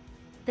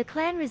 The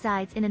clan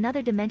resides in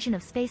another dimension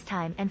of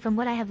space-time, and from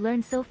what I have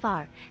learned so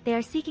far, they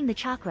are seeking the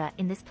chakra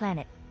in this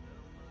planet.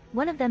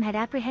 One of them had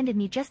apprehended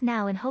me just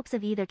now in hopes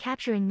of either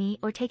capturing me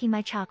or taking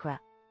my chakra.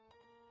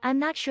 I'm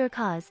not sure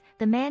cause,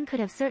 the man could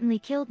have certainly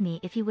killed me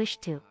if he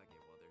wished to.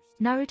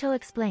 Naruto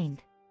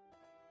explained.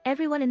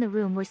 Everyone in the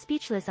room were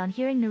speechless on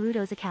hearing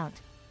Naruto's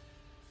account.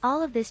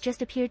 All of this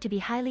just appeared to be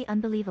highly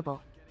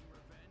unbelievable.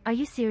 Are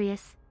you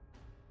serious?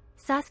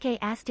 Sasuke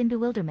asked in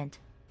bewilderment.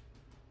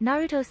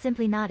 Naruto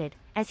simply nodded,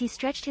 as he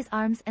stretched his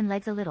arms and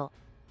legs a little.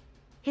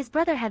 His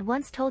brother had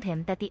once told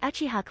him that the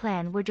Uchiha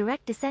clan were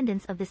direct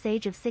descendants of the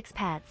Sage of Six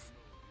Paths.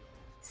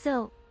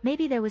 So,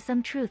 maybe there was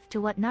some truth to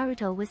what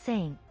Naruto was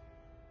saying.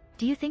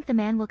 Do you think the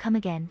man will come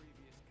again?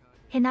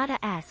 Hinata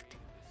asked.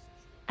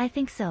 I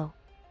think so.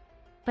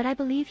 But I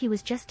believe he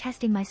was just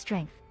testing my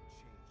strength.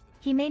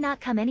 He may not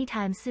come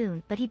anytime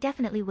soon, but he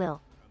definitely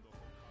will.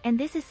 And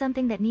this is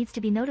something that needs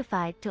to be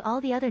notified to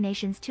all the other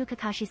nations too,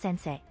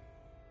 Kakashi-sensei.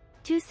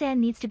 Two-san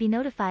needs to be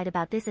notified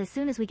about this as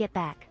soon as we get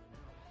back.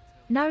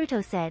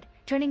 Naruto said,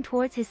 turning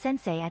towards his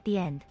sensei at the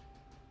end.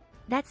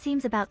 That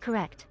seems about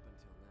correct.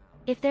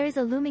 If there is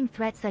a looming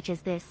threat such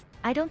as this,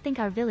 I don't think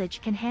our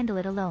village can handle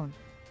it alone.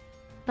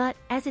 But,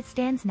 as it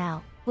stands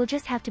now, we'll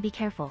just have to be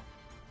careful.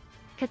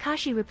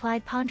 Kakashi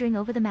replied, pondering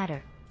over the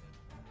matter.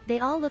 They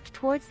all looked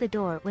towards the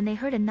door when they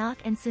heard a knock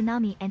and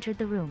Tsunami entered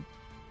the room.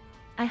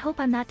 I hope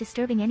I'm not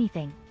disturbing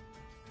anything.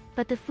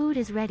 But the food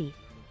is ready.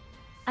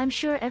 I'm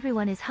sure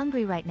everyone is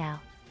hungry right now.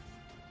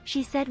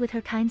 She said with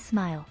her kind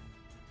smile.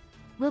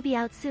 We'll be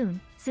out soon,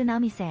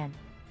 Tsunami-san.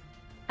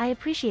 I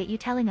appreciate you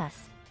telling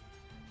us.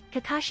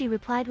 Kakashi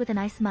replied with a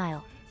nice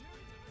smile.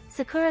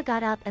 Sakura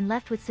got up and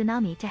left with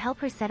Tsunami to help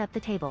her set up the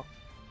table.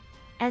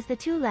 As the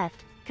two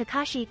left,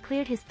 Kakashi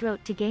cleared his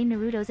throat to gain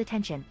Naruto's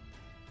attention.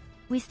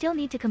 We still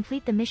need to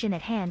complete the mission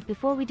at hand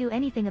before we do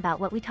anything about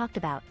what we talked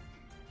about.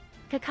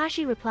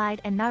 Kakashi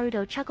replied, and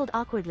Naruto chuckled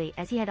awkwardly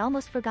as he had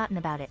almost forgotten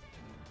about it.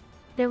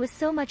 There was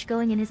so much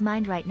going in his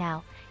mind right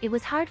now, it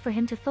was hard for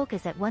him to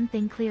focus at one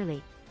thing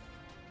clearly.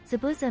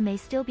 Zabuza may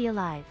still be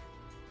alive.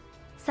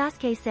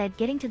 Sasuke said,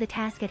 getting to the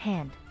task at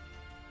hand.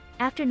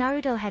 After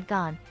Naruto had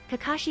gone,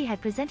 Kakashi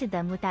had presented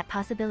them with that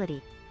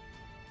possibility.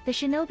 The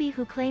shinobi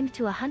who claimed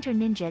to a hunter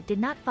ninja did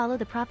not follow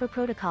the proper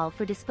protocol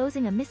for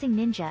disposing a missing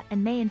ninja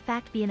and may in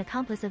fact be an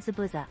accomplice of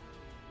Zabuza.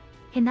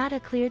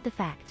 Hinata cleared the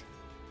fact.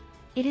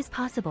 It is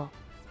possible.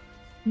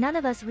 None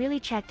of us really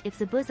checked if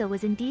Zabuza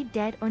was indeed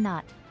dead or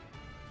not.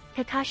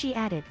 Kakashi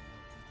added.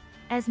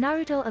 As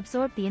Naruto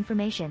absorbed the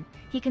information,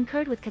 he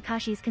concurred with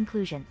Kakashi's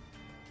conclusion.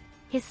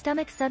 His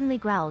stomach suddenly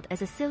growled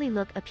as a silly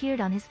look appeared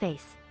on his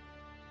face.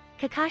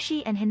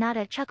 Kakashi and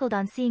Hinata chuckled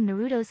on seeing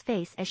Naruto's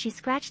face as she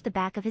scratched the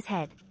back of his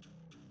head.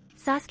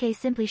 Sasuke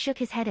simply shook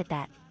his head at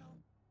that.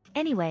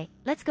 Anyway,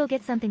 let's go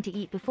get something to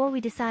eat before we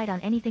decide on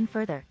anything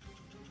further.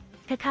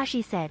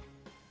 Kakashi said.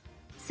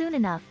 Soon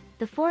enough,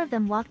 the four of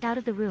them walked out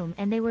of the room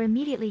and they were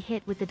immediately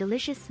hit with the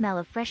delicious smell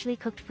of freshly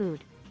cooked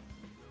food.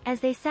 As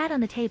they sat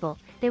on the table,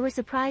 they were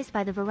surprised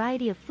by the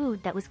variety of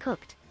food that was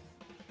cooked.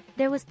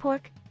 There was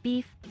pork,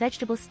 beef,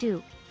 vegetable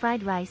stew,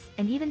 fried rice,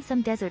 and even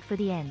some dessert for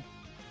the end.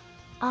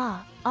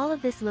 Ah, all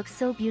of this looks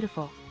so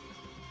beautiful.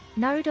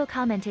 Naruto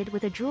commented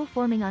with a drool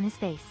forming on his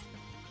face.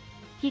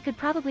 He could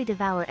probably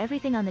devour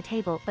everything on the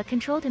table but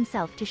controlled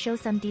himself to show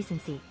some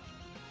decency.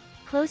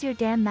 Close your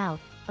damn mouth,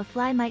 a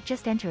fly might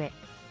just enter it.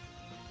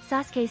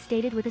 Sasuke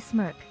stated with a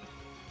smirk.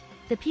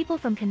 The people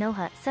from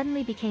Konoha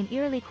suddenly became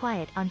eerily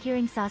quiet on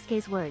hearing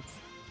Sasuke's words.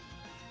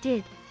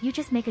 Did you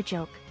just make a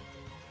joke?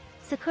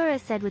 Sakura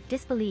said with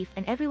disbelief,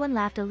 and everyone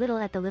laughed a little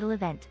at the little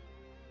event.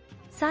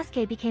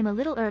 Sasuke became a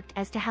little irked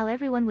as to how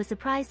everyone was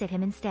surprised at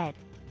him instead.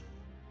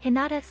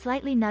 Hinata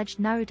slightly nudged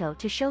Naruto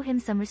to show him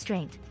some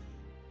restraint.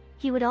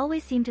 He would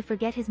always seem to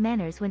forget his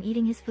manners when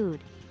eating his food.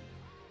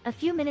 A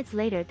few minutes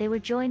later they were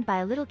joined by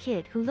a little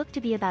kid who looked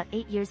to be about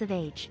 8 years of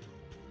age.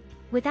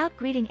 Without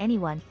greeting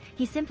anyone,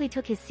 he simply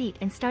took his seat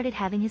and started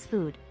having his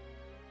food.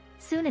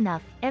 Soon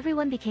enough,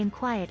 everyone became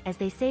quiet as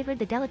they savored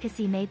the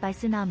delicacy made by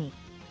Tsunami.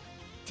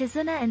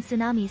 Tizuna and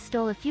Tsunami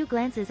stole a few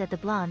glances at the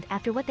blonde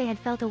after what they had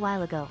felt a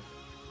while ago.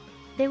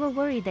 They were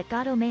worried that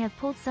Gato may have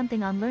pulled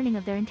something on learning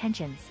of their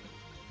intentions.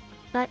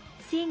 But,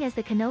 seeing as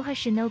the Konoha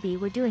shinobi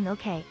were doing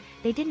okay,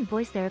 they didn't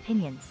voice their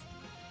opinions.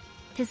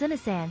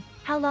 Tizuna-san,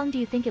 how long do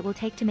you think it will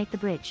take to make the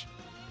bridge?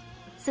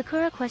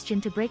 Sakura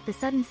questioned to break the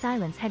sudden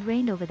silence had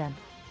reigned over them.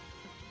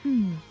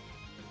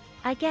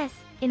 I guess,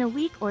 in a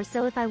week or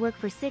so if I work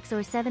for 6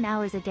 or 7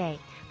 hours a day,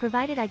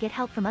 provided I get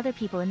help from other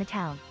people in the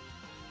town.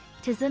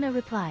 Tazuna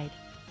replied.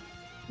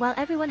 While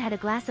everyone had a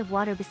glass of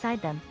water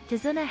beside them,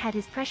 Tazuna had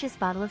his precious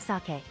bottle of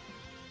sake.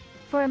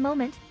 For a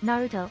moment,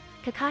 Naruto,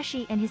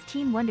 Kakashi and his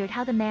team wondered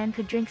how the man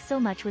could drink so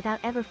much without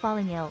ever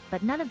falling ill,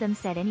 but none of them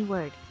said any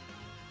word.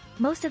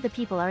 Most of the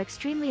people are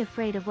extremely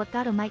afraid of what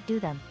Gato might do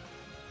them.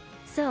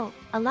 So,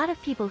 a lot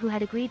of people who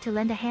had agreed to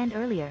lend a hand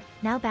earlier,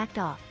 now backed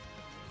off.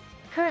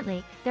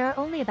 Currently, there are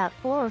only about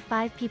 4 or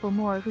 5 people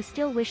more who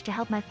still wish to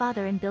help my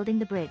father in building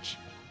the bridge.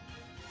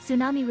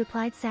 Tsunami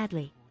replied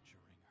sadly.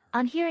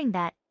 On hearing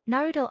that,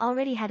 Naruto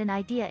already had an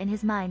idea in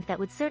his mind that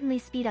would certainly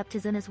speed up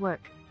Tazuna's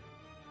work.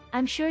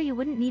 I'm sure you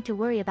wouldn't need to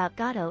worry about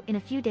Gato in a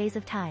few days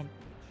of time.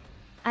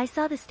 I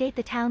saw the state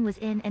the town was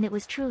in and it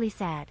was truly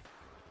sad.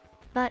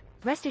 But,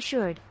 rest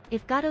assured,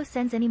 if Gato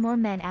sends any more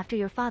men after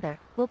your father,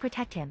 we'll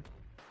protect him.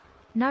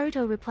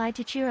 Naruto replied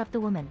to cheer up the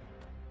woman.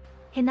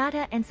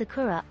 Hinata and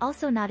Sakura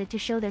also nodded to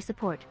show their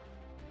support.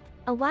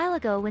 A while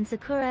ago when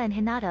Sakura and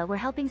Hinata were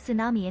helping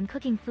Tsunami in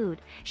cooking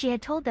food, she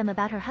had told them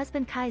about her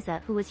husband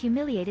Kaiza who was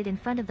humiliated in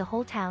front of the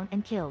whole town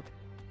and killed.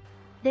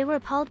 They were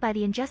appalled by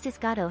the injustice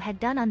Gato had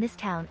done on this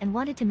town and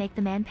wanted to make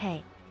the man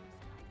pay.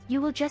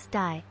 You will just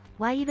die,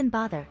 why even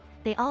bother?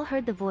 They all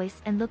heard the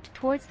voice and looked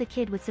towards the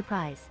kid with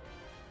surprise.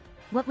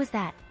 What was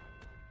that?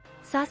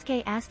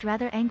 Sasuke asked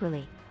rather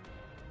angrily.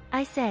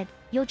 I said,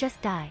 you'll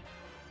just die.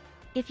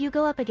 If you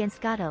go up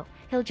against Gato,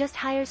 he'll just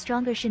hire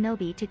stronger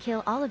shinobi to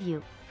kill all of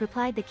you,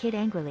 replied the kid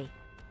angrily.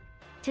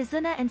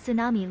 Tazuna and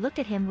Tsunami looked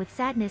at him with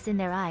sadness in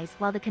their eyes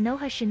while the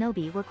Konoha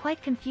shinobi were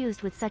quite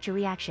confused with such a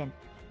reaction.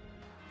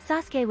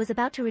 Sasuke was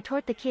about to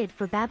retort the kid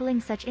for babbling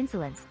such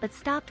insolence but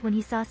stopped when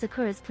he saw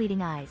Sakura's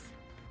pleading eyes.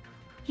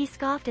 He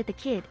scoffed at the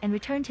kid and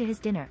returned to his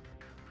dinner.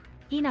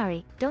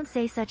 Inari, don't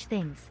say such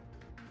things.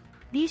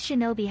 These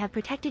shinobi have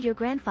protected your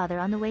grandfather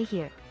on the way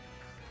here.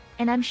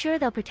 And I'm sure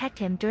they'll protect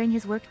him during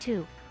his work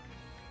too.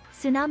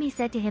 Tsunami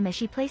said to him as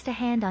she placed a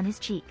hand on his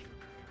cheek.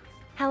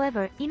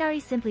 However, Inari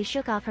simply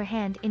shook off her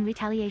hand in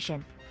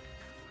retaliation.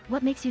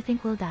 What makes you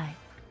think we'll die?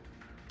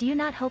 Do you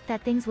not hope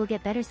that things will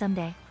get better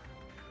someday?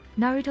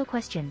 Naruto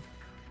questioned.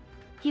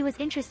 He was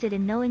interested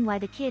in knowing why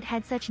the kid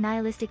had such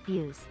nihilistic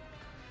views.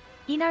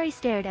 Inari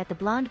stared at the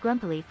blonde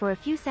grumpily for a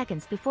few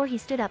seconds before he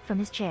stood up from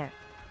his chair.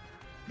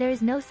 There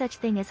is no such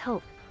thing as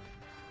hope.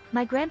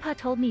 My grandpa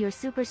told me you're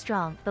super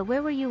strong, but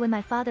where were you when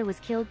my father was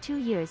killed 2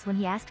 years when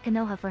he asked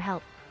Konoha for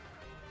help?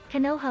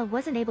 Konoha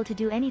wasn't able to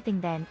do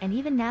anything then and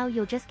even now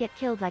you'll just get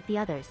killed like the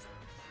others.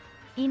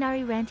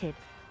 Inari ranted.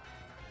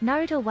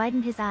 Naruto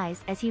widened his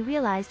eyes as he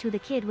realized who the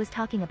kid was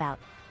talking about.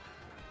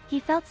 He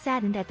felt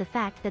saddened at the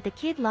fact that the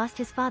kid lost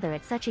his father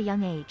at such a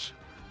young age.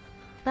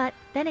 But,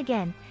 then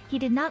again, he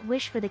did not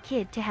wish for the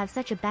kid to have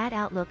such a bad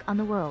outlook on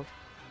the world.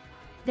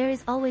 There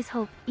is always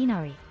hope,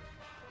 Inari.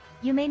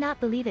 You may not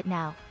believe it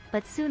now,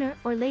 but sooner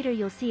or later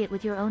you'll see it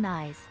with your own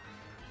eyes.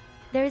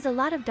 There is a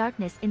lot of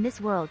darkness in this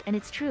world and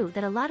it's true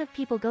that a lot of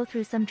people go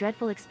through some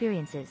dreadful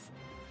experiences.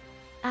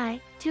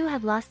 I, too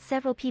have lost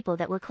several people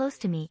that were close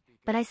to me,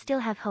 but I still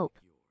have hope.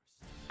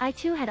 I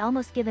too had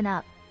almost given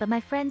up, but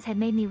my friends had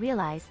made me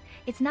realize,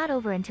 it's not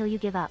over until you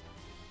give up.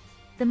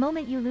 The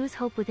moment you lose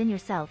hope within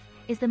yourself,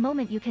 is the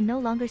moment you can no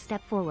longer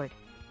step forward.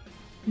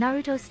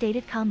 Naruto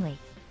stated calmly.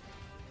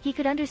 He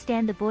could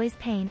understand the boy's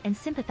pain and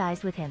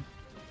sympathized with him.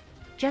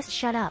 Just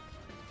shut up.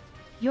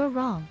 You're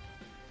wrong.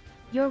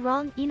 You're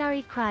wrong,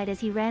 Inari cried as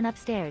he ran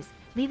upstairs,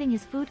 leaving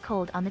his food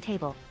cold on the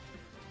table.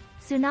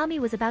 Tsunami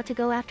was about to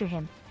go after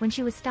him, when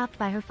she was stopped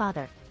by her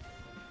father.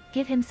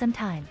 Give him some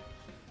time.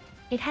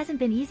 It hasn't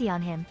been easy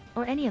on him,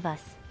 or any of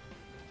us.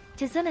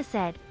 Tazuna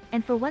said,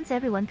 and for once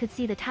everyone could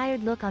see the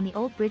tired look on the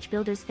old bridge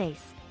builder's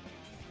face.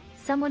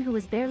 Someone who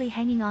was barely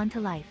hanging on to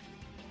life.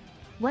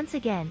 Once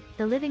again,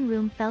 the living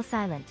room fell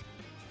silent.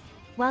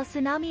 While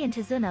Tsunami and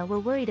Tazuna were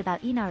worried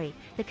about Inari,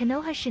 the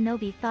Konoha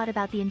shinobi thought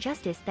about the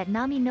injustice that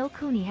Nami no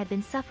Kuni had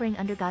been suffering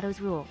under Gato's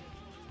rule.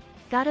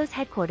 Gato's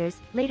headquarters,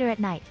 later at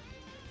night.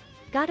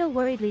 Gato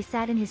worriedly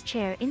sat in his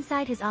chair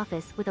inside his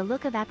office with a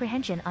look of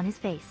apprehension on his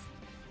face.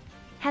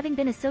 Having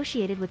been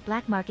associated with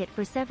Black Market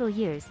for several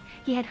years,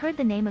 he had heard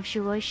the name of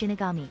Shiroi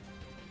Shinigami.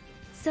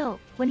 So,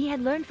 when he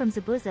had learned from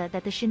Zabuza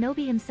that the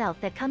shinobi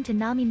himself had come to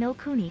Nami no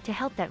Kuni to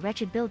help that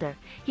wretched builder,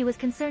 he was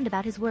concerned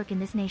about his work in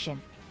this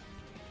nation.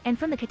 And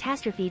from the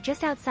catastrophe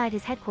just outside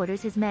his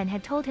headquarters his men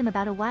had told him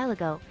about a while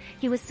ago,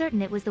 he was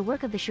certain it was the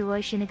work of the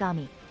Shiroi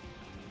Shinigami.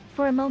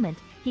 For a moment,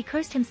 he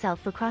cursed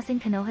himself for crossing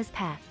Konoha's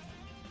path.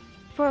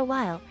 For a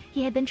while,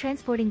 he had been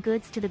transporting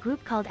goods to the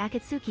group called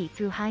Akatsuki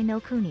through Hai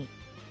no Kuni.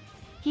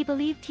 He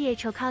believed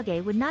Th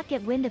Hokage would not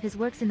get wind of his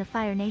works in the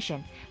Fire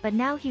Nation, but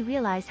now he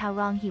realized how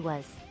wrong he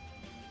was.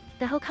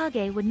 The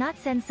Hokage would not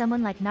send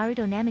someone like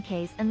Naruto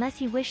Namikaze unless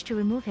he wished to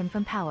remove him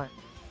from power.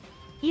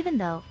 Even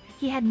though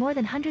he had more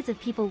than hundreds of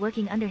people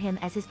working under him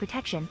as his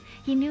protection,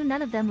 he knew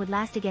none of them would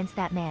last against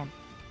that man.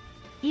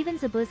 Even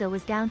Zabuza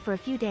was down for a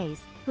few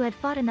days, who had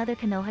fought another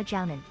Konoha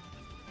Jounin.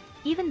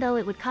 Even though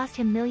it would cost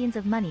him millions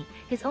of money,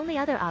 his only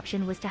other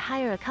option was to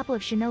hire a couple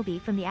of shinobi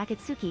from the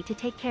Akatsuki to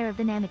take care of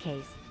the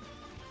Namikaze.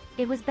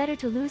 It was better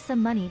to lose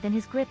some money than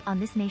his grip on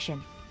this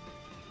nation.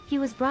 He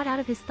was brought out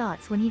of his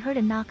thoughts when he heard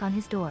a knock on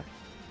his door.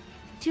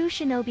 Two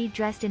shinobi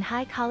dressed in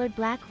high-collared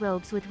black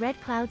robes with red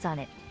clouds on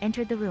it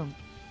entered the room.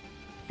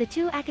 The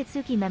two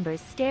Akatsuki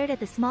members stared at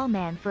the small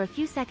man for a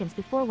few seconds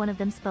before one of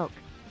them spoke.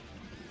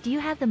 "Do you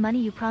have the money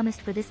you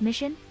promised for this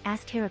mission?"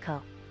 asked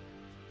Hirako.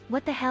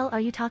 "What the hell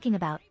are you talking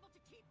about?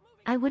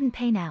 I wouldn't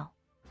pay now.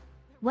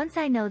 Once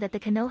I know that the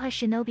Konoha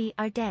shinobi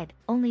are dead,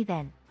 only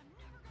then,"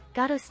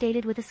 Gato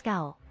stated with a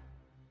scowl.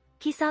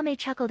 Kisame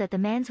chuckled at the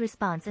man's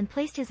response and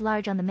placed his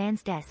large on the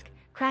man's desk,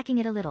 cracking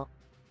it a little.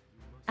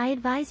 "I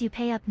advise you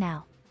pay up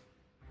now.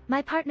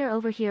 My partner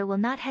over here will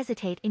not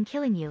hesitate in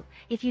killing you,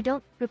 if you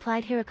don't,"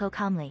 replied Hirako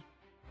calmly.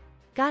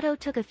 Gato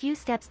took a few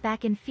steps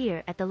back in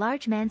fear at the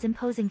large man's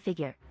imposing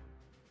figure.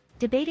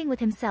 Debating with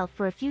himself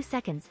for a few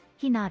seconds,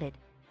 he nodded.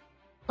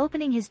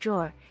 Opening his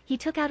drawer, he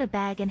took out a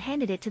bag and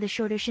handed it to the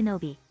shorter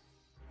shinobi.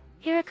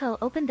 Hirako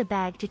opened the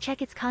bag to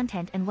check its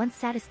content and once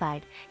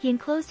satisfied, he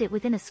enclosed it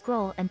within a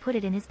scroll and put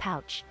it in his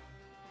pouch.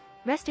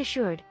 "Rest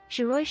assured,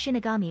 Shiroi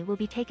Shinigami will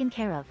be taken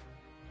care of."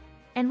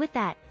 And with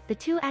that, the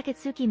two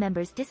Akatsuki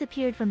members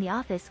disappeared from the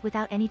office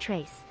without any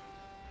trace.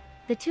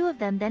 The two of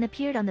them then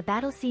appeared on the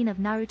battle scene of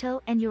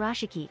Naruto and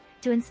Urashiki,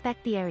 to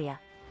inspect the area.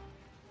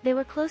 They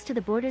were close to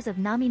the borders of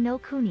Nami no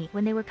Kuni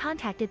when they were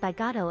contacted by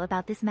Gato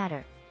about this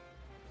matter.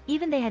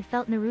 Even they had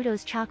felt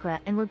Naruto's chakra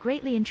and were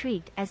greatly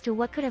intrigued as to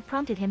what could have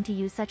prompted him to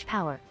use such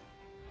power.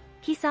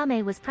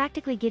 Kisame was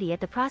practically giddy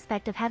at the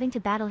prospect of having to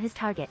battle his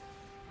target.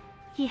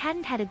 He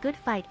hadn't had a good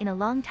fight in a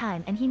long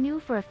time and he knew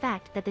for a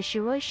fact that the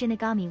Shiroi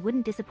Shinigami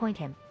wouldn't disappoint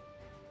him.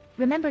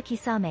 "Remember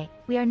Kisame,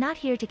 we are not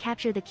here to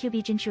capture the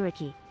Kyubi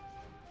Jinchuriki.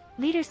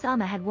 Leader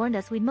Sama had warned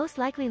us we'd most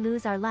likely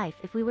lose our life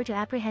if we were to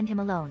apprehend him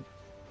alone.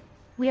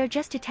 We are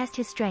just to test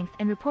his strength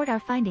and report our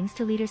findings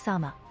to Leader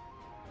Sama.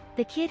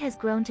 The kid has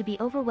grown to be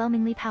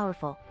overwhelmingly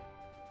powerful,"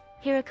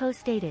 Hirako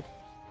stated.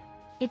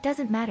 "It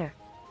doesn't matter.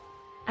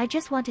 I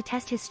just want to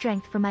test his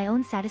strength for my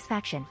own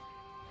satisfaction.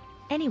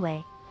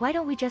 Anyway, why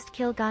don't we just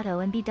kill Gato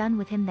and be done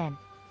with him then?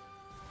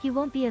 He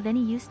won't be of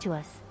any use to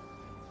us,"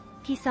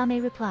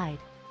 Kisame replied.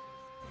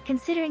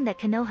 "Considering that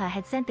Konoha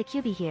had sent the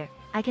Kyubi here,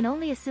 I can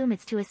only assume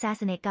it's to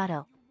assassinate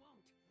Gato.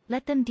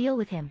 Let them deal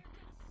with him.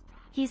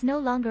 He's no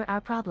longer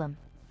our problem.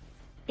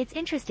 It's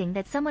interesting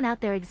that someone out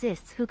there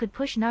exists who could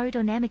push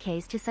Naruto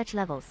Namikaze to such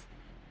levels.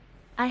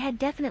 I had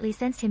definitely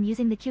sensed him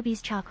using the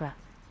Kyubi's chakra.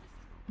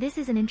 This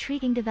is an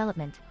intriguing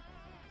development,"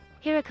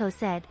 Hirako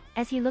said,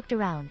 as he looked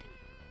around.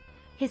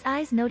 His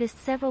eyes noticed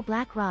several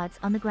black rods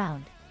on the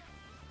ground.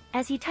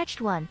 As he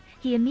touched one,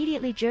 he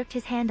immediately jerked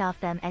his hand off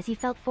them as he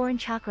felt foreign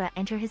chakra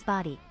enter his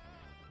body.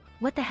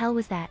 What the hell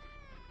was that?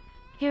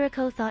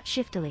 Hirako thought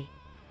shiftily.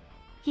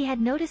 He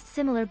had noticed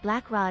similar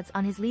black rods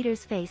on his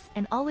leader's face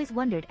and always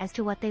wondered as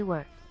to what they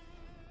were.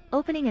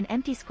 Opening an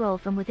empty scroll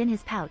from within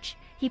his pouch,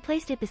 he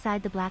placed it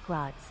beside the black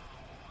rods.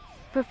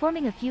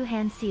 Performing a few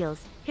hand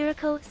seals,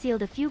 Hirako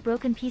sealed a few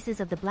broken pieces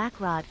of the black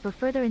rod for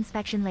further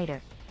inspection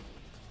later.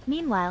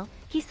 Meanwhile,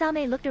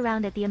 Kisame looked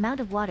around at the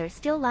amount of water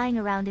still lying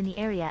around in the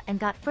area and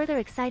got further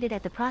excited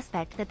at the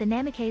prospect that the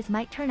Namikaze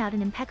might turn out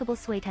an impeccable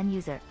Suiton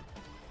user.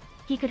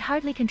 He could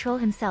hardly control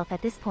himself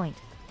at this point.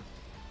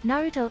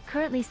 Naruto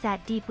currently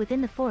sat deep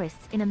within the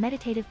forests in a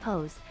meditative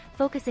pose,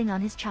 focusing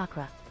on his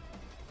chakra.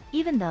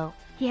 Even though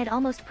he had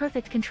almost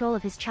perfect control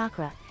of his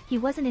chakra, he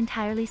wasn't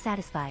entirely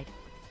satisfied.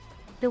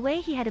 The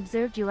way he had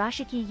observed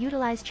Urashiki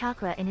utilize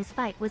chakra in his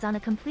fight was on a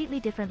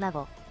completely different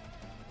level.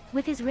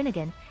 With his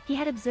Rinnegan, he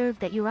had observed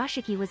that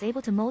Urashiki was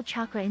able to mold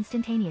chakra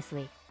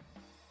instantaneously.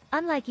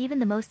 Unlike even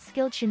the most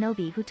skilled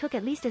shinobi who took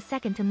at least a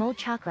second to mold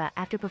chakra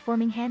after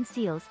performing hand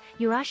seals,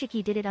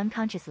 Urashiki did it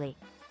unconsciously.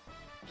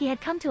 He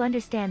had come to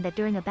understand that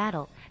during a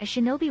battle, a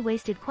shinobi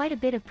wasted quite a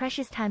bit of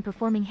precious time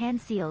performing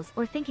hand seals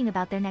or thinking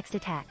about their next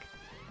attack.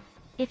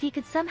 If he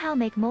could somehow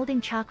make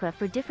molding chakra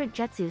for different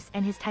jutsus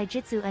and his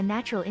taijutsu a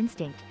natural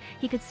instinct,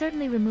 he could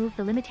certainly remove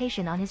the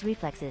limitation on his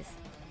reflexes.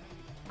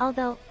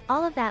 Although,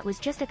 all of that was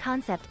just a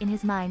concept in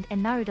his mind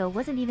and Naruto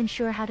wasn't even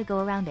sure how to go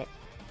around it.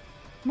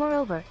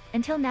 Moreover,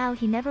 until now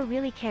he never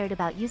really cared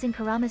about using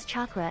Kurama's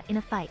chakra in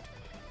a fight.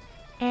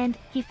 And,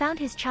 he found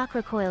his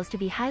chakra coils to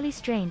be highly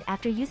strained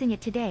after using it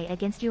today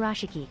against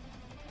Urashiki.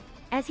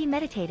 As he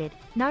meditated,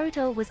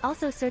 Naruto was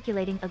also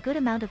circulating a good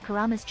amount of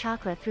Kurama's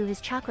chakra through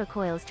his chakra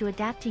coils to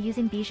adapt to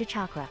using Bija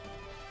chakra.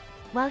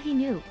 While he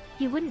knew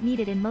he wouldn't need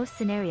it in most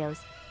scenarios,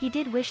 he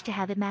did wish to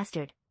have it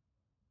mastered.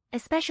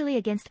 Especially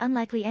against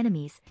unlikely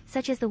enemies,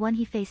 such as the one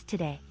he faced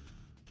today.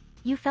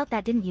 "You felt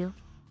that, didn't you?"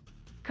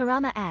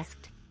 Kurama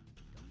asked.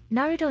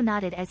 Naruto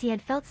nodded as he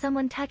had felt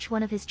someone touch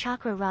one of his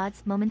chakra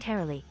rods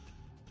momentarily.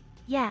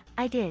 "Yeah,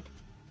 I did.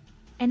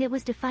 And it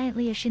was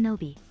defiantly a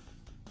shinobi,"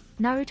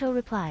 Naruto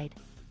replied.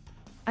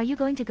 "Are you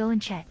going to go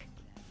and check?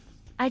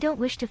 I don't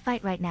wish to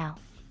fight right now.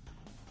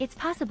 It's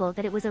possible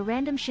that it was a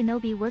random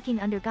shinobi working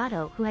under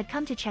Gato who had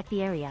come to check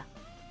the area.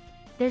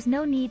 There's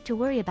no need to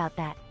worry about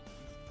that.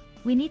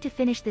 We need to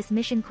finish this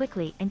mission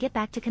quickly and get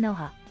back to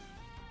Konoha,"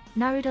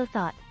 Naruto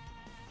thought.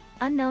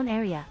 "Unknown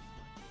area.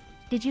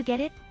 Did you get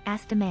it?"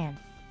 asked a man.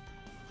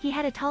 He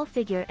had a tall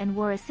figure and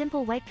wore a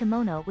simple white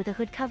kimono with a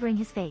hood covering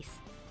his face.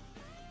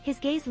 His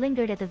gaze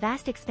lingered at the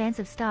vast expanse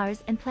of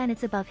stars and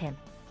planets above him.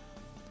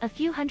 A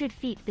few hundred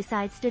feet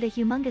beside stood a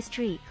humongous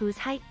tree whose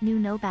height knew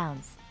no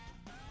bounds.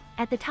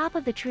 At the top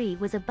of the tree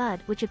was a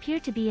bud which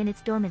appeared to be in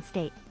its dormant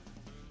state.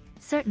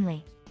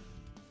 "Certainly,"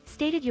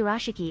 stated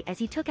Urashiki as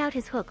he took out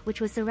his hook,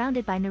 which was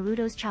surrounded by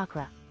Naruto's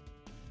chakra.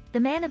 The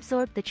man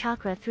absorbed the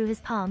chakra through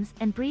his palms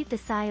and breathed a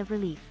sigh of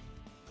relief.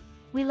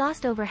 "We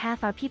lost over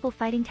half our people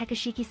fighting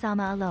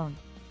Takashiki-sama alone.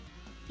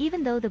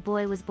 Even though the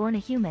boy was born a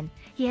human,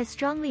 he has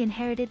strongly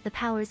inherited the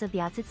powers of the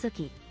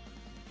Otsutsuki.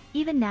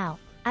 Even now,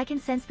 I can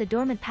sense the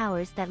dormant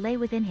powers that lay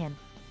within him.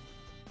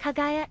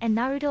 Kaguya and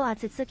Naruto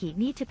Otsutsuki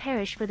need to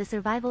perish for the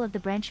survival of the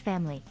branch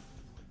family."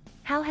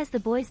 "How has the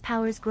boy's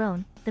powers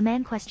grown?" the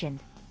man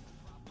questioned.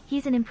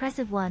 "He's an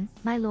impressive one,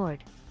 my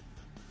lord.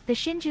 The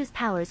Shinju's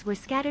powers were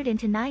scattered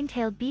into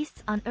 9-tailed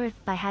beasts on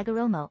Earth by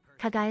Hagoromo,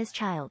 Kaguya's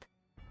child.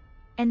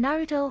 And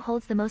Naruto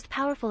holds the most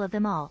powerful of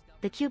them all,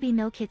 the Kyubi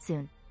no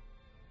Kitsune.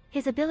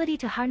 His ability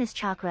to harness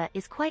chakra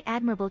is quite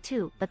admirable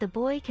too, but the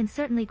boy can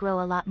certainly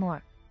grow a lot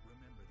more.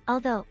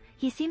 Although,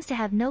 he seems to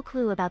have no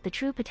clue about the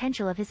true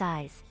potential of his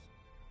eyes."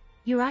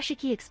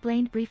 Urashiki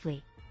explained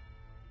briefly.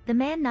 The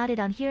man nodded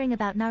on hearing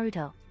about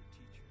Naruto.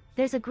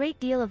 "There's a great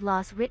deal of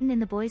loss written in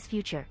the boy's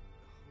future.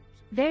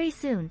 Very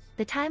soon,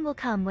 the time will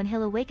come when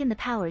he'll awaken the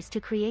powers to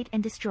create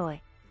and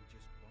destroy.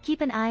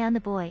 Keep an eye on the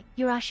boy,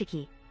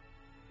 Urashiki.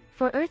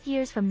 For Earth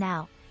years from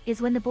now,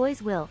 is when the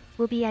boy's will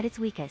be at its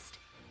weakest.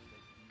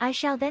 I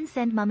shall then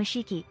send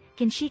Momoshiki,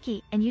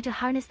 Kinshiki, and you to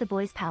harness the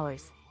boy's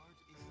powers,"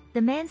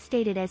 the man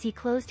stated as he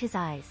closed his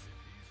eyes.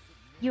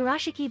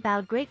 Urashiki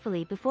bowed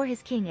gratefully before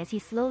his king as he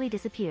slowly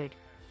disappeared.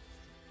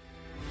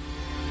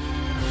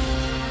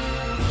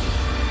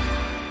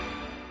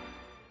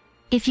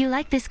 If you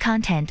like this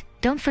content,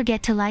 don't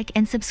forget to like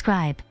and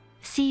subscribe.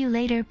 See you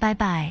later, bye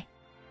bye.